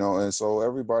with, and so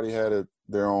everybody had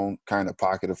their own kind of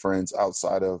pocket of friends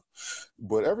outside of,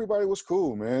 but everybody was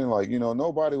cool, man. Like,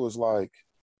 nobody was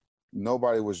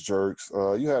jerks.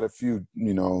 You had a few,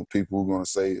 people who were going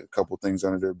to say a couple things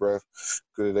under their breath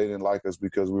because they didn't like us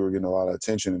because we were getting a lot of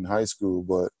attention in high school.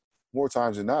 But more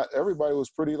times than not, everybody was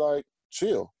pretty like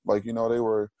chill. Like, they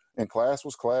were in class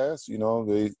was class, they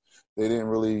didn't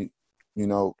really,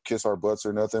 kiss our butts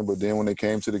or nothing. But then when they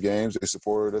came to the games, they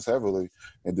supported us heavily.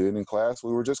 And then in class,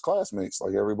 we were just classmates.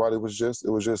 Like everybody it was just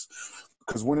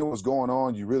because when it was going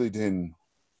on, you really didn't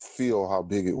feel how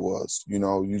big it was. You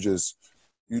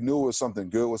knew it was something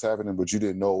good was happening, but you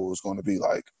didn't know it was going to be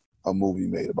like a movie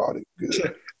made about it.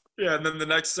 Good. Yeah, and then the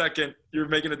next second you're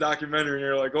making a documentary and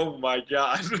you're like, oh my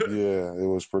God. Yeah, it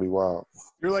was pretty wild.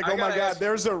 You're like, oh my God,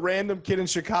 there's a random kid in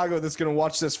Chicago that's going to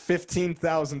watch this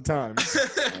 15,000 times.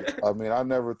 I mean, I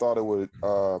never thought it would,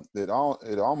 it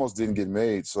almost didn't get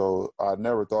made. So I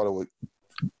never thought it would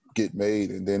get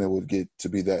made and then it would get to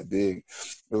be that big.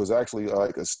 It was actually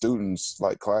like a student's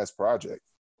like class project.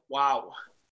 Wow.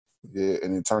 Yeah,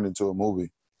 and it turned into a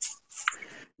movie.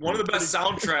 One of the best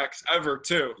soundtracks ever,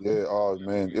 too. Yeah, oh,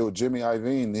 man. It was Jimmy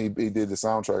Iovine. He did the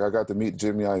soundtrack. I got to meet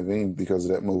Jimmy Iovine because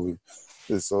of that movie.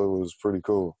 So it was pretty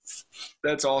cool.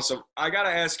 That's awesome. I got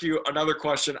to ask you another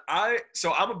question.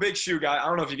 So I'm a big shoe guy. I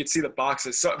don't know if you can see the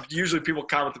boxes. So usually people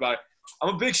comment about it.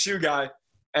 I'm a big shoe guy.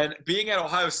 And being at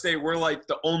Ohio State, we're like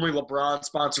the only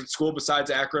LeBron-sponsored school besides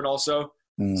Akron also.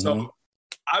 Mm-hmm. So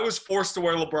I was forced to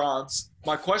wear LeBrons.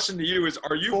 My question to you is,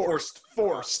 are you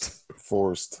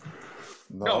forced?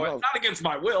 No, it's not against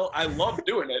my will. I love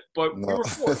doing it, but we were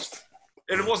forced.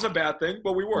 And it wasn't a bad thing,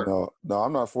 but we were. No,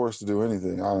 I'm not forced to do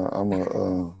anything.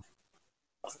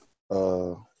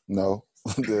 No.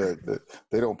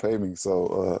 They don't pay me.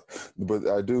 So, but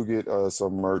I do get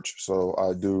some merch. So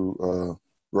I do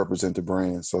represent the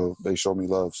brand. So they show me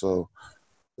love. So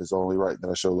it's only right that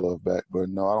I show love back. But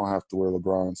no, I don't have to wear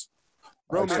LeBrons.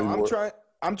 Romeo,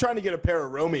 I'm trying to get a pair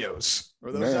of Romeos.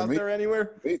 Are those out there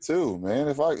anywhere? Me too, man.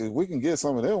 If we can get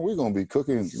some of them, we're gonna be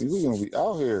cooking. We're gonna be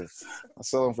out here. I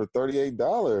sell them for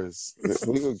 $38.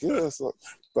 We gonna get us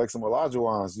like some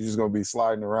Olajuwons. You're just gonna be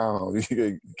sliding around.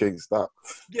 You can't stop.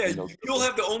 Yeah, you'll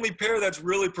have the only pair that's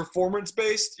really performance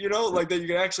based. Like that you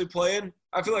can actually play in.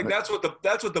 I feel like that's what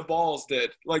the Balls did.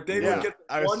 Like they would get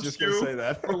one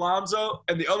shoe for Lonzo,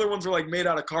 and the other ones were like made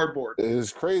out of cardboard.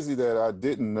 It's crazy that I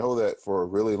didn't know that for a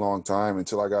really long time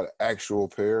until I got an actual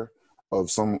pair of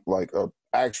some like a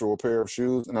actual pair of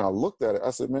shoes, and I looked at it.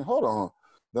 I said, "Man, hold on."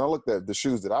 Then I looked at the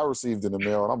shoes that I received in the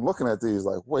mail, and I'm looking at these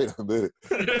like, "Wait a minute,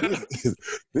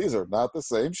 these are not the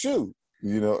same shoe,"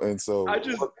 And so I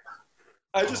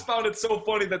just found it so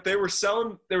funny that they were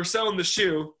selling the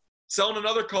shoe, selling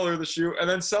another color of the shoe, and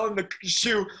then selling the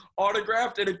shoe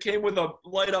autographed, and it came with a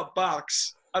light up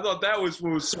box. I thought that was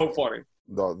so funny.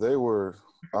 No, they were.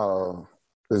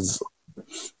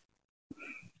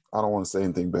 I don't want to say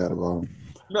anything bad about them.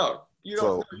 No, you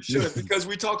don't. You shouldn't, because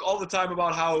we talk all the time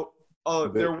about how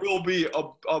there will be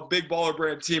a big baller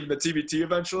brand team in the TBT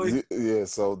eventually. Yeah,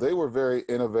 so they were very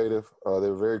innovative. They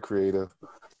were very creative.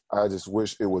 I just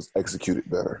wish it was executed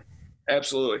better.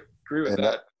 Absolutely. Agree with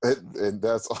that. And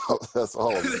that's all. That's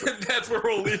all. That's where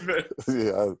we'll leave it.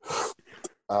 Yeah,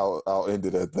 I'll end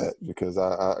it at that because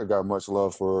I got much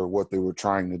love for what they were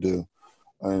trying to do,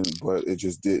 but it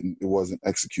just didn't. It wasn't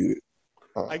executed.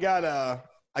 I got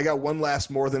I got one last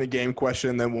more than a game question,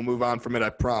 and then we'll move on from it, I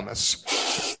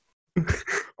promise.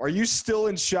 Are you still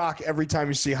in shock every time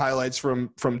you see highlights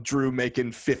from Drew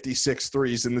making 56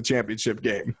 threes in the championship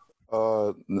game?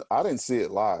 I didn't see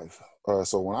it live.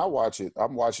 So when I watch it,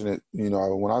 I'm watching it,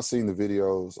 when I seen the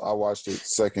videos, I watched it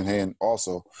secondhand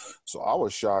also. So I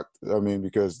was shocked. I mean,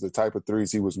 because the type of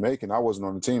threes he was making, I wasn't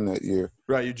on the team that year.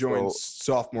 Right. You joined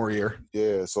sophomore year.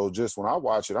 Yeah. So just when I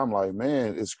watch it, I'm like,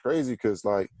 man, it's crazy because,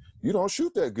 like, you don't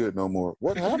shoot that good no more.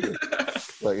 What happened?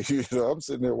 Like, I'm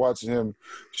sitting there watching him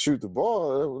shoot the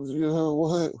ball.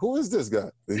 Who is this guy?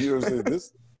 You know what I'm saying?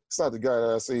 It's not the guy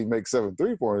that I see make 7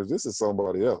 3-pointers. This is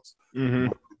somebody else.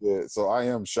 Mm-hmm. Yeah, so I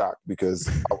am shocked because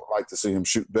I would like to see him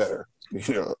shoot better,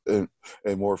 and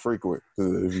more frequent.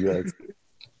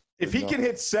 If he can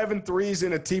hit 7 threes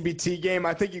in a TBT game,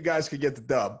 I think you guys could get the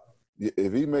dub.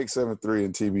 If he makes 7-3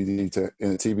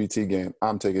 in a TBT game,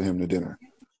 I'm taking him to dinner.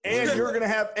 And you're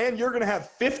gonna have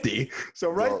 50.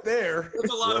 So there,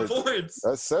 that's a lot of points.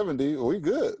 That's 70. We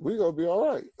good. We gonna be all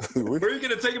right. Where are you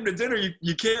gonna take him to dinner?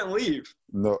 You can't leave.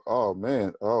 No. Oh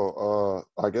man.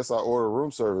 I guess I order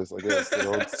room service. I guess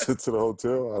to the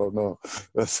hotel. I don't know.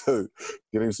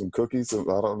 Get him some cookies. I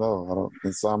don't know.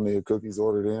 Insomnia cookies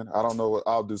ordered in. I don't know what.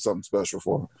 I'll do something special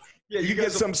for him. Yeah, you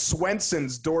get some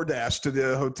Swenson's DoorDash to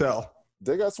the hotel.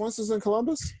 They got Swenson's in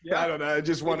Columbus? Yeah, I don't know. I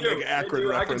just wanted to make an accurate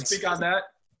reference. I can speak on that.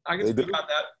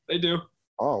 They do.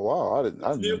 Oh wow! I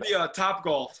didn't. Near the Top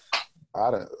Golf.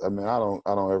 I don't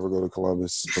ever go to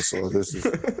Columbus, so this is.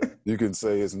 You can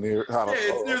say it's near.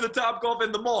 It's near the Top Golf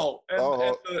and the mall, and all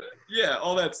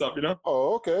that stuff.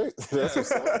 Oh, okay. That's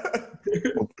what's up.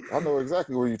 I know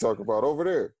exactly what you're talking about over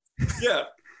there. Yeah,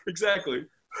 exactly.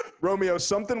 Romeo,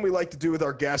 something we like to do with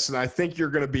our guests, and I think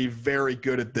you're going to be very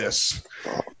good at this.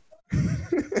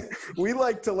 We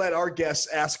like to let our guests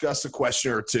ask us a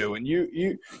question or two, and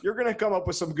you're going to come up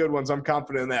with some good ones. I'm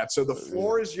confident in that. So the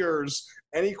floor is yours.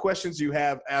 Any questions you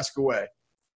have, ask away.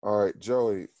 All right,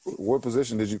 Joey, what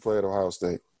position did you play at Ohio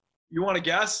State? You want to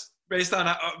guess based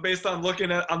on looking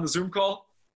at on the Zoom call?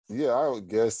 Yeah, I would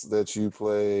guess that you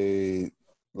played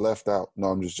left out. No,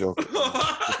 I'm just joking.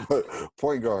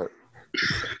 Point guard.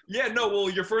 Yeah, no. Well,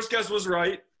 your first guess was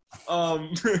right.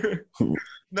 No,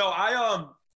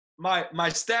 my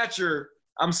stature.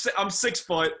 I'm 6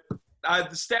 foot. I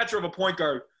have the stature of a point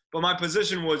guard, but my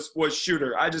position was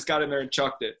shooter. I just got in there and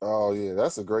chucked it. Oh yeah,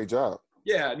 that's a great job.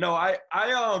 Yeah, no, I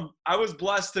was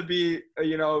blessed to be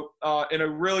in a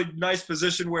really nice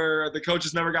position where the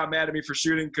coaches never got mad at me for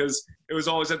shooting because it was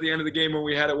always at the end of the game when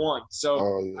we had it won.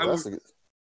 So I was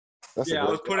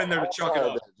put in there to chuck it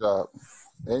up. Job.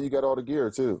 And you got all the gear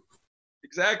too.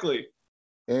 Exactly.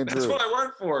 Andrew, that's what I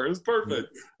worked for. It was perfect.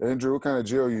 Andrew, what kind of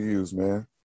gel you use, man?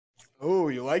 Oh,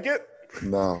 you like it?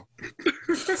 No.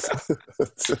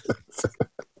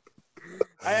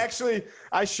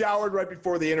 I showered right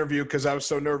before the interview because I was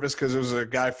so nervous because there was a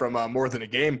guy from More Than a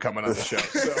Game coming on the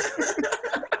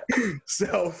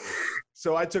show.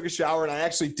 So I took a shower and I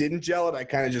actually didn't gel it. I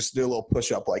kind of just did a little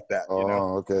push up like that.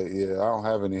 Okay. Yeah, I don't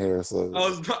have any hair, so I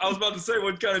was about to say,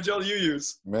 what kind of gel do you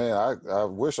use? Man, I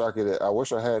wish I could. I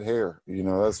wish I had hair.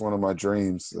 That's one of my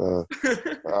dreams. I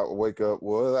wake up.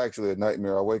 Well, it's actually a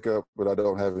nightmare. I wake up, but I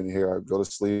don't have any hair. I go to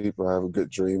sleep. I have a good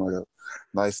dream. I got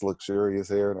nice, luxurious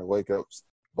hair, and I wake up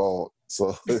bald.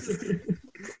 So,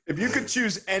 if you could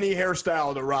choose any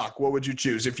hairstyle to rock, what would you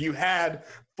choose? If you had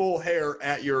full hair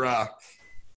at your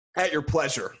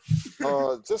pleasure.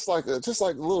 Just like a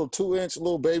little 2-inch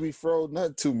little baby fro,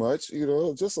 not too much,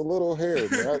 just a little hair.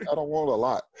 Man. I don't want a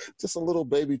lot. Just a little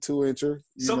baby 2-incher.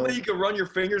 Something you can run your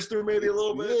fingers through maybe a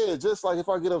little bit? Yeah, just like if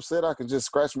I get upset, I can just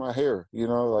scratch my hair,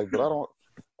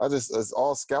 but it's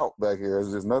all scalp back here.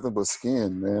 It's just nothing but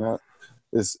skin, man.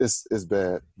 It's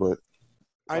bad, but.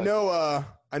 I know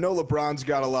LeBron's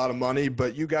got a lot of money,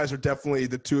 but you guys are definitely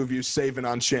the two of you saving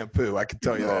on shampoo. I can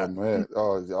tell you that. Oh, man.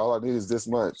 All I need is this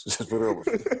much. Just put it on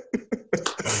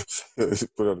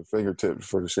the fingertips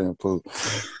for the shampoo.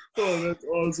 Oh, that's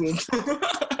awesome.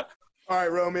 All right,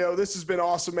 Romeo, this has been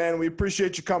awesome, man. We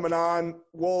appreciate you coming on.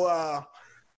 We'll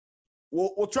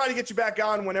try to get you back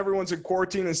on when everyone's in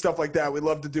quarantine and stuff like that. We'd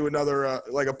love to do another,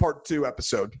 a part 2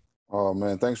 episode. Oh,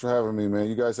 man. Thanks for having me, man.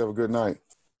 You guys have a good night.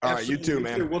 All right, you too,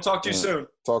 man. We'll talk to you soon.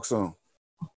 Talk soon.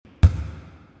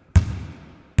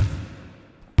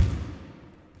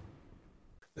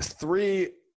 3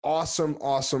 awesome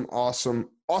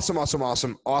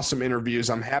interviews.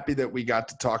 I'm happy that we got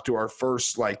to talk to our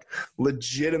first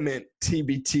legitimate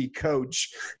TBT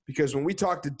coach, because when we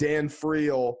talked to Dan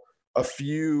Friel a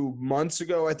few months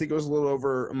ago, I think it was a little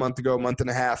over a month and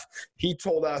a half, he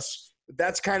told us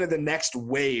that's kind of the next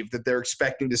wave that they're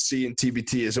expecting to see in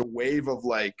TBT, is a wave of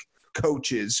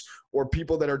coaches or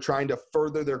people that are trying to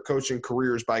further their coaching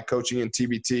careers by coaching in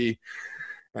TBT.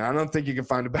 And I don't think you can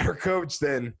find a better coach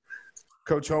than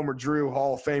Coach Homer Drew,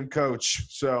 Hall of Fame coach.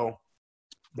 So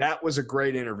that was a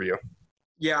great interview.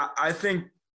 Yeah, I think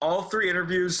all three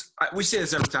interviews, we say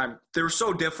this every time, they were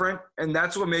so different, and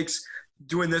that's what makes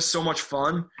doing this so much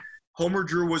fun. Homer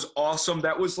Drew was awesome.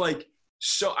 That was like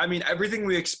so – I mean, everything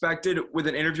we expected with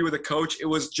an interview with a coach, it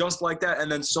was just like that,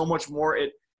 and then so much more.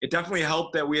 It definitely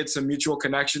helped that we had some mutual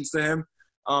connections to him.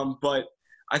 But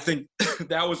I think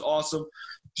that was awesome.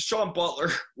 Deshaun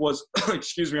Butler was –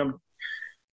 excuse me,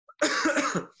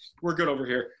 we're good over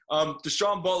here.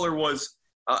 Deshaun Butler was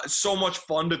so much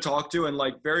fun to talk to and,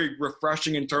 like, very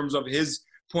refreshing in terms of his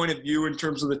point of view in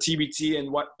terms of the TBT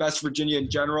and what West Virginia in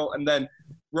general. And then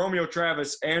Romeo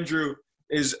Travis, Andrew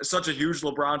is such a huge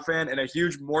LeBron fan and a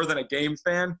huge more than a game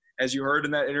fan, as you heard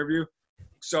in that interview.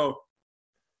 So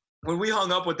when we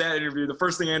hung up with that interview, the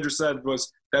first thing Andrew said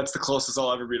was, "That's the closest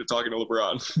I'll ever be to talking to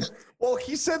LeBron." Well,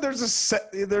 he said there's a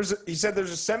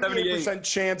 78%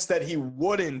 chance that he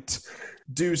wouldn't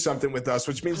do something with us,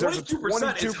 which means there's a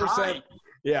 22%.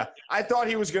 Yeah, I thought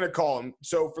he was going to call him.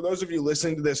 So for those of you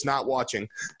listening to this, not watching,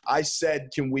 I said,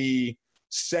 "Can we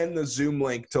send the Zoom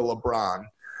link to LeBron?"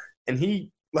 And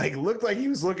he looked like he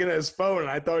was looking at his phone, and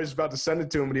I thought he was about to send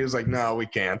it to him, but he was like, "No, we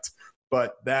can't."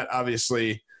 But that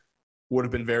obviously would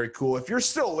have been very cool. If you're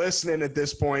still listening at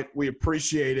this point, we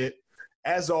appreciate it.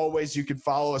 As always, you can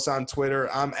follow us on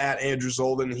Twitter. I'm at Andrew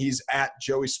Zolden. He's at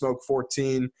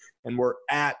JoeySmoke14, and we're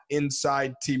at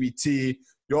Inside TBT.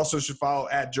 You also should follow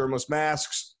at Germless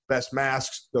Masks, best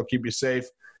masks. They'll keep you safe.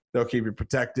 They'll keep you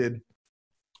protected.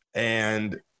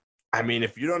 And, I mean,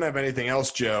 if you don't have anything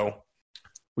else, Joe,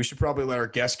 we should probably let our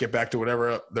guests get back to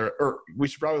whatever we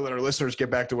should probably let our listeners get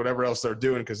back to whatever else they're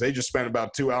doing because they just spent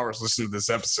about 2 hours listening to this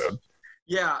episode.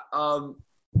 Yeah, I'm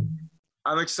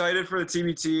excited for the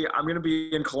TBT. I'm going to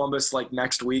be in Columbus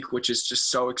next week, which is just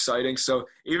so exciting. So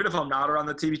even if I'm not around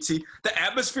the TBT, the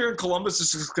atmosphere in Columbus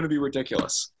is just going to be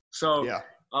ridiculous. So yeah.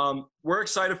 We're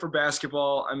excited for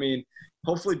basketball. I mean,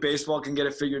 hopefully baseball can get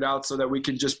it figured out so that we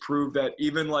can just prove that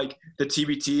even the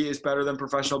TBT is better than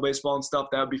professional baseball and stuff.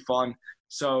 That would be fun.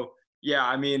 So yeah,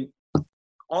 I mean,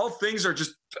 all things are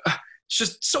just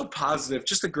so positive,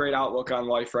 just a great outlook on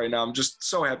life right now. I'm just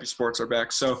so happy sports are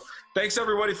back. So thanks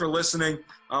everybody for listening.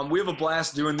 We have a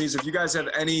blast doing these. If you guys have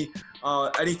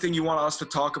anything you want us to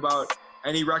talk about,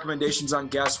 any recommendations on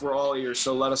guests, we're all ears.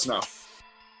 So let us know.